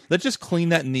 Let's just clean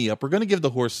that knee up. We're going to give the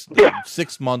horse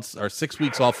 6 months or 6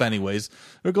 weeks off anyways.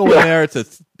 We'll go in there.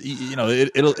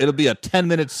 It'll be a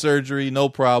 10-minute surgery, no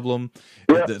problem.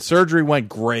 Yeah. The surgery went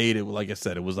great. Like I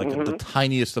said, it was like the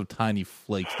tiniest of tiny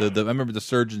flakes. I remember the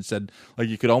surgeon said like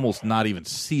you could almost not even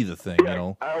see the thing. Yeah, You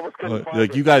know, I almost couldn't find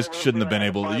like it. you guys I shouldn't have been couldn't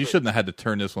able. find You it. shouldn't have had to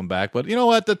turn this one back. But you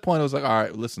know, at that point, I was like, all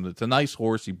right, listen, it's a nice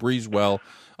horse. He breathes well.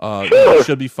 He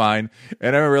should be fine.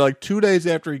 And I remember like 2 days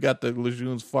after he got the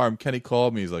Lejeune's farm, Kenny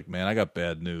called me. He's like, man, I got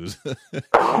bad news.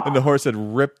 And the horse had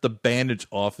ripped the bandage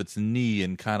off its knee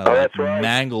and kind of that's right.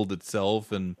 mangled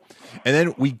itself. And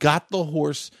then we got the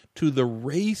horse to the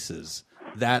races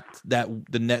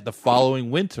the following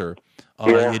winter.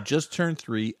 He had just turned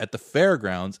 3 at the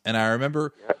fairgrounds. And I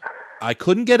remember I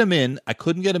couldn't get him in.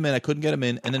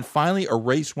 And then finally a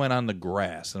race went on the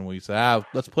grass. And we said,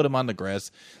 let's put him on the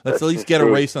grass. Let's at least get a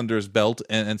race under his belt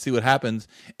and see what happens.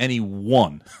 And he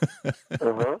won.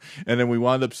 And then we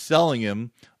wound up selling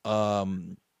him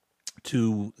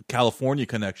to California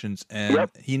Connections. And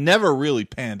he never really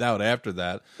panned out after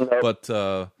that. No. But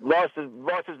Lost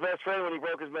his best friend when he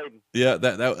broke his maiden. yeah,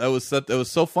 that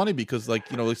was so funny because like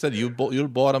you said you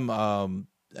bought him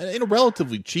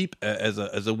relatively cheap as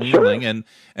a weanling,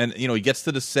 and he gets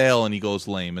to the sale and he goes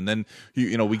lame, and then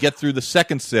we get through the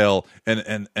second sale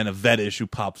and a vet issue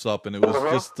pops up, and it was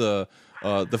just the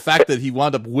fact that he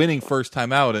wound up winning first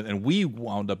time out and we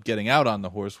wound up getting out on the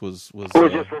horse was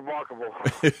just remarkable.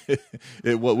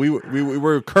 we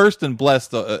were cursed and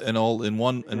blessed in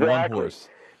one horse.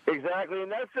 Exactly,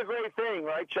 and that's the great thing,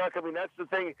 right, Chuck? I mean, that's the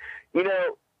thing.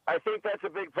 I think that's a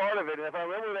big part of it. And if I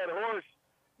remember that horse,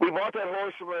 we bought that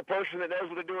horse from a person that knows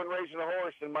what to do in raising a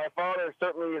horse, and my father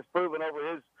certainly has proven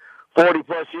over his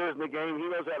 40-plus years in the game, he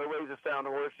knows how to raise a sound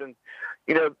horse. And,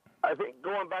 I think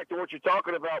going back to what you're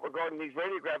talking about regarding these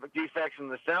radiographic defects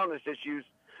and the soundness issues,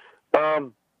 I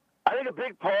think a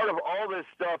big part of all this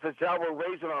stuff is how we're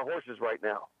raising our horses right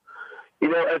now.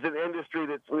 As an industry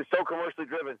that's so commercially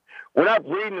driven, we're not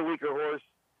breeding a weaker horse.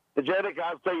 The genetic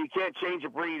guys say you can't change a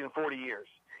breed in 40 years.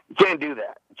 You can't do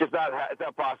that. It's just not. It's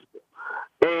not possible.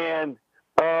 And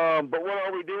but what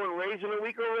are we doing? Raising a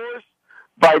weaker horse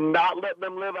by not letting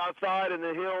them live outside in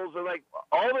the hills, and like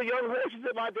all the young horses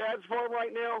at my dad's farm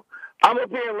right now. I'm up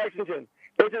here in Lexington.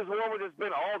 It's as warm as it's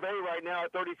been all day right now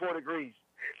at 34 degrees.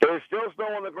 There's still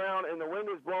snow on the ground, and the wind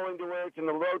is blowing to where it's in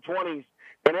the low 20s.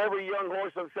 And every young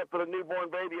horse, except for the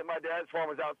newborn baby at my dad's farm,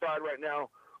 is outside right now,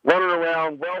 running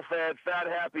around, well-fed, fat,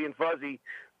 happy, and fuzzy,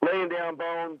 laying down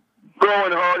bone,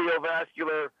 growing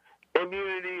cardiovascular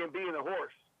immunity, and being a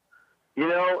horse.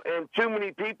 And too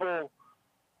many people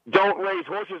don't raise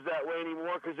horses that way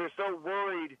anymore because they're so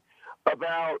worried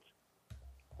about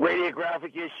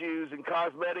radiographic issues and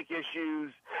cosmetic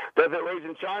issues that they're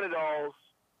raising China dolls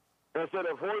instead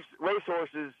of race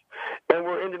horses, and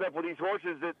we're ending up with these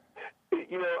horses that,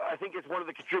 I think it's one of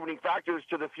the contributing factors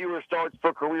to the fewer starts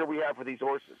per career we have for these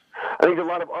horses. I think there's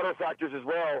a lot of other factors as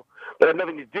well that have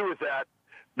nothing to do with that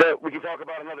we can talk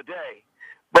about another day.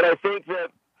 But I think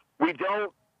that we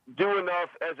don't do enough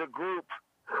as a group,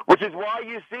 which is why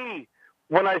you see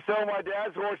when I sell my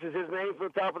dad's horses, his name's on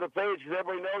the top of the page because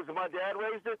everybody knows that my dad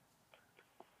raised it.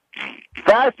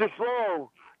 Fast or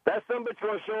slow, that son bitch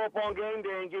going to show up on game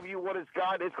day and give you what it's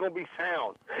got. It's going to be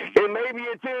sound. It may be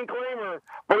a 10-claimer,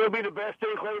 but it'll be the best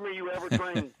 10-claimer you ever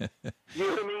trained. You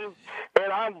know what I mean?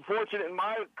 And I'm fortunate in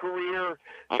my career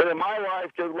and in my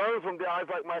life to learn from guys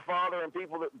like my father and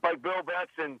people like Bill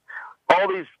Betts and all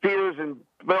these Peters and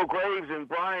Bill Graves and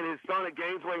Brian, his son at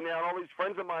Gainesway now, and all these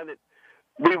friends of mine that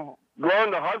we've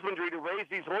learned the husbandry to raise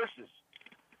these horses,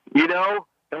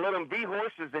 and let them be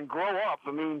horses and grow up.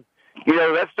 I mean,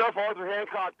 that stuff Arthur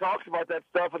Hancock talks about that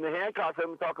stuff, and the Hancocks let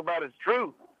him talk about is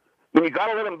true. I mean, you got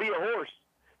to let them be a horse.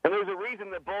 And there's a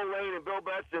reason that Bo Lane and Bill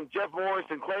Betts and Jeff Morris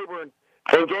and Claiborne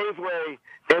and Gainesway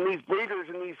and these breeders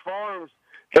and these farms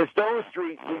and Stone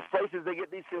Street, these places, they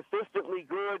get these consistently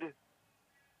good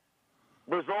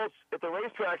results at the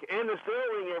racetrack and the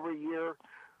sailing every year,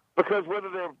 because whether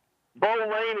they're Bo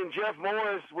Lane and Jeff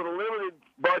Morris with a limited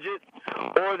budget,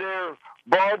 or they're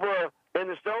Barbara and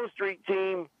the Stone Street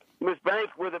team, Miss Bank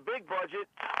with a big budget,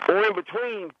 or in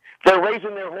between, they're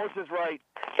raising their horses right,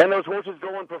 and those horses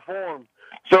go and perform.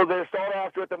 So they're sought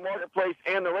after at the marketplace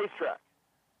and the racetrack,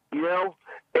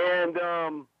 and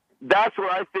that's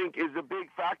what I think is a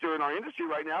big factor in our industry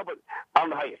right now, but I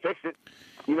don't know how you fix it.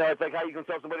 It's like how you can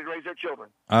tell somebody to raise their children.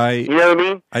 You know what I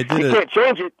mean? You can't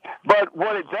change it, but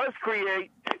what it does create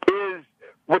is,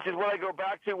 which is what I go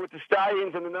back to with the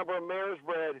stallions and the number of mares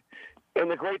bred,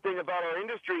 and the great thing about our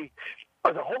industry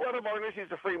is a whole lot of our industry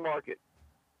is a free market.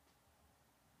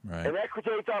 Right. And that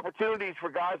creates opportunities for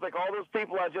guys like all those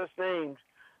people I just named.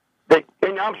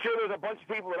 And I'm sure there's a bunch of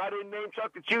people that I didn't name,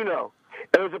 Chuck, that you know.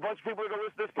 And there's a bunch of people that are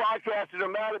listen to this podcast that are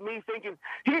mad at me thinking,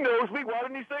 he knows me, why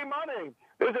didn't he say my name?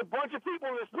 There's a bunch of people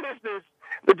in this business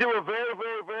that do a very,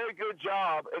 very, very good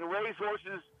job and raise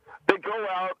horses that go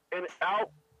out and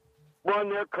outrun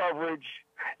their coverage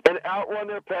and outrun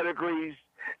their pedigrees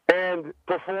and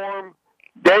perform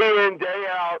day in, day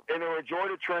out, and are a joy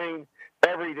to train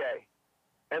every day.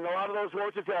 And a lot of those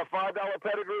horses have $5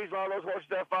 pedigrees. A lot of those horses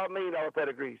have $5 million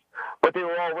pedigrees. But they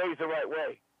were all raised the right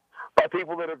way by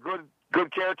people that are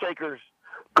good caretakers,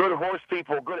 good horse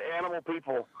people, good animal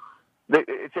people.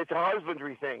 It's a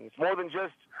husbandry thing. It's more than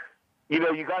just, you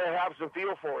got to have some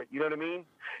feel for it. You know what I mean?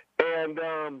 And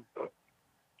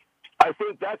I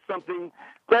think that's something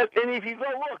that, and if you go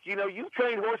look, you've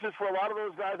trained horses for a lot of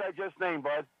those guys I just named,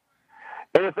 bud.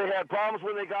 And if they had problems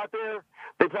when they got there,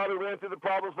 they probably ran through the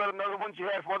problems better than other ones you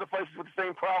had from other places with the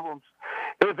same problems.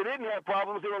 And if they didn't have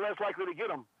problems, they were less likely to get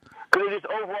them because they're just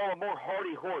overall a more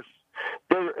hardy horse.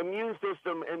 Their immune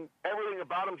system and everything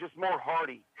about them just more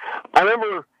hardy. I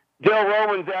remember Dale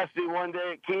Romans asked me one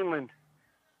day at Keeneland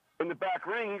in the back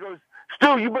ring, he goes,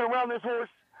 "Stu, you been around this horse?"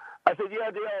 I said,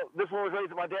 "Yeah, Dale, this one was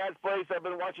raised at my dad's place. I've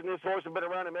been watching this horse. I've been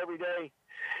around him every day."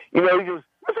 He goes,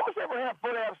 "This horse ever have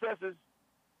foot abscesses?"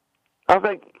 I was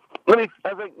like,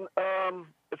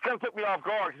 it's going to put me off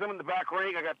guard because I'm in the back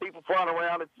ring. I got people flying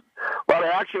around. It's a lot of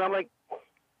action. I'm like,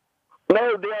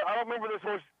 no, Dale, I don't remember this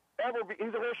horse ever.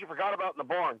 He's a horse you forgot about in the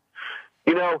barn.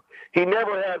 He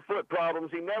never had foot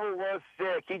problems. He never was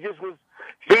sick. He just was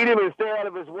feed him and stay out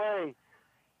of his way.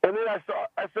 And then I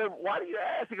said, "Why do you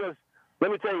ask?" He goes,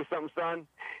 "Let me tell you something, son."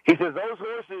 He says, "Those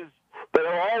horses that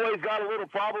have always got a little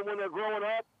problem when they're growing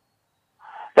up,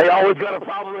 they always got a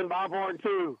problem in my barn,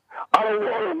 too. I don't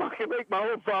want them. I can make my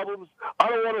own problems. I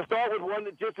don't want to start with one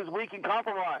that's just as weak and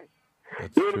compromised."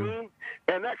 That's you know true. what I mean?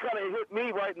 And that kind of hit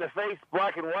me right in the face,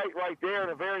 black and white right there in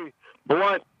a very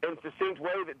blunt and succinct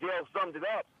way that Dale summed it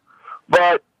up.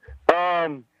 But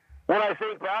when I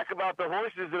think back about the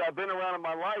horses that I've been around in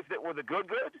my life that were the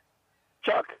good,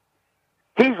 Chuck,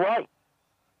 he's right.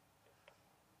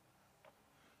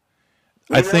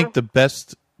 I think the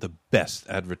best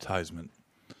advertisement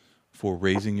for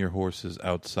raising your horses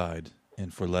outside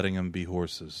and for letting them be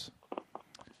horses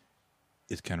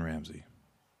is Ken Ramsey.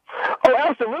 Oh,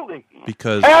 absolutely.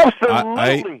 Because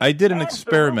Absolutely. I did an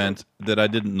experiment that I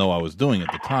didn't know I was doing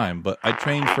at the time, but I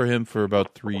trained for him for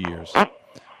about 3 years.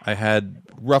 I had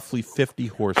roughly 50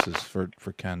 horses for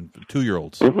Ken,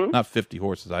 2-year-olds. Mm-hmm. Not 50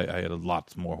 horses. I had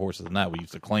lots more horses than that. We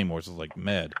used to claim horses like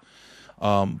mad.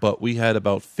 But we had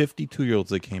about 50 2-year-olds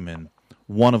that came in.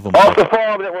 One of them off the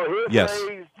farm that were his yes,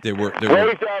 raised, they were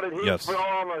raised out in his yes.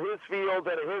 farm or his fields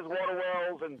out of his water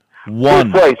wells and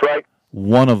One. his place, right?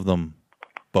 One of them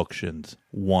buckshins.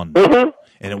 One. Mm-hmm.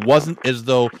 And it wasn't as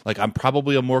though, like, I'm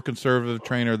probably a more conservative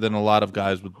trainer than a lot of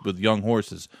guys with young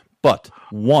horses, but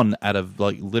one out of,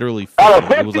 like, literally 50,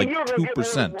 it was like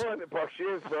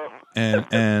 2%.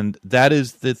 And that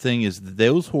is the thing, is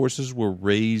those horses were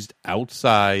raised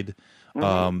outside,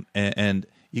 and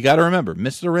you got to remember,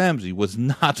 Mr. Ramsey was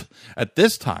not, at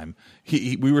this time,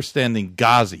 we were standing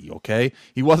Ghazi, okay?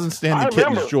 He wasn't standing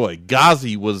Kitten's Joy.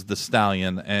 Ghazi was the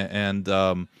stallion, and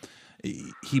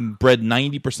he bred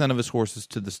 90% of his horses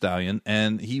to the stallion,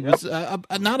 and he was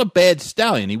not a bad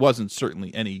stallion. He wasn't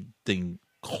certainly anything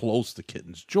close to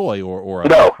Kitten's Joy or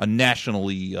a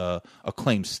nationally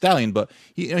acclaimed stallion, but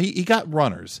he got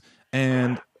runners.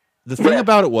 And the thing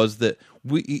about it was that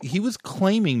he was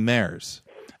claiming mares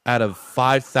out of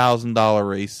 $5,000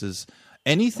 races,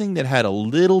 anything that had a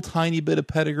little tiny bit of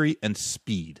pedigree and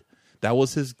speed. That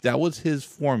was his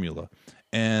formula.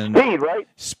 And speed, right?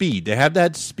 Speed. They had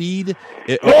that speed.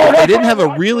 They didn't have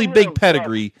a really big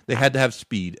pedigree. They had to have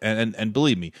speed. And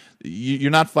believe me,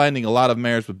 you're not finding a lot of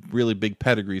mares with really big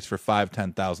pedigrees for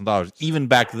 $5,000, $10,000, even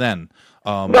back then.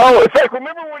 No, it's like,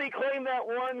 remember when he claimed that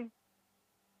one,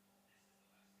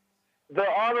 the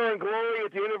honor and glory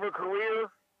at the end of her career?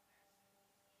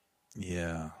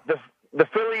 Yeah. The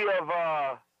filly of,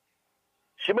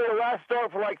 she made a last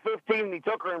start for like 15, and he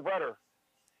took her and bred her.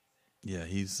 Yeah,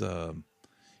 he's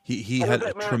he had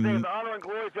a tremendous. The honor and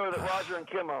glory to her that Roger and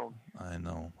Kim owned. I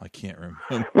know, I can't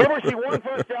remember. Remember, she won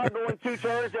first out going 2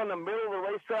 turns down the middle of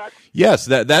the racetrack. Yes,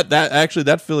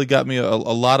 that filly got me a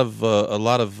lot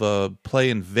of play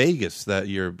in Vegas that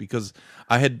year, because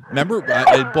I had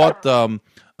bought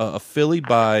a filly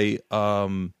by.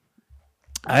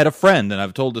 I had a friend, and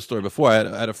I've told this story before. I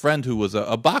had a friend who was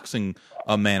a boxing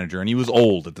manager, and he was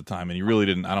old at the time, and he really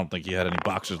didn't. I don't think he had any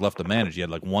boxers left to manage. He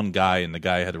had like one guy, and the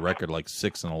guy had a record like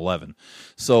 6-11.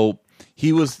 So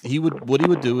what he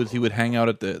would do is he would hang out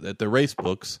at the race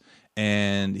books,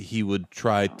 and he would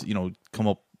try to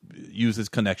use his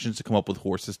connections to come up with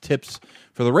horses tips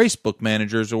for the race book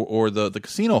managers or the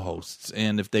casino hosts.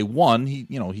 And if they won,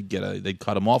 they'd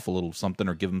cut him off a little something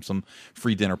or give him some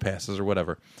free dinner passes or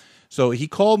whatever. So he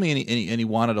called me and he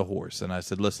wanted a horse, and I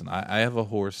said, listen, I have a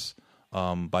horse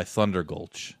by Thunder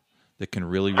Gulch that can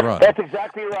really run. That's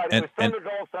exactly right. It was Thunder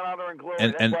Gulch, Honor and Glory.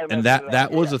 And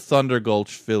that was a Thunder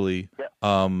Gulch filly.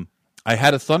 Yeah. I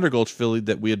had a Thunder Gulch filly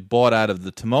that we had bought out of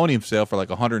the Timonium sale for like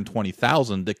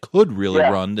 $120,000 that could really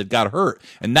run, that got hurt,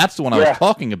 and that's the one I was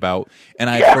talking about. And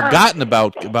I had forgotten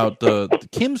about the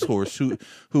Kim's horse, who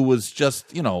was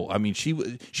just she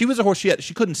was a horse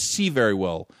she couldn't see very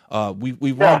well.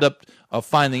 We wound up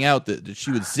finding out that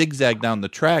she would zigzag down the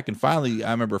track, and finally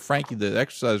I remember Frankie, the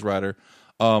exercise rider,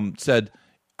 said,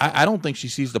 I don't think she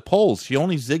sees the poles. She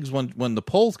only zigs when the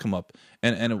poles come up.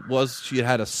 And it was, she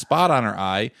had a spot on her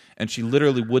eye, and she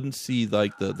literally wouldn't see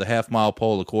like the half-mile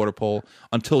pole, the quarter pole,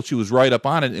 until she was right up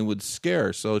on it, and it would scare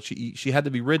her. So she had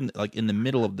to be ridden like in the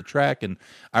middle of the track. And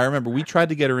I remember we tried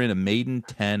to get her in a maiden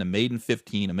 10, a maiden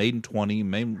 15, a maiden 20,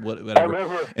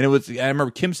 whatever. And I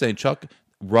remember Kim saying, Chuck,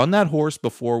 run that horse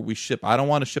before we ship. I don't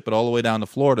want to ship it all the way down to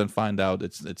Florida and find out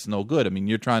it's no good. I mean,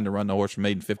 you're trying to run the horse from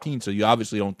maiden 15, so you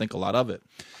obviously don't think a lot of it.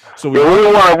 So we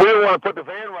don't want to put the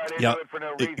van right into it for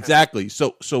no reason. Exactly.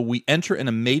 So we enter in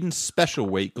a maiden special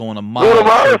weight going a mile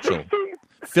at Churchill.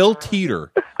 Phil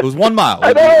Teeter. It was 1 mile.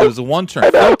 It was a one turn.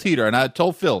 Phil Teeter, and I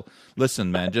told Phil,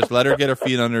 listen, man, just let her get her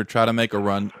feet under her, try to make a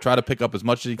run, try to pick up as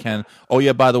much as you can. Oh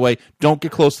yeah, by the way, don't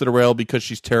get close to the rail because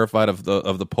she's terrified of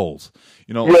the poles.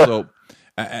 So.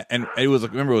 And it was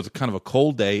kind of a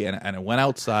cold day, and I went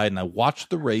outside and I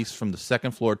watched the race from the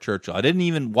second floor at Churchill. I didn't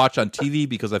even watch on TV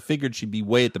because I figured she'd be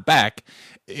way at the back,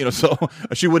 so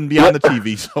she wouldn't be on the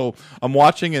TV. So I'm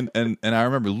watching, and I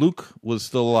remember Luke was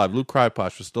still alive. Luke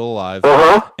Kryposh was still alive,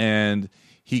 and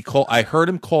I heard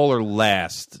him call her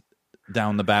last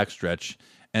down the backstretch.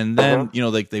 And then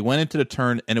they went into the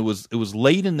turn, and it was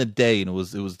late in the day, and it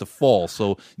was the fall,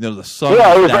 so the sun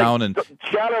was down, and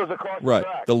shadows across the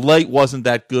track. The light wasn't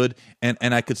that good, and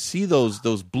I could see those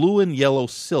blue and yellow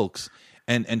silks,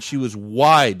 and she was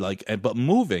wide but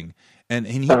moving, and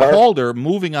he called her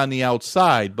moving on the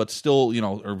outside, but still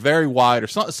or very wide or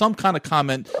some kind of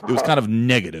comment. It was kind of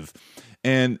negative,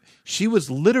 and she was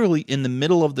literally in the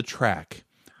middle of the track.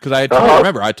 Because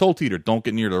I told Teeter, don't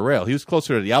get near the rail. He was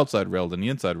closer to the outside rail than the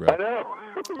inside rail. I know.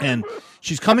 And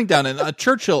she's coming down. And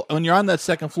Churchill, when you're on that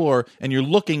second floor and you're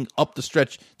looking up the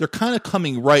stretch, they're kind of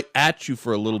coming right at you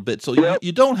for a little bit. So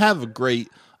you don't have a great,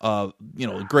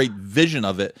 great vision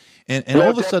of it. And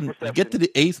all of a sudden, you get to the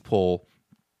eighth pole,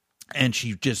 and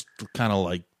she just kind of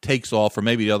like takes off, or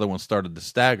maybe the other one started to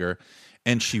stagger,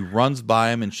 and she runs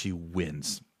by him and she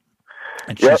wins.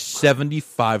 And she's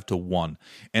 75-1.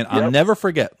 And I'll never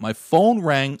forget, my phone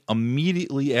rang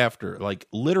immediately after, like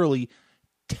literally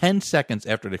 10 seconds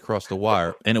after they crossed the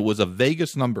wire, and it was a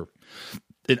Vegas number.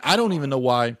 And I don't even know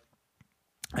why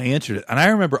I answered it. And I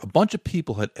remember a bunch of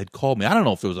people had called me. I don't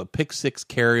know if it was a pick six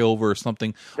carryover or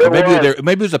something, or maybe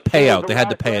it was a payout. They had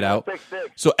to pay it out.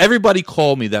 So everybody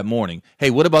called me that morning. Hey,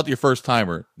 what about your first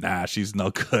timer? Nah, she's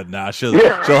no good. Nah, she'll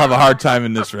have a hard time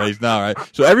in this race. Nah, right?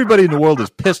 So everybody in the world is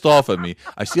pissed off at me.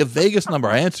 I see a Vegas number.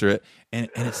 I answer it, and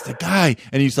it's the guy,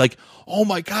 and he's like, "Oh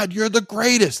my God, you're the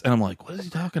greatest!" And I'm like, "What is he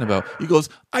talking about?" He goes,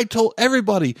 "I told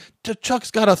everybody,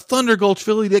 Chuck's got a Thunder Gulch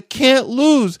filly that can't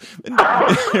lose."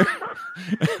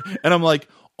 And I'm like,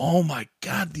 "Oh my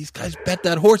God, these guys bet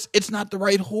that horse. It's not the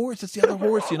right horse. It's the other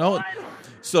horse,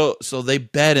 So they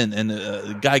bet, and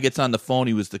the guy gets on the phone.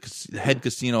 He was the head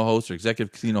casino host or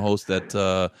executive casino host at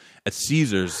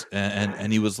Caesars,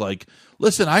 and he was like,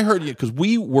 "Listen, I heard you," because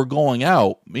we were going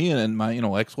out. Me and my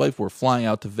ex-wife were flying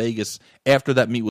out to Vegas after that meet with